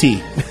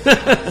guilty.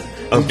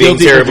 of being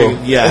Guilty for terrible.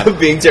 drinking, yeah. Of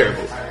being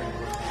terrible.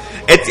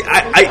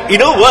 You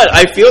know what?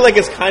 I feel like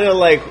it's kind of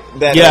like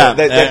that. Yeah,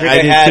 that drink I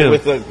I do had too.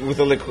 with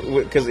the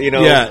liquid, because the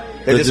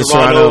the Serrano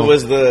Serrano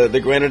was the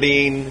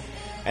grenadine,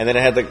 and then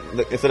I had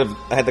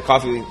I had the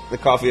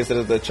coffee instead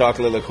of the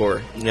chocolate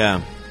liqueur.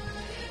 Yeah.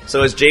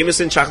 So it's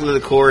Jameson, chocolate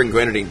liqueur, and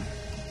grenadine.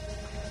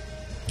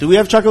 Do we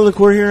have chocolate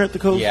liqueur here at the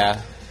Cove?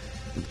 Yeah.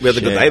 We have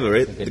the Shit. Godiva,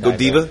 right? The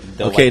Godiva.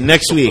 Okay,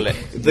 next week.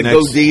 The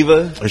Next-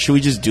 Godiva. Or should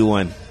we just do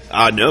one?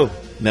 No.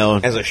 No.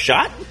 As a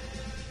shot?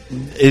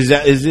 Is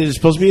it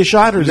supposed to be a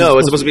shot or is No, it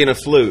it's supposed to be in a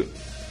flute.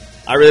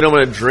 I really don't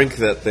want to drink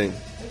that thing.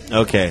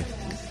 Okay.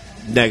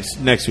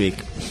 Next week.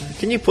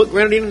 Can you put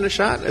grenadine in a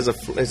shot? Does it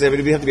have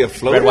to be a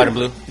float? Red, white, and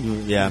blue.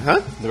 Yeah.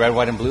 Huh? The red,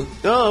 white, and blue.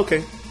 Oh,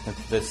 okay.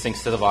 That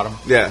sinks to the bottom.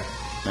 Yeah.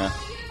 Yeah.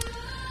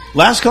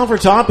 Last call for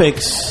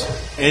topics.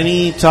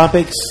 Any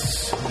topics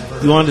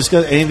you want to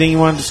discuss? Anything you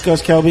want to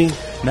discuss, Kelby?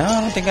 No,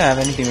 I don't think I have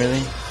anything really.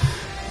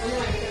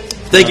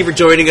 Thank you for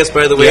joining us,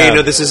 by the way. Yeah. I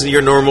know this isn't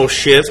your normal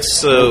shift,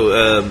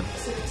 so,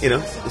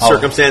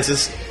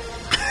 circumstances.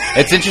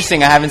 It's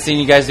interesting. I haven't seen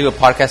you guys do a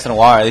podcast in a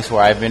while, at least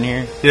where I've been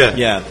here. Yeah.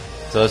 Yeah.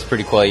 So it's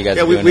pretty cool. You guys.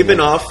 Yeah, are doing we've been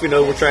it. off.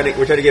 We're trying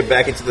to get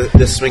back into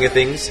the swing of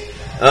things.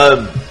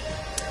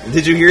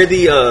 Did you hear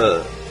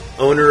the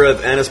owner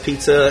of Anna's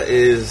Pizza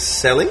is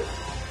selling?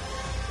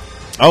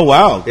 Oh,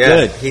 wow. Yeah,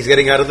 Good. he's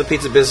getting out of the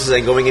pizza business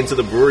and going into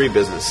the brewery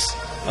business.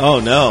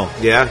 Oh, no.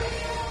 Yeah.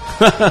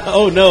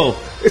 Oh, no.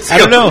 I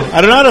don't know.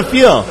 I don't know how to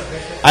feel.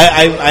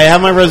 I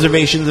have my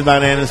reservations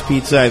about Anna's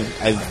Pizza.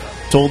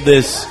 I've told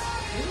this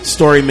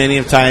story many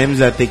of times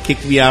that they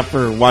kicked me out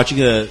for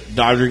watching a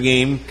Dodger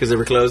game Because they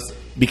were closed.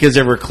 because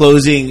they were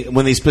closing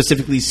when they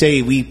specifically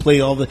say we play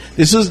all the.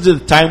 This was the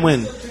time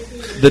when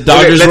the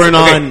Dodgers weren't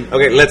on.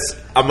 Okay,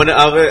 I'm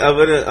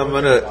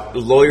gonna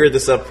lawyer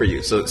this up for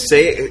you. So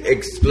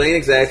explain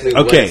exactly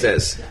what Okay, it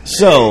says.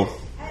 so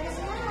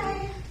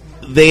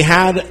they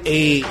had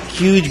a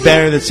huge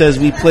banner that says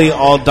we play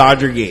all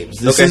Dodger games.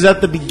 This Okay. is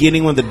at the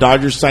beginning when the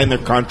Dodgers signed their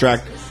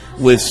contract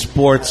with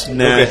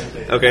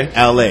Sportsnet Okay.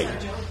 LA,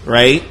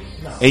 right?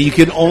 And you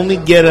can only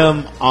get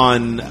them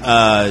on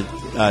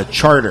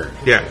charter.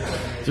 Yeah.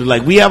 So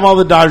like we have all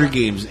the Dodger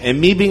games, and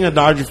me being a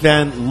Dodger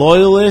fan,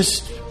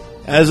 loyalist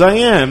as I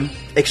am,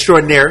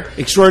 Extraordinaire.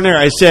 extraordinary.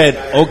 I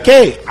said,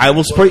 okay, I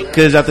will support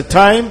because at the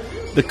time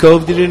the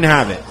Cove didn't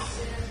have it,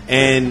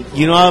 and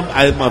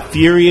I'm a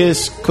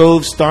furious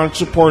Cove staunch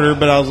supporter.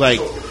 But I was like,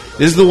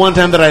 this is the one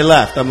time that I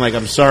left. I'm like,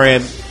 I'm sorry,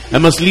 I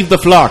must leave the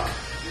flock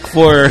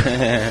for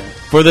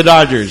for the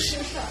Dodgers,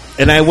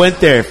 and I went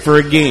there for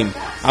a game.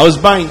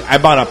 I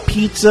bought a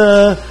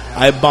pizza.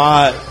 I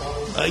bought,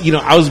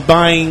 I was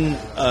buying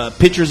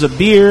pitchers of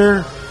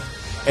beer.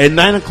 And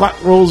 9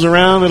 o'clock rolls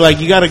around. They're like,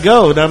 you got to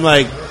go. And I'm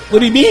like, what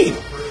do you mean?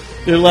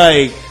 They're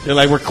like,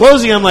 we're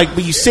closing. I'm like,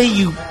 but you say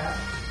you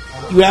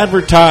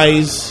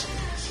advertise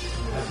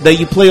that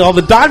you play all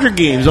the Dodger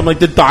games. I'm like,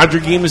 the Dodger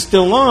game is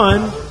still on.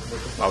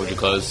 Why would you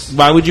close?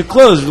 Why would you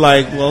close?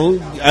 Like, well,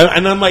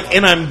 and I'm like,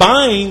 and I'm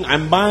buying.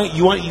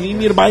 You need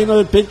me to buy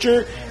another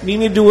pitcher? You need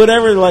me to do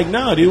whatever? They're like,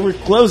 no, dude, we're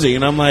closing.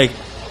 And I'm like,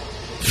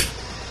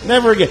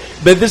 never again.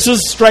 But this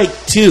was strike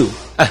 2.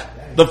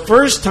 The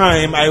first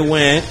time I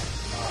went,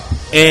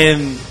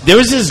 and there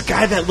was this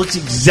guy that looks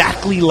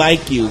exactly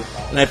like you,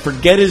 and I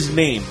forget his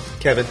name.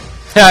 Kevin.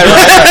 No,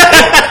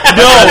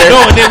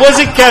 it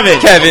wasn't Kevin.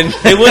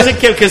 It wasn't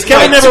Kevin because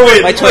Kevin never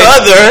went. my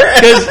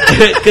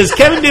twin. Because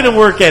Kevin didn't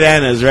work at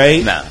Anna's,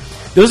 right? No.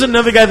 There was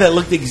another guy that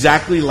looked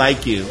exactly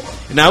like you,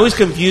 and I always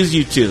confused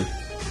you two.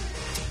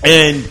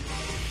 And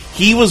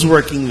he was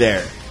working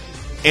there,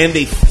 and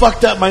they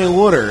fucked up my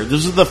order.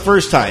 This was the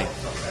first time,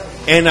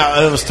 and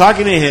I was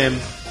talking to him.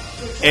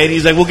 And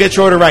he's like, we'll get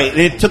your order right. And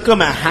it took him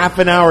a half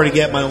an hour to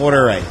get my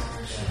order right.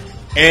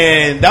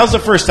 And that was the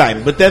first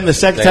time. But then the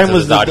second time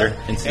was the Dodger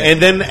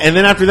incident. and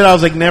then after that, I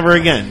was like, never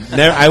again.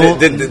 Never, I will.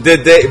 Did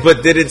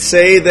it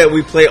say that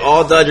we play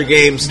all Dodger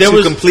games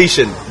to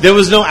completion? There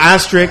was no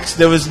asterisks.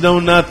 There was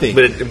no nothing.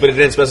 But it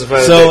didn't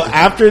specify. So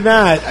after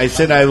that, I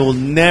said I will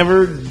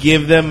never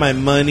give them my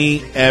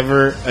money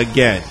ever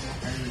again.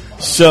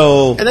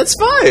 So and that's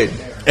fine.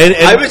 and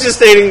I was just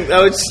stating.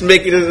 I was just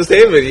making a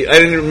statement. I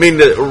didn't mean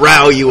to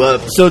rile you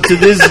up. so to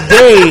this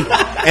day,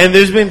 and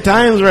there's been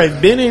times where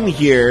I've been in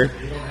here,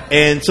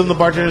 and some of the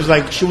bartenders are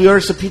like, should we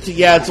order some pizza?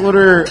 Yeah, let's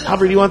order.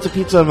 Albert, do you want some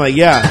pizza? I'm like,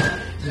 yeah.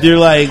 They're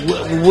like,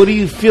 what are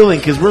you feeling?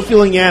 Because we're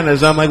feeling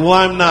Anna's. I'm like, well,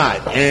 I'm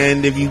not.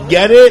 And if you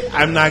get it,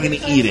 I'm not going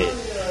to eat it.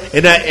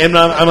 And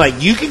I'm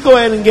like, you can go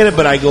ahead and get it,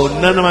 but I go,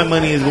 none of my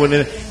money is going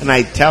in. And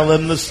I tell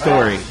them the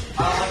story.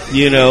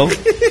 You know?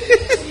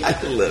 I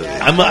love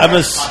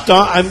it.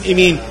 I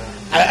mean,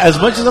 as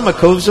much as I'm a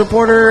Cove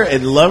supporter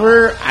and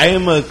lover, I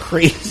am a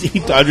crazy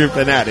Dodger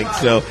fanatic.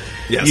 So,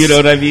 Yes. You know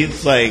what I mean?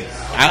 It's like,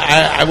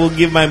 I will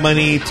give my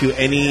money to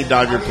any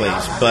Dodger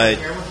place. But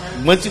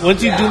once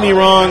you do me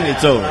wrong,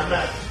 it's over.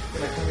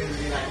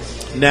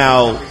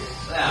 Now,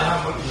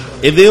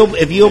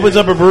 if he opens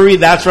up a brewery,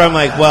 that's where I'm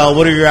like, well,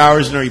 what are your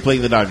hours and are you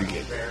playing the Dodger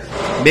game?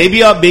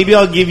 Maybe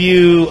I'll give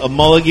you a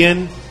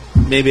mulligan.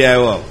 Maybe I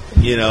won't.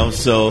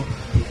 So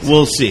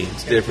we'll see.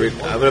 It's different.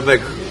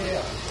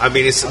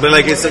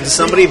 It's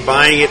somebody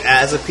buying it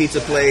as a pizza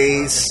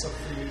place.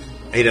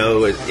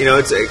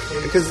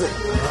 It's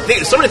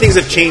because so many things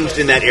have changed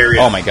in that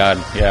area. Oh my god,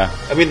 yeah.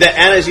 I mean, the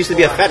Anna's used to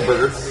be a fat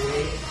burger.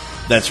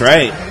 That's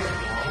right.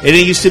 And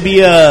it used to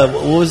be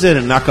what was it?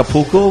 An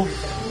Acapulco?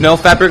 No,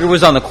 Fat Burger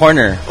was on the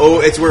corner. Oh,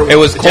 it's where It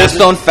was Cold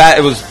Stone Fat.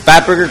 It was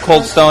Fat Burger,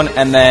 Cold Stone,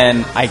 and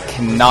then I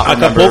cannot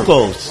remember.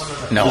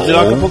 Acapulco's. No. Was it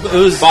Acapulco?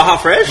 It was Baja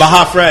Fresh.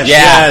 Baja Fresh.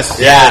 Yeah.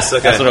 Yes.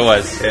 Okay. That's what it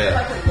was.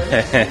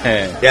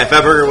 Yeah, yeah.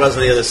 Fat Burger was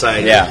on the other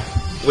side. Yeah.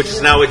 Which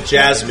is now with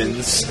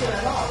Jasmine's.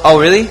 Oh,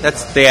 really?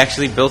 They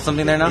actually built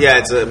something there now? Yeah,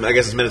 I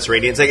guess it's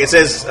Mediterranean. It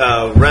says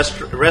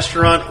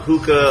restaurant,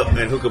 hookah,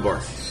 and hookah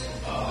bar.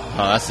 Oh,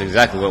 that's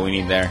exactly what we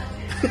need there.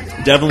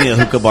 Definitely a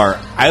hookah bar.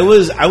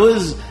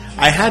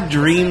 I had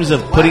dreams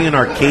of putting an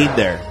arcade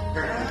there.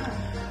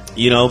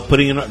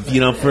 Putting in,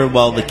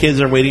 while the kids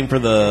are waiting for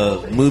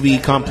the movie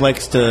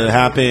complex to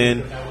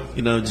happen,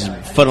 just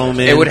funnel them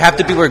in. It would have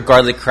to be where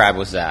Garlic Crab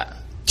was at.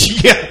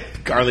 Yeah,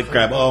 Garlic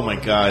Crab. Oh my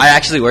god. I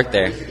actually worked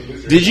there.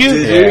 Did you?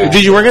 Yeah.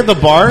 Did you work at the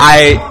bar?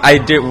 I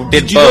did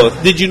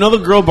both. Did you know the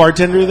girl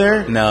bartender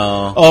there?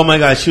 No. Oh my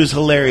god, she was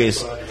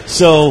hilarious.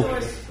 So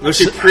Was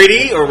she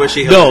pretty or was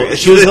she no, hilarious?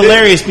 she was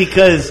hilarious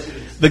because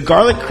the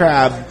Garlic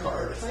Crab,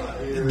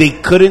 they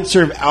couldn't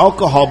serve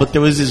alcohol, but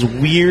there was this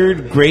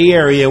weird gray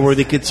area where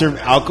they could serve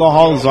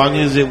alcohol as long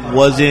as it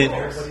wasn't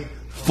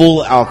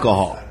full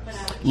alcohol.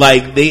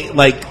 Like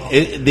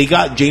they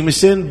got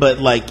Jameson, but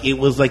it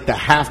was like the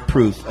half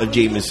proof of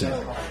Jameson.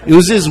 It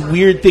was this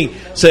weird thing.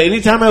 So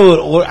anytime I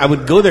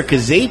would go there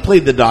because they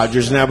played the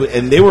Dodgers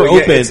and they were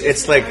open.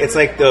 It's like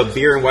the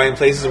beer and wine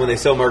places when they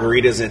sell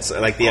margaritas. And it's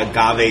like the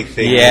agave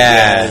thing.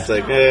 Yeah. It's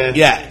like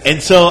Yeah,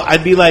 and so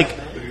I'd be like,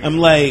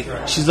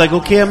 she's like,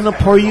 okay, I'm gonna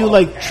pour you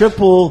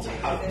triple,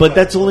 but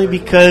that's only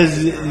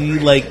because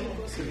it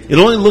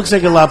only looks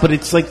like a lot, but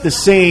it's the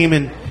same.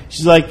 And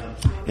she's like,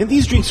 and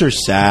these drinks are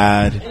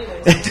sad.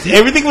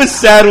 Everything was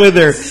sad with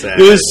her. Sad.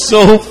 It was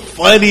so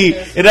funny,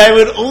 and I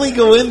would only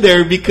go in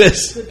there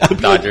because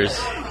Dodgers.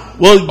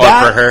 Well,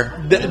 for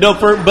her.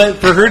 But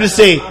for her to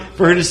say,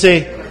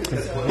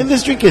 and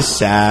this drink is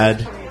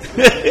sad.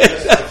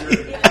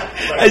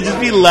 I'd just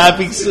be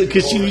laughing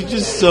because she was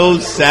just so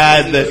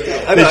sad that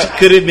she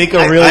couldn't make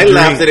a real I drink.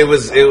 laughed that it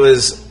was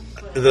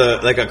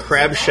a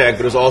crab shack,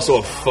 but it was also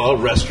a pho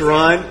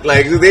restaurant.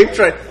 They've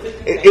tried.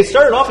 It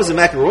started off as a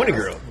macaroni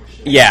grill.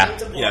 Yeah.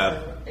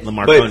 Yeah, the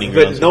Marconi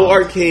But girls. no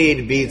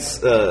arcade beats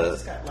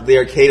the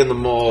arcade in the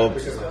mall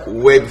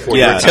way before.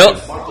 Yeah. Tilt.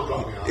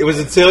 It was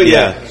until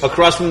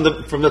across from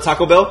the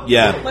Taco Bell.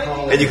 Yeah,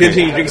 And you couldn't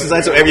take your drinks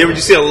inside. So every you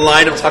see a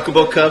line of Taco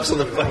Bell cups on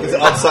the fucking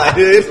outside.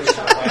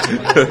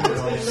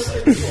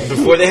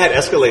 Before they had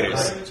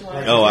escalators.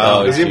 oh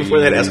wow, It was even before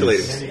they had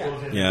escalators. yeah.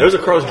 There was a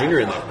Carl's Jr.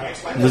 in there.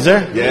 Was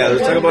there? Yeah, there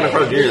was Taco Bell and a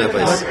Carl's Jr. in that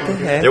place.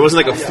 There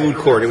wasn't a food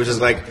court. It was just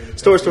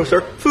store,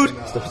 food,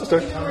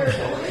 store.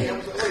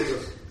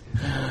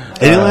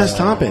 Any last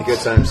topics? Good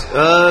times.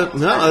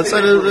 No,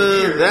 outside of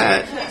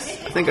that,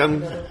 I think I'm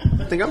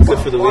good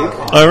for the week.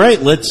 All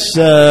right, let's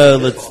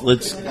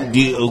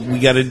do. We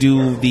got to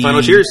do the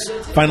Final cheers.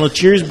 Final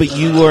cheers, but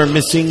you are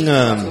missing.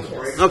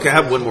 Okay, I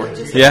have one more.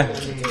 Yeah.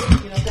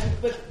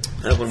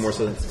 I have one more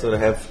so that I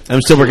have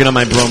I'm still working on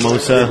my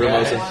bromosa.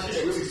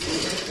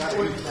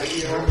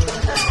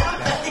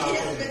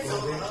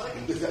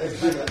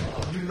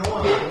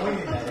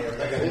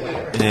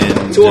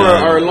 And, To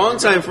our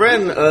longtime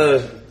friend,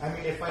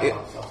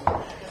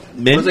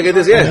 Min? once I get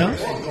this,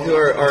 to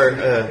our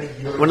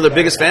one of the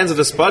biggest fans of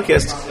this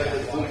podcast.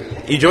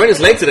 He joined us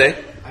late today,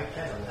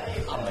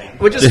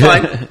 which is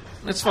fine.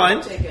 That's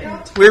fine.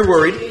 We're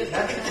worried.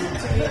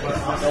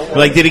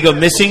 Did he go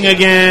missing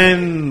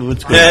again?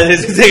 What's going on?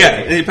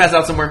 Did he pass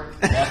out somewhere?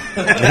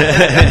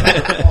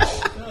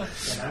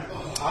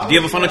 Do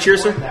you have a final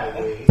cheers, sir?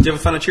 Do you have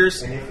a final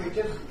cheers?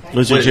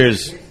 What's your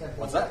cheers? Do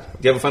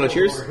you have a final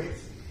cheers?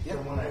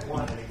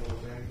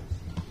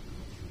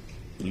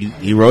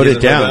 He wrote it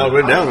I down.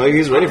 wrote it down.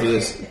 He's ready for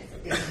this.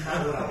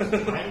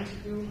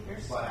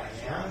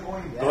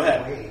 Go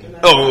ahead.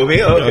 Oh,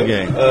 me?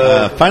 Okay.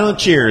 Final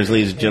cheers,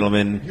 ladies and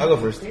gentlemen. I'll go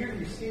first.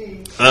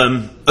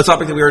 A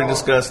topic that we already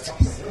discussed.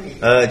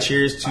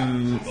 Cheers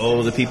to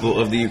all the people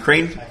of the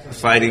Ukraine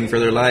fighting for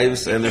their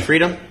lives and their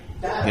freedom.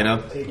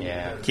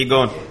 Yeah. Keep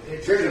going.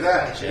 Cheers to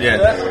that. Yeah.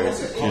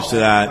 Cheers to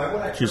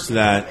that. Cheers to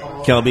that.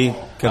 Kelby,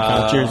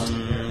 cheers.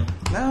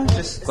 No,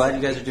 just glad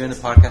you guys are doing the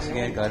podcast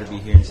again. Glad to be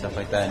here and stuff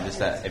like that, and just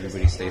that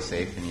everybody stays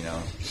safe and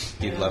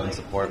give love and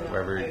support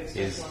wherever it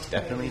is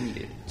definitely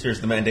needed. Cheers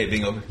to the mandate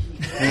being over.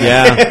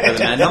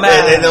 Yeah. No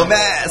mask. No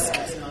mask.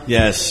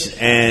 Yes.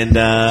 And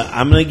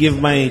I'm going to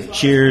give my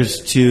cheers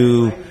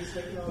to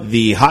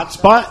the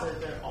hotspot,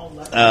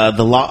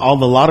 all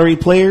the lottery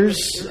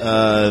players.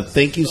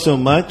 Thank you so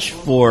much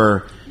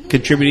for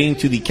contributing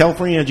to the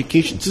California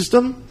education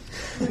system.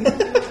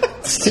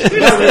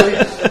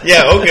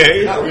 Yeah,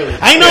 okay.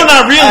 I know,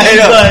 not really, I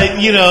know.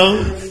 but you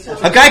know,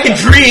 A guy can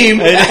dream.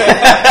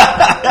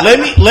 let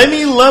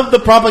me love the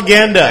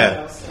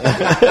propaganda.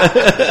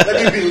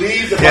 Let me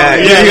believe the Yeah,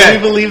 propaganda. Yeah, you let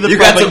me believe the you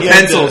got some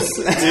propaganda. pencils.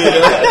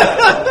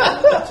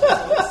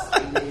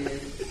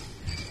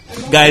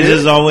 Guys,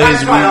 as always,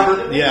 Nice try,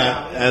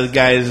 Albert.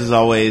 guys, as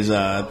always,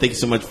 thank you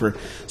so much for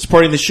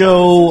supporting the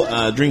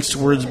show. Drinks to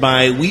Words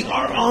by. We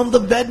are on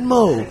the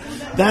Venmo.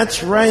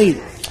 That's right.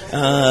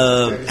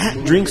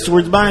 At Drinks to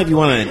Words by. If you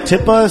want to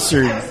tip us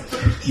or,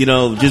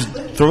 just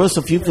throw us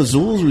a few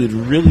fazools, we'd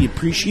really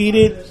appreciate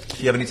it.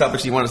 If you have any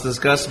topics you want us to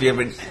discuss, if you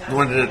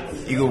wanted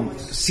to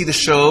see the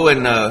show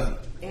and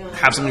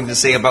have something to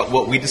say about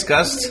what we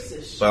discussed,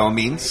 by all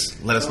means,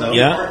 let us know.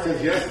 Yeah.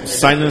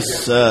 Send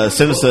us a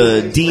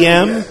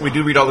DM. We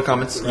do read all the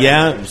comments.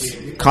 Yeah.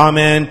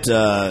 Comment,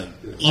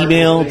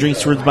 email,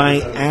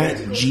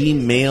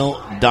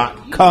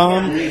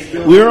 drinkswordsby@gmail.com.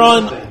 We're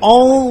on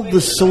all the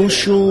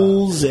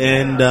socials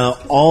and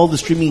all the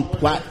streaming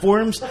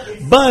platforms,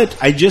 but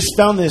I just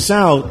found this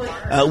out.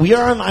 We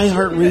are on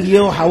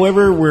iHeartRadio.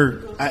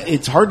 However,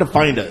 it's hard to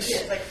find us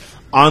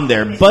on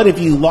there. But if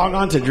you log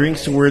on to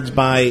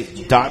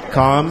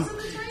drinkstowordsby.com,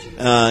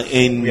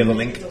 and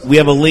we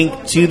have a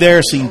link to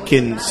there so you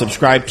can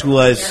subscribe to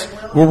us.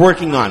 We're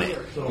working on it.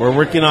 We're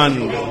working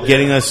on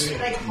getting us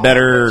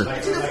better.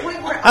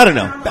 I don't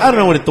know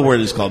what the word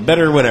is called.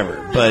 Better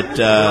whatever. But,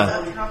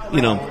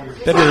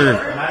 better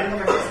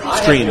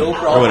stream or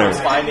whatever.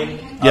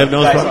 You have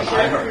no problem?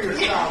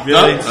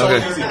 Really?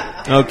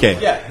 Okay.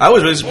 I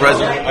was really surprised.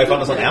 I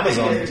found us on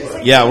Amazon.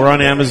 Yeah, we're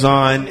on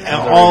Amazon.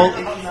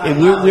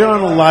 We're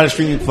on a lot of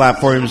streaming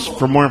platforms.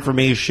 For more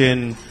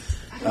information,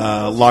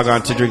 log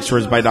on to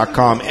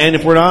drinkswordsby.com. And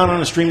if we're not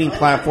on a streaming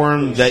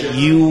platform that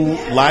you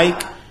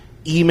like,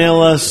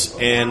 email us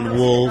and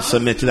we'll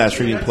submit to that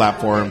streaming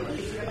platform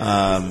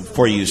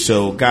for you.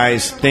 So,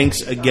 guys,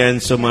 thanks again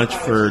so much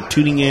for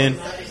tuning in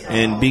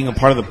and being a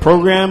part of the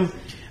program.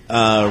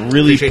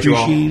 Really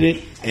appreciate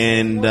it.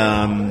 And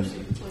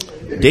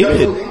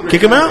David,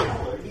 kick him out.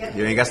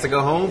 You ain't got to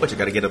go home, but you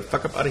got to get the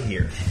fuck up out of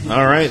here.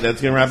 All right,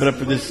 that's going to wrap it up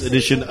for this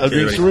edition of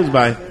Drinks to Words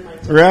By.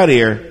 We're out of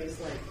here.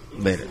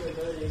 Later.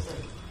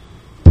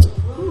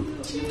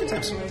 Good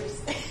times.